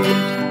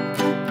light,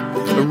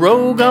 a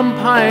rogue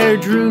umpire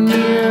drew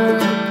near,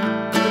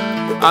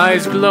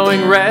 eyes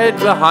glowing red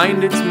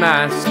behind its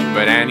mask,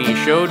 but Annie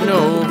showed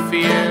no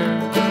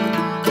fear.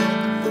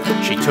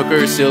 She took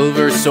her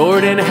silver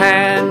sword in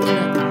hand,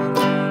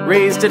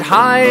 raised it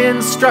high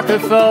and struck a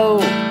foe.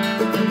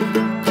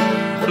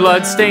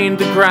 Blood stained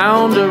the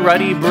ground a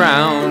ruddy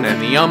brown,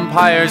 and the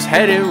umpire's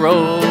head it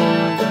rolled.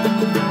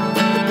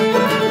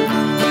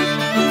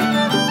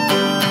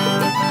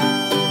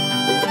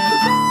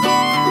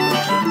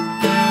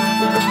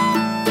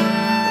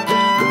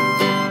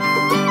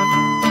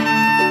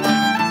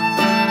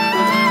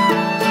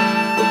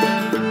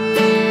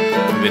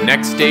 The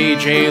next day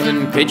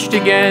Jalen pitched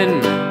again,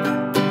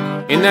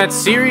 in that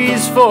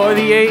series for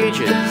the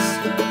ages.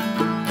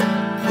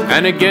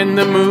 And again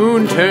the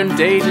moon turned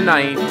day to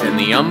night, and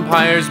the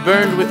umpires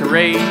burned with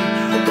rage.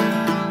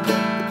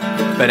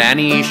 But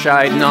Annie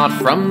shied not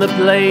from the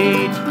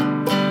plate,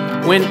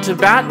 went to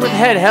bat with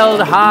head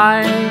held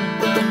high.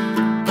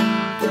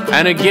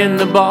 And again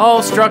the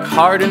ball struck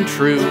hard and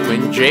true,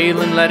 and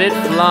Jalen let it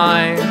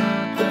fly.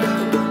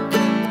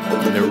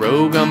 The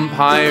rogue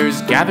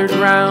umpires gathered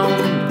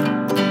round,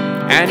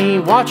 Annie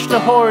watched the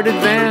horde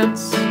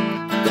advance,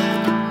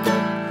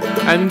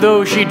 and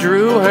though she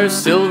drew her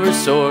silver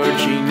sword,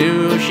 she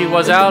knew she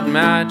was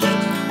outmatched.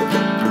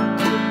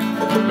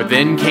 But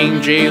then came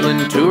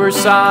Jalen to her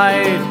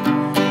side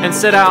and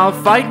said, I'll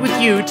fight with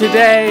you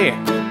today.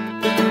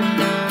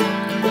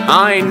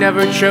 I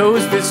never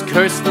chose this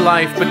cursed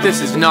life, but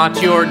this is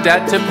not your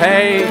debt to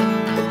pay.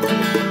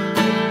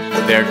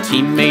 Their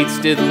teammates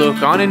did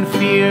look on in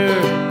fear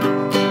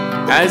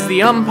as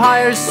the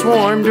umpires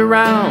swarmed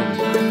around,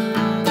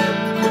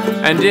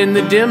 and in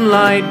the dim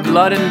light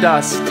blood and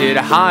dust did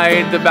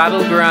hide the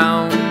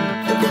battleground.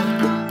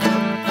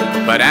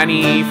 But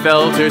Annie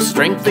felt her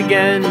strength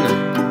again,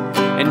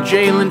 and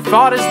Jalen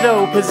fought as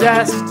though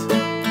possessed.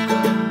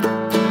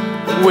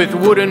 With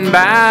wooden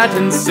bat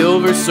and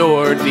silver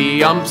sword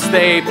the umps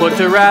they put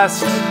to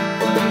rest.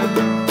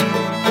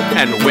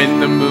 And when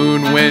the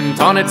moon went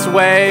on its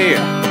way,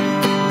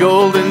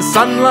 golden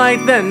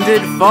sunlight then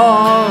did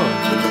fall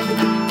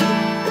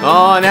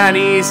on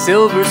Annie's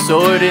silver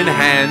sword in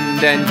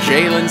hand, and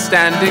Jalen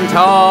standing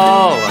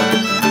tall.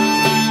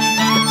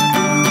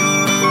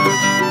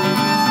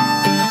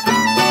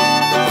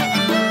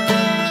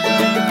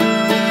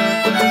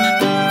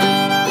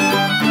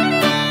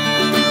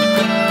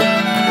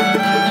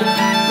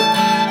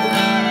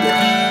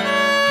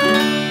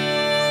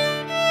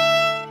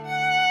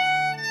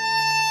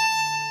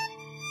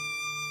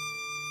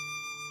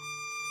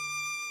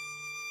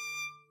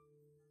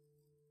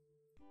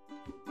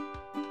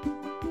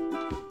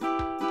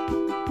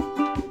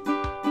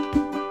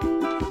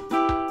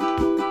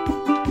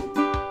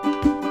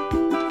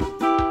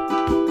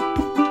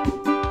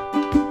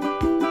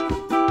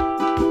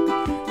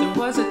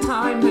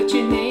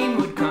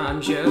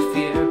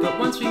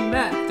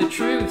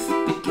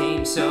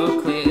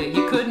 So clear,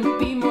 you couldn't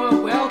be more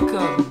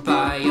welcome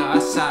by our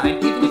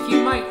side, even if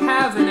you might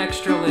have an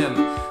extra limb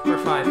or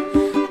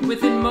 5.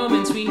 Within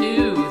moments we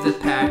knew the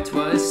pact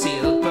was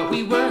sealed, but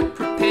we weren't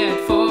prepared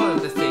for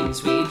the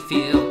things we'd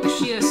feel. The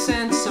sheer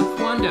sense of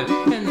wonder,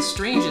 and the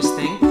strangest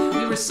thing,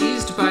 we were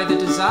seized by the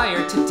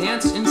desire to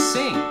dance and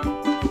sing.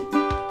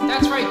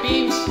 That's right,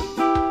 Beams.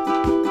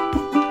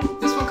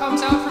 This one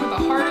comes out from the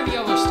heart of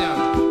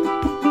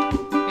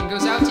Yellowstone and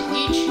goes out to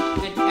each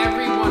and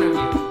every one of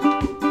you.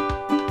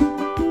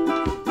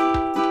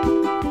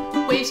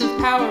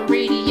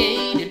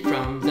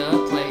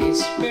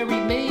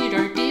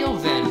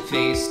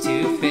 face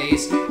to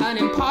face. An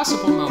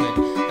impossible moment,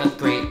 a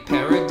great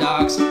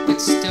paradox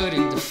that stood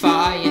in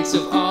defiance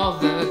of all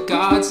the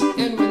gods.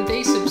 And when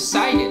they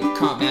subsided,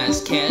 calm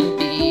as can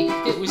be,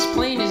 it was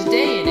plain as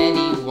day and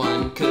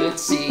anyone could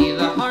see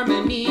the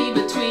harmony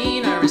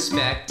between our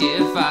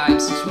respective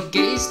vibes as we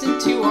gazed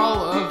into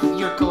all of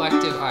your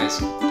collective eyes.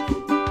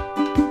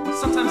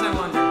 Sometimes I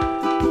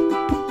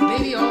wonder,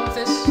 maybe all of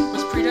this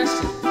was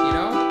predestined, you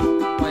know?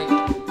 Like,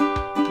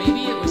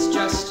 maybe it was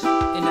just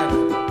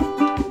inevitable.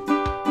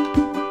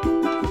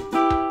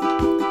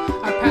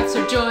 Our paths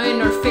are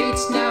joined, our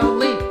fates now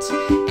linked,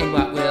 and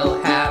what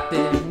will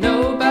happen,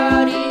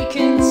 nobody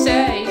can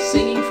say.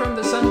 Singing from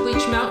the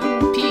sun-bleached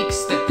mountain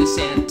peaks that this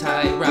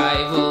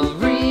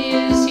anti-rivalry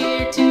is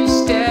here to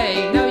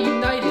stay. Now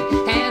united,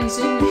 hands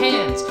in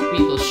hands,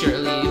 we will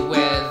surely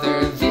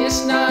weather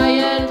this nigh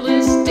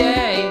endless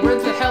day. We're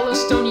the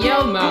Hellstone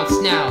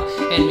Hellmouths now,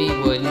 and we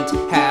wouldn't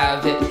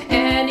have it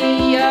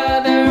any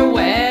other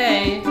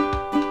way.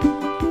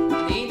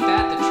 Ain't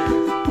that the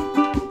truth?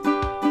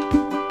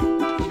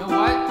 You know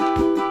what?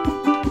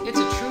 It's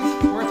a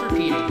truth worth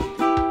repeating.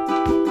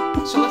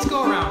 So let's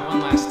go around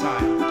one last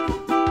time.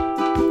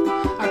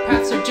 Our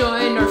paths are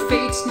joined, our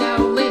fates now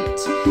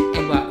linked,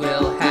 and what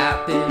will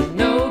happen,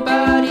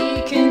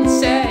 nobody can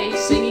say.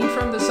 Singing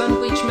from the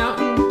sun-bleached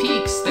mountain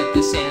peaks that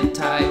this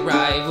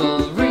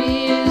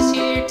anti-rivalry is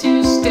here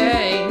to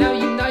stay. Now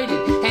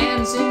united,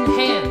 hands in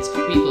hands,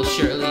 we will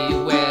surely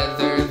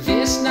weather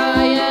this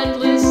nigh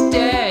endless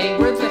day.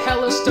 We're the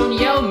Hellstone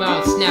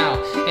Hellmouths now,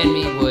 and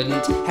we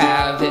wouldn't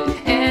have it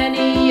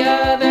any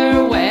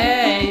other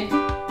way.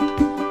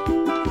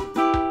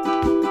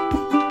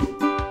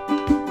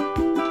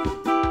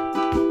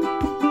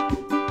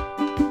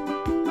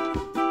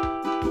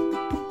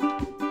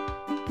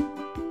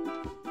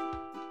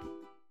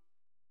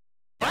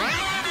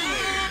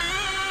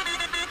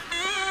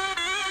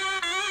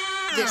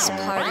 This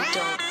party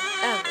don't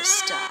ever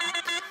stop.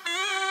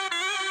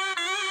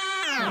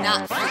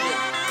 Not for the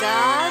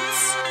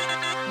gods,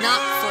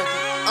 not for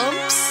the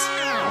umps,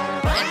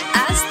 and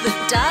as the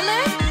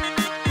dollar,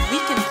 we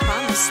can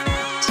promise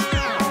that.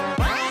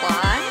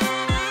 Why?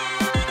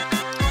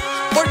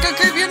 Porque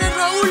aquí viene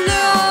Raúl!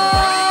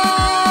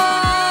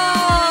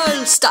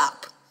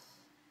 Stop.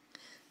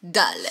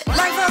 Dale.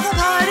 Life of the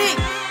party!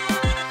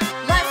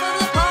 Life of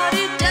the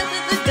party, death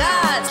of the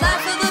gods,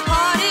 life of the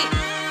party!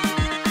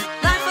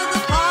 Life of the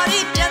party,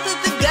 death of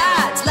the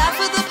gods, life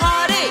of the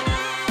party!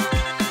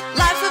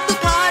 Life of the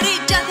party,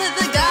 death of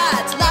the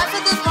gods, life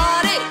of the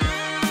party!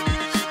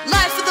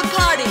 Life of the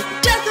party,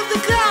 death of the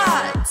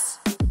gods!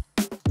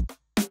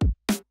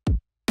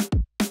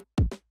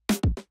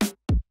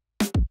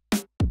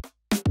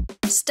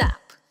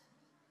 Stop.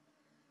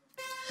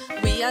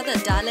 We are the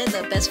Dale,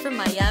 the best from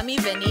Miami.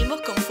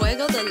 Venimos con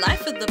fuego, the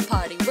life of the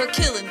party. We're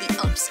killing the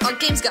umps, our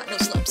game's got no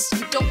slumps.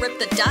 You don't rip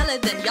the Dale,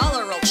 then y'all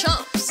are all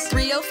chumps.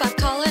 305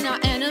 calling, our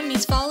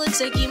enemies falling.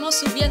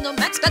 Seguimos subiendo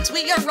max bets,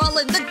 we are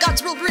rolling. The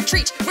gods will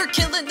retreat, we're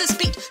killing this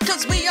beat.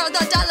 Cause we are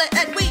the Dale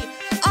and we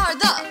are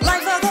the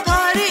life of the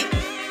party.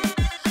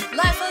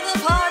 Life of the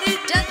party,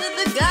 death of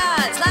the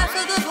gods, life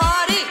of the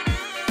party.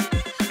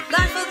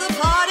 Life of the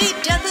party,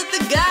 death of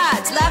the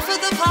gods, life of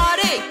the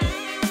party.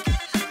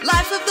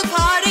 Life of the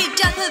party,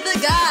 death of the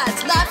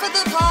gods, life of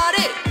the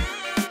party.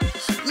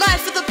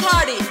 Life of the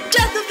party,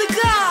 death of the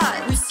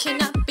gods. We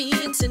cannot be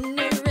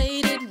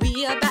incinerated,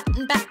 we are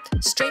batting back,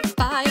 straight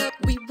fire.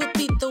 We will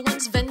be the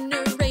ones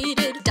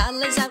venerated.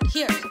 Dollars out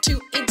here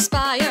to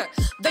inspire.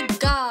 The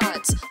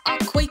gods are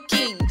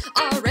quaking,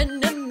 our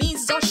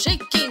enemies are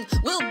shaking.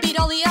 We'll beat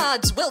all the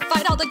odds, we'll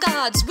fight all the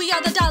gods. We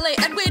are the Dale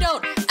and we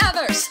don't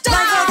ever stop.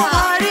 Life of the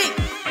party.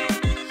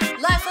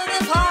 Life of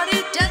the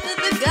party, death of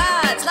the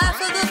gods,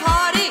 life of the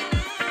party.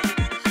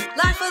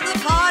 Life of the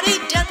party,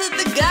 death of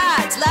the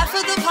gods, life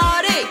of the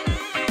party.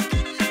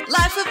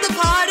 Life of the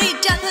party,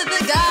 death of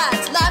the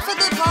gods, life of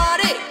the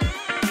party.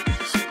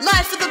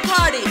 Life of the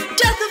party,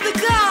 death of the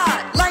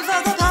gods. Life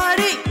of the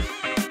party.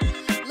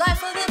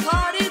 Life of the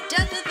party,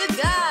 death of the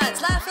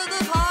gods, life of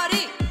the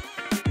party.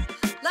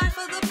 Life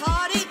of the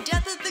party,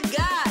 death of the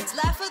gods,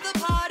 life of the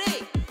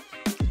party.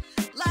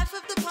 Life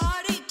of the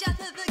party, death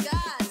of the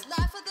gods,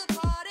 life of the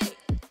party.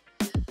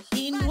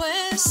 Y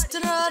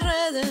nuestra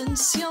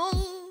redención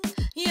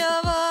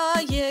ya va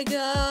a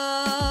llegar.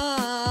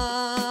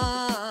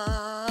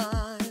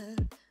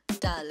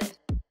 Dale.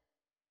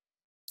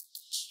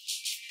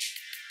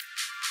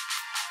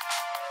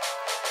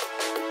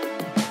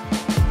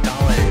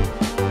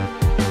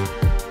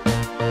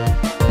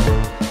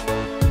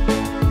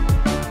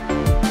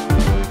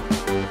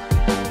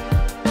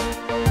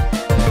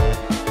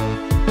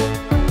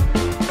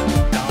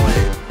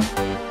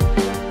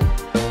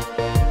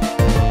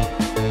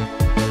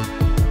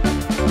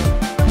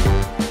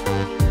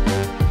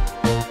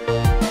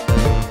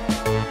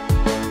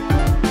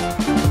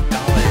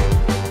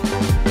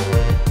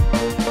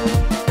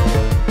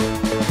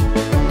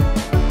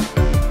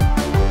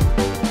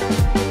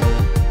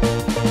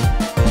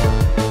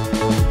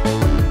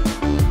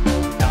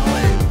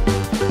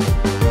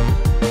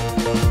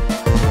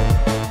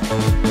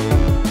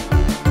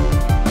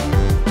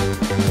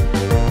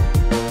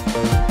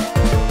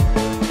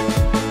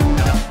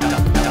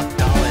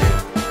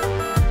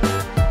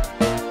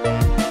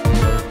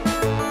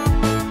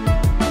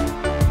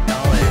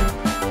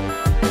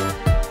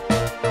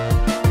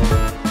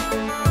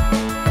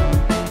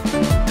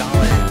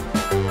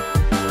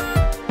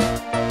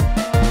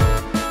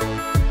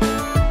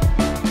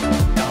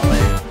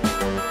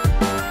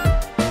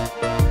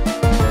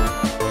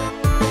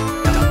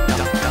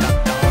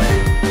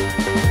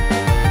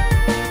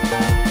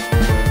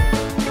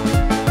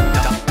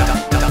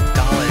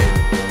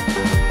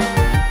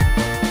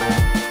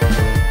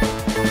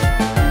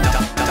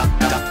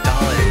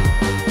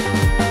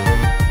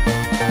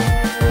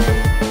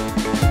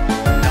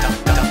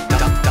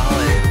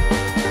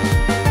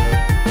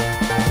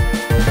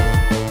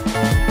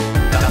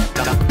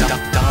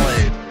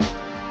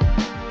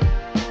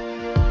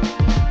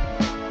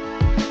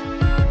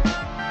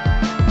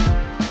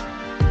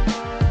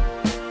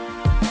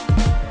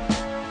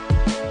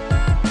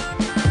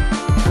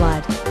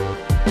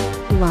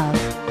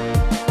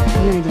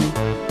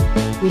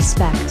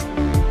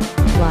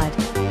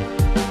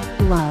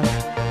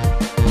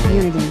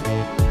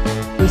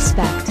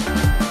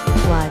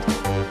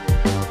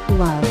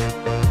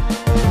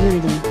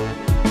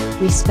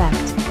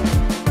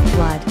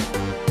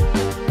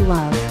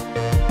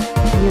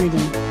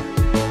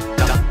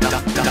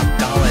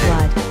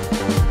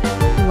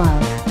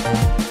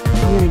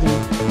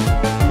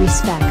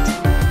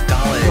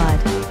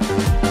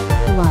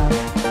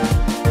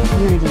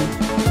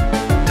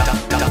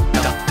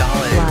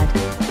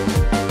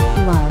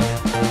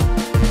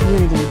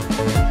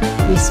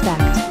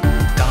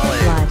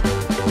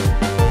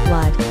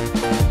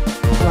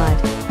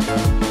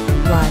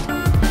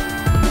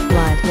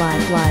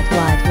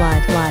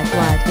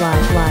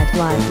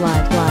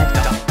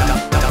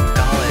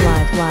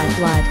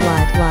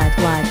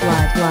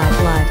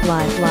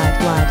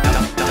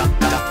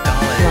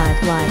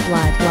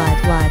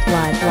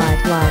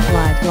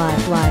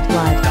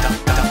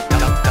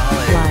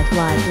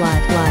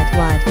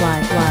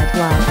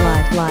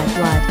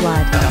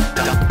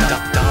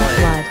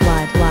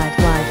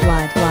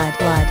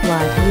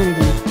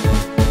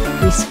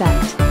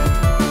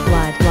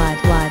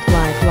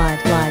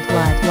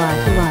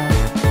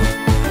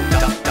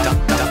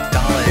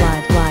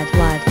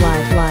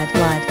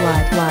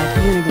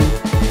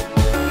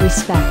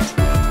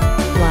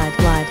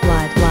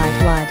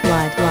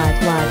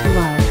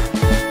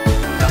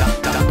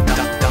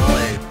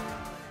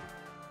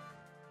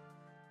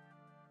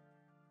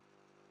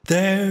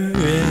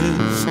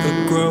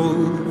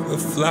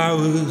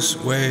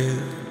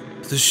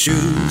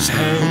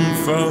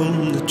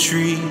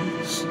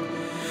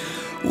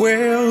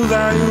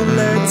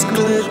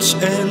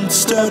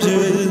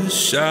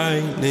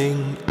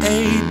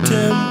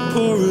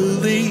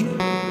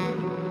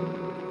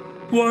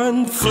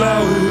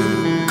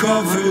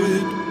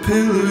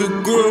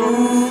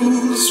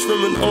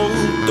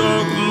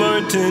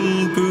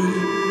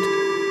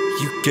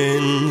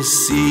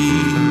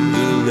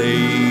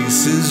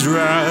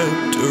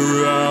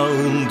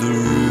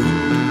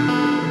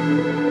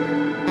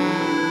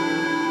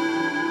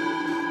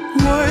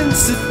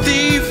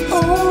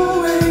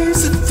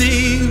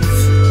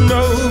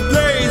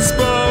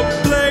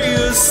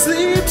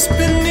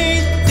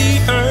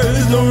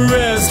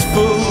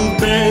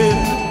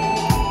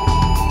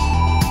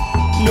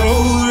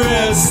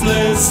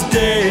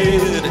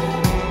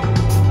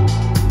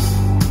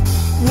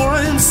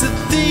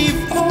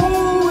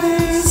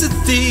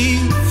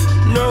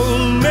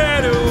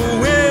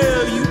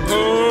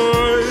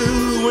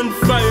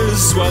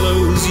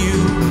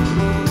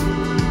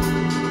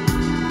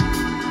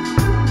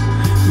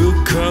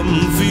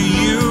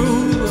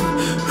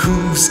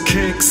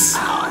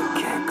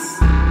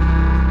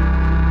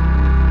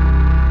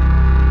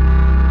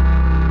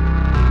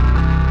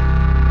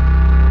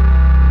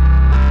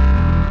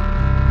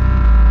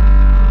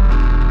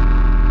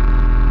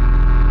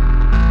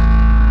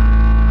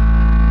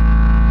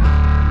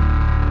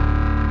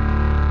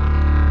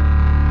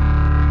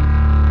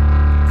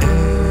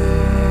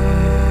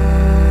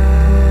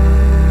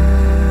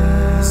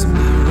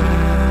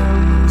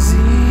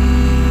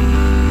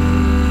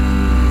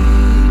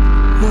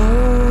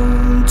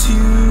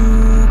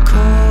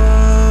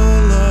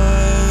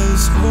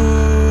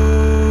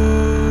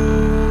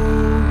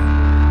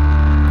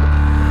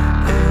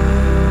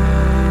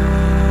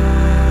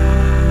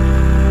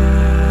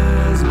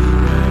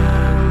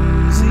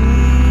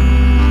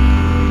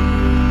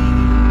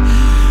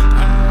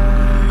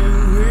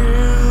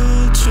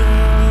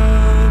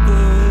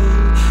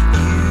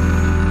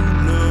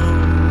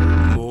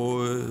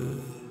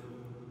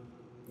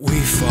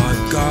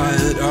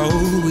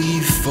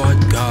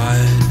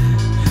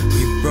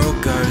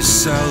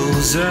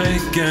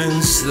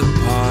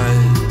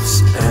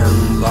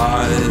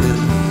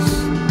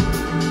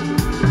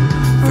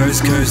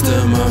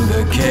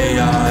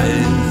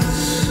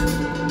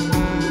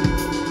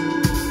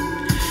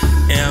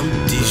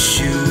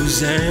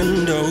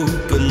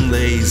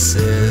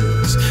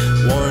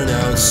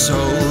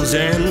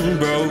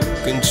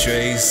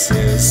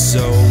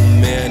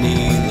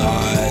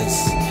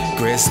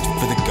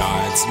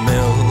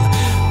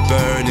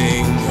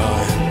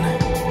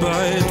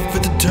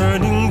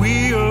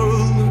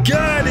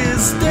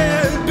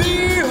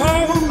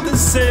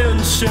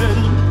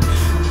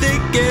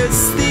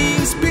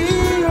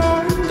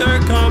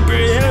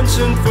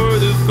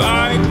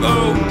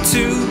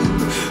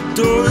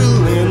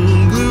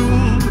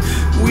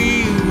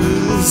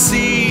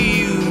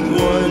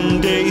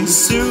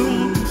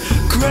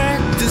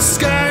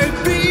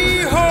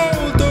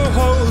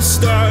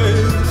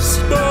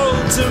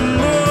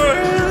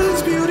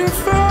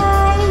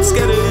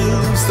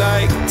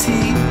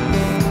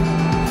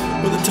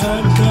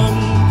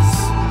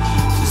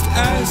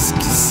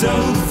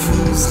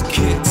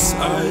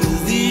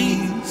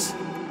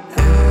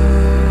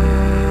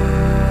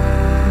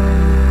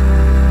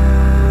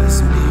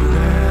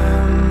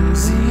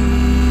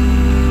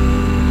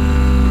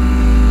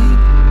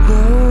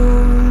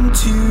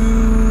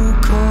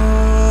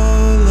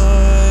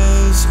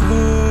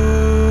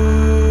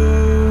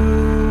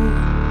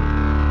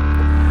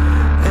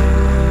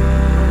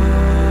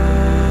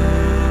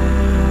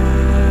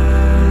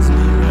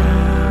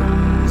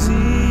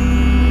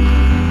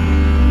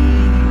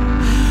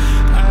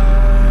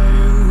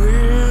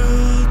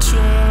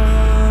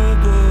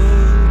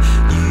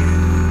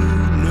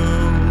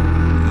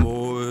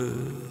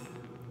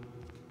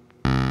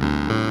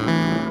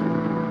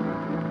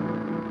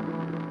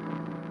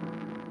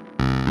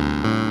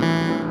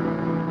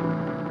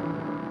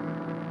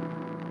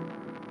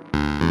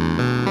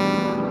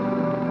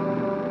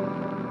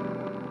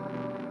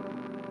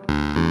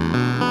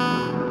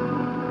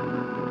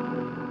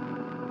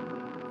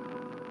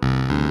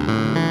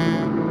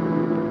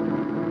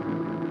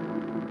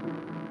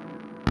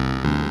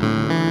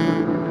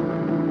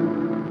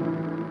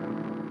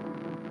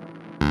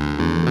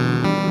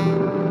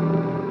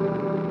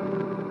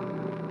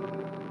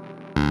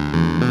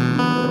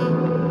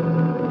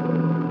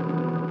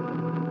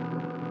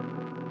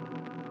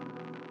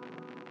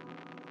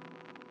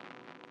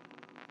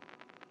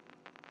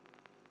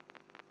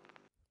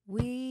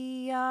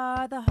 We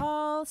are the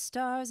Hall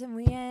Stars and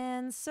we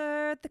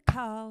answered the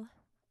call.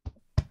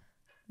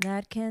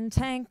 That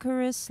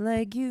cantankerous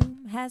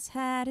legume has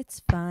had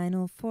its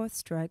final fourth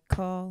strike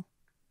call.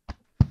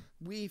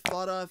 We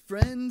fought our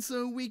friends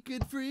so we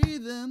could free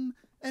them,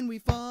 and we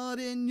fought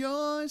in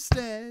your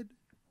stead.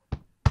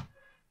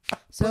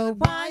 So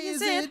why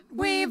is it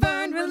we've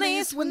earned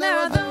release when there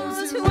are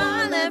those who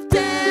are left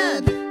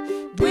dead?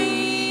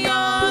 We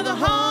are the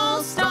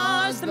Hall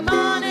Stars, the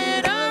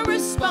monitor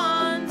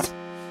responds.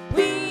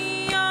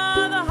 We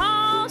are the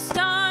Hall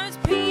Stars,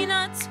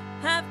 peanuts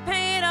have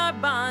paid our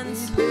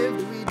bonds. We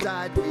lived, we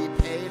died, we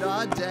paid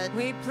our debt.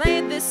 We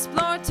played this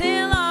floor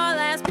till our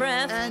last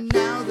breath. And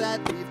now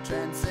that we've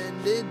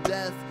transcended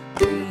death,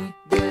 we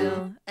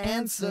will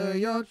answer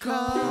your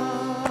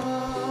call.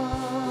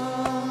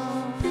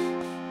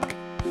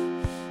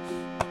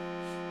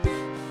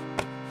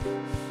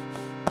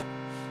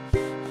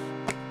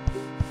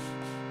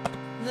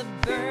 The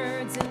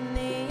birds in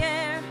the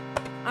air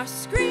are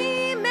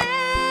screaming.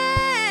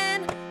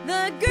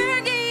 The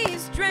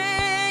gurgies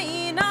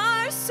drain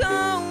our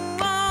souls.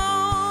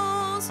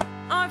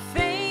 Our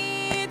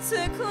fates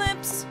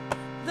eclipse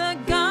the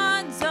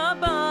gods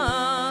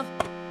above.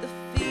 The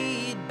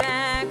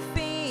feedback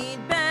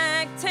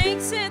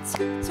takes its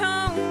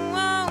toll.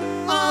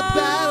 Our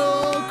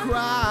battle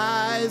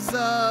cries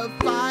of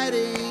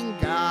fighting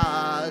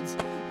gods,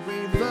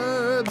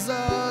 reverbs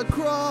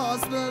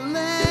across the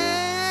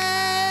land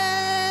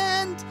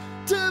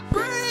to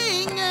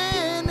bring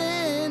an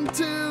end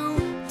to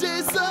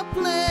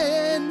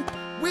discipline.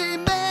 We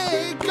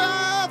make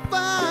our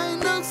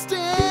final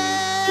stand.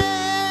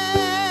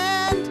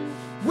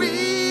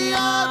 We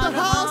are the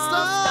Hall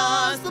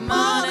Stars, the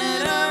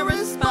monitor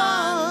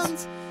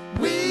responds.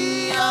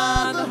 We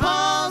are the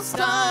Hall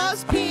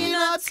Stars,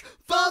 peanuts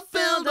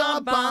fulfilled our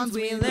bonds.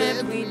 We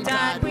lived, we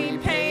died, we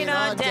paid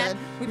our debt.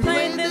 We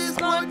played this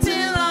floor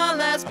till our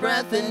last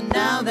breath, and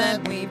now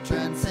that we've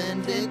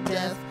transcended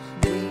death,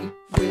 we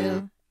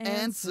will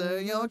answer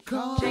your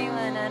call.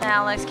 Jalen and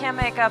Alex can't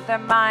make up their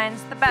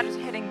minds. The batters are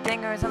hitting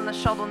dingers and the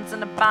Sheldon's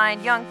in a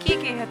bind. Young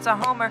Kiki hits a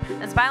homer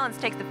as violence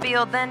takes the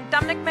field. Then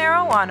Dominic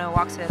Marijuana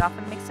walks it off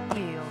and makes him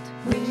yield.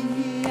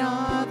 We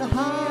are the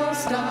Hall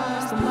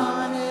Stars, the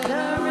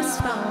monitor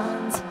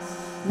responds.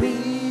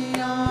 We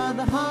are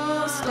the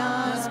Hall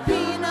Stars,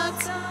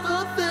 peanuts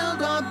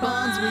fulfilled our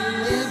bonds. We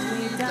lived,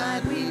 we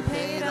died, we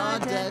paid our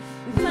debt.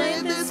 We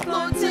played this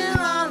floor till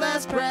our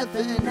last breath,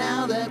 and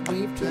now that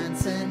we've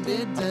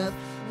transcended death,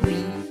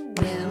 we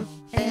will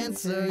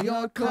answer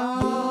your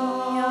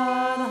call. We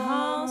are the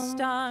Hall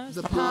Stars,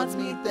 the pods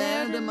meet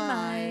their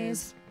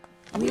demise.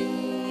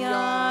 We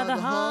are the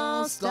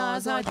Hall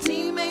Stars, our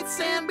teammates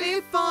stand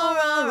before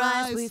our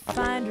eyes. We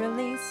find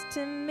release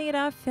to meet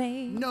our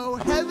fate. No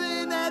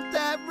heaven at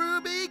that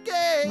ruby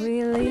gate.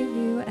 We leave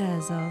you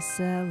as I'll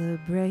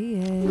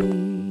celebrate.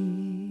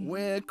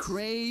 We're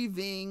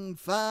craving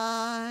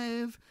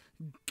 5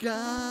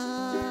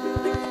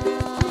 guys.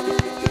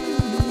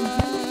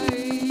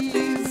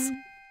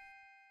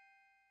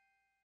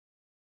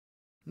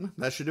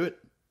 That should do it.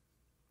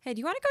 Hey, do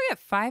you want to go get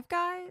 5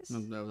 Guys?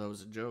 No, that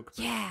was a joke.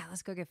 Yeah,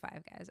 let's go get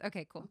 5 Guys.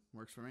 Okay, cool.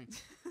 Works for me.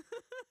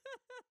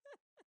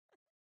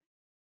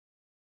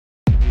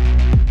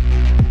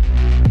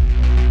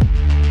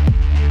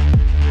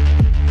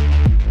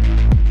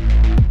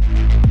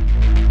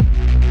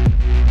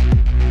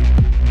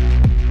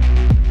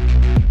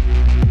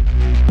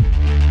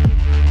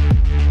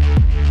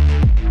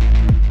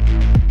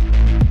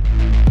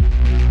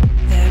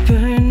 There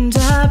burned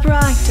a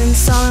bright and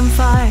solemn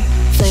fire,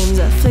 flames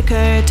that flicker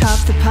atop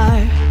the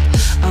pyre,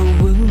 a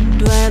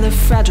wound where the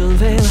fragile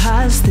veil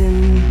has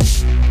thinned.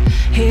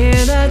 Hear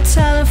the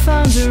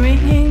telephones are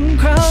ringing,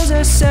 crows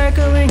are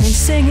circling and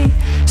singing,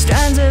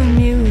 strands of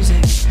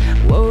music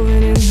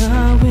woven in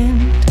the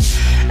wind.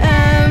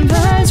 And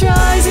birds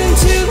rise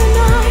into the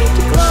night,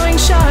 glowing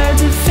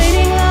shards of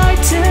fading light,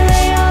 till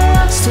they are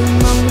lost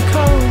among the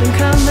cold and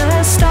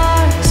countless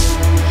stars.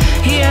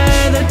 Hear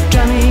the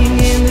drumming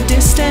in the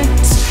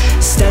distance,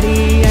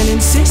 steady and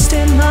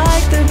insistent,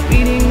 like the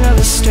beating of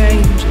a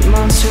strange and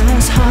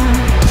monstrous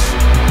heart.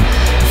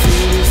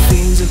 Feel the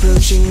fiends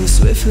approaching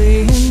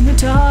swiftly in the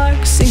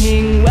dark,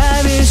 singing,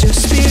 where is your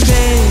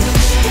spirit?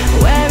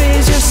 Where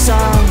is your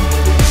song?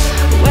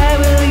 Where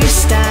will you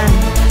stand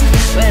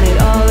when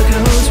it all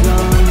goes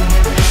wrong?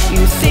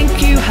 You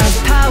think you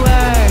have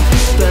power,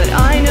 but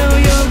I know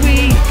you're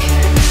weak.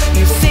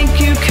 You think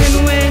you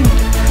can win,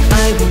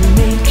 I will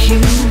make you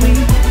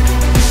weak.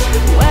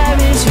 Where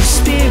is your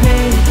spirit?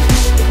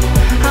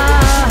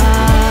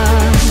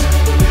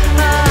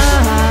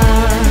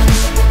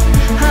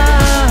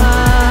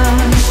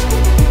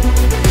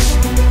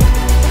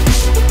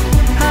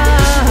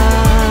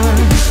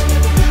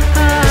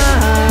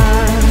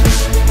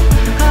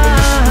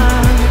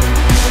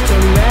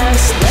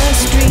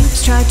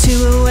 Tried to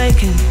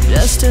awaken,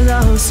 just as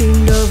all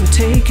seemed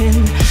overtaken.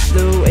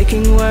 The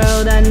waking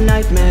world and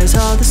nightmares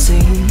all the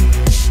same.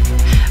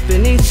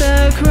 Beneath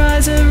the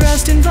cries of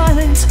rust and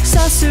violence,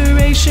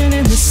 susurration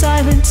in the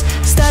silence.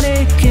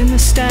 static in the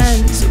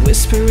stands,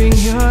 whispering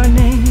your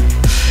name.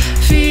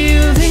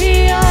 Feel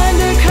the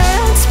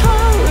undercurrents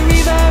pull,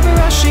 reverb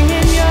rushing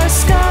in your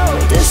skull.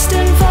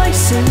 Distant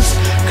voices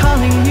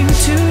calling you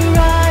to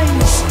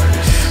rise.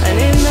 And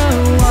in the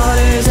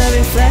waters a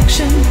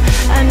reflection,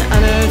 an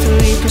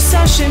unearthly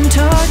procession.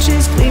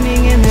 Torches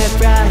gleaming in their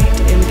bright,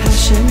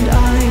 impassioned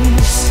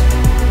eyes.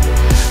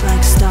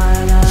 Like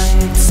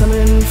starlight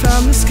summoned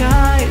from the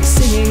sky,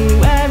 singing,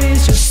 where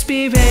is your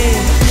spirit?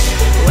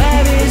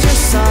 Where is your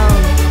song?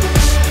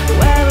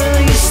 Where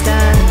will you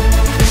stand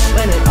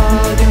when it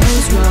all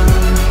goes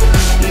wrong?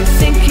 You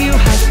think you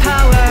have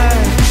power,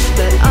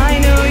 but I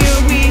know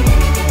you're weak.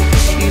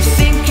 You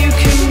think you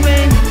can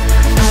win,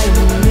 I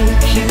will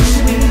make you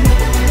weak.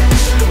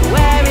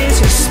 Where is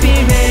your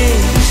spirit?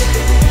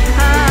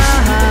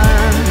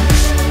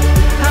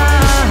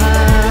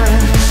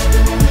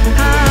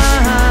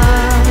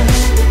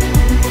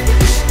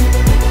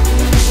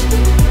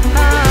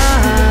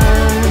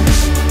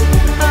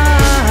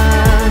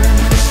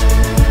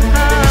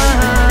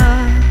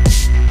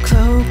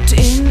 Cloaked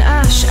in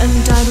ash and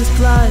dyed with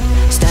blood,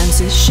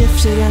 stances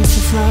shift against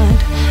the flood.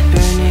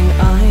 Burning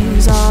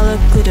eyes all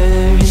a-glitter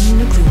in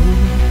the gloom.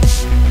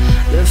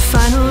 The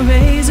final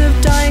rays of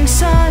dying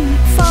sun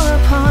fall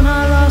upon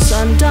our loss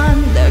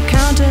undone. Their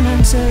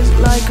countenances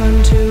like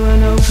unto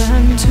an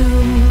open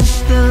tomb.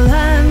 The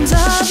lands of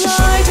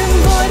light and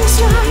void and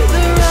strife,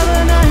 the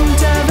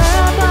revenant ever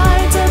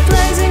abides. A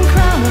blazing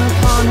crown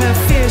upon her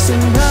fierce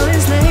symbol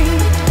is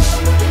laid.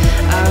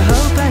 Our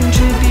hope and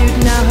tribute,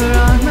 now her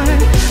armor.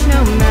 No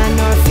man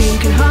nor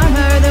fiend can harm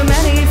her. The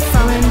many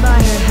fallen by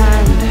her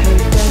hand, her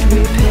debt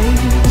repaid.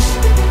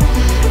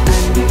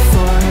 And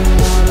before her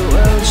all the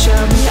world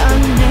shall be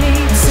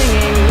unmade.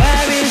 Singing,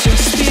 where is your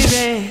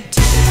spirit?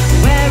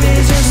 Where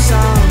is your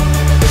song?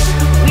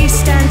 We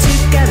stand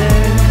together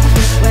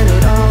when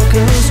it all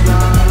goes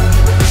wrong.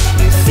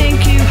 You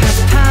think you have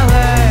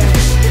power,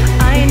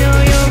 I know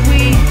you're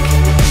weak.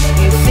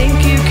 You think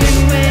you can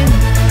win,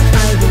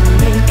 I will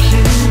make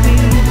you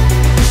weak.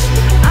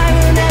 I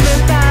will never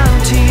bow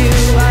to you,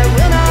 I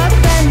will not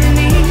bend the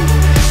knee.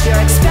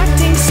 You're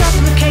expecting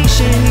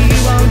supplication, you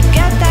won't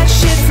get that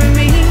shit from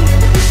me.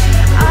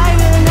 I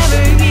will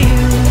never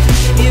yield,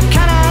 you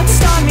cannot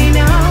stop me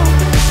now.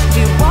 If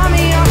you want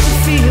me off the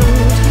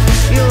field,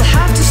 you'll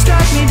have to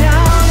strike me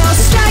down. I'll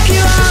strike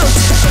you out.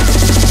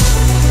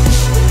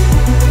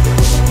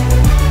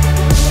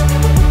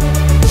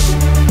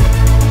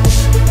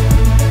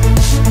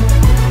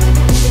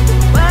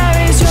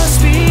 Where is your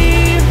spirit?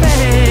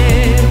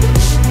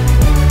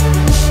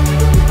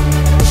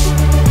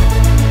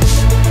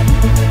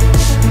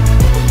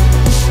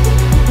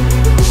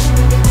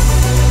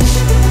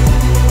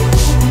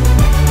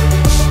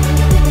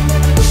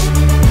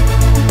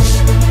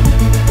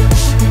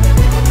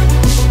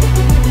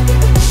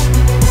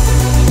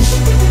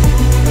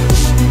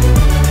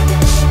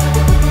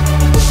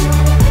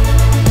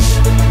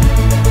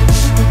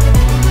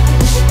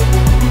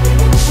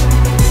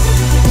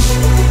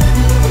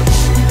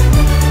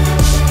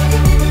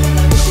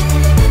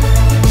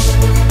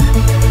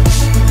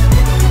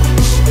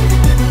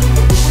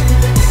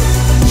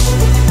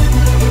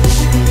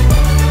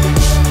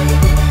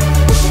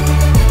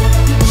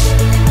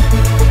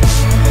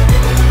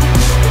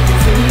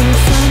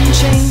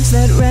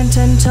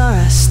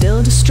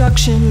 Still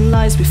destruction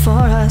lies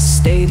before us.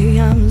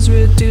 Stadiums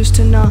reduced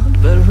to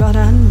naught but rot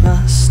and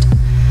rust.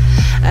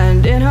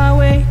 And in our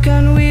wake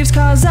unweaves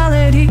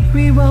causality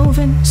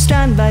rewoven,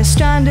 strand by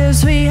strand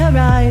as we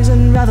arise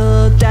and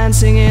revel,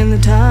 dancing in the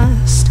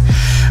dust.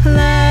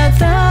 Let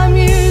the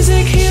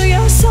music heal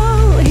your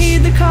soul, heed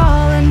the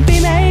call and be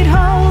made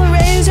whole.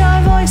 Raise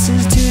your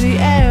voices to the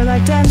air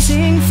like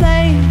dancing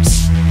flames.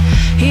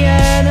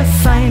 Hear the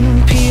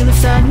final peal of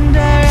thunder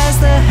as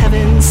the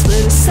heavens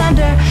split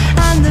asunder,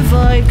 and the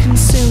void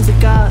consumes the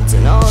gods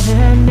and all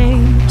their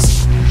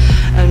names.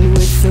 And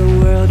with the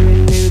world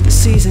renewed, the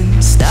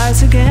season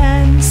starts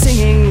again,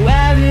 singing,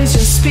 where is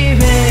your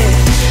spirit?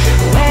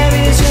 Where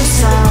is your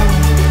song?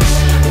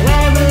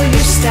 Where will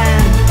you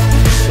stand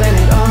when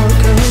it all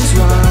goes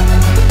wrong?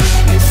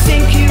 You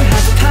think you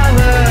have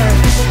power,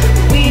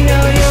 we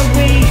know you're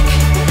weak.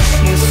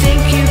 You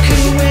think you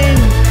can win,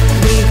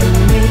 we will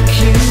make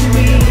you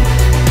weak.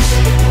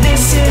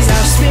 This is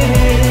our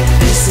spirit,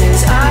 this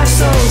is our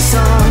soul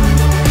song.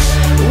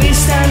 We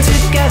stand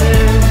together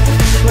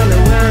when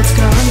the world's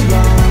gone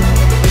wrong.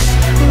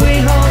 We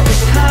hold the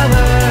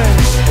power,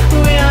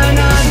 we are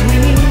not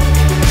weak.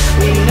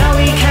 We know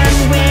we can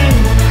win,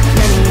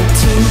 many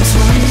teams,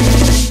 one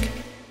league.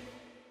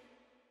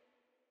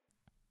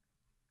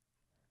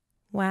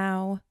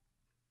 Wow.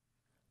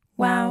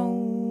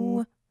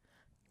 Wow.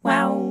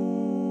 Wow.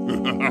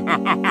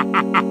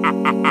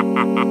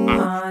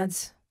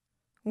 Pods.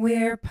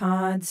 We're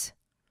pods.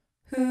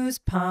 Whose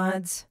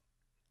pods?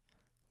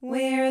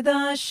 We're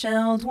the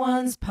shelled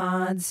ones'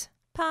 pods.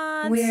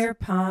 Pods. We're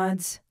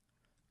pods.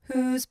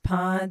 Whose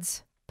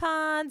pods?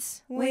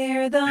 Pods.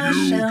 We're the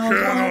shelled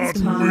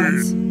ones'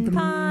 pods.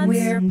 Pods.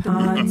 We're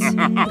pods.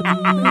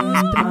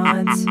 Whose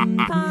pods?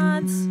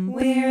 Pods.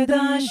 We're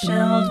the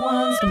shelled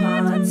ones,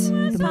 pods.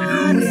 We're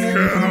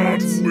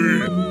pods.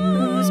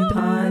 Who's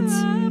pods?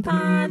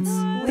 Pods.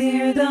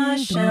 We're the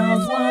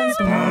shelled ones,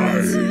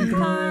 pods.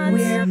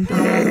 We're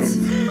pods.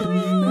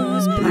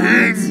 Who's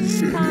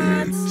pods?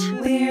 Pods.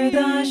 We're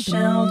the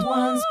shelled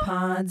ones,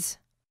 pods.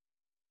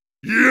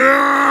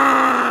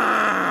 Yeah!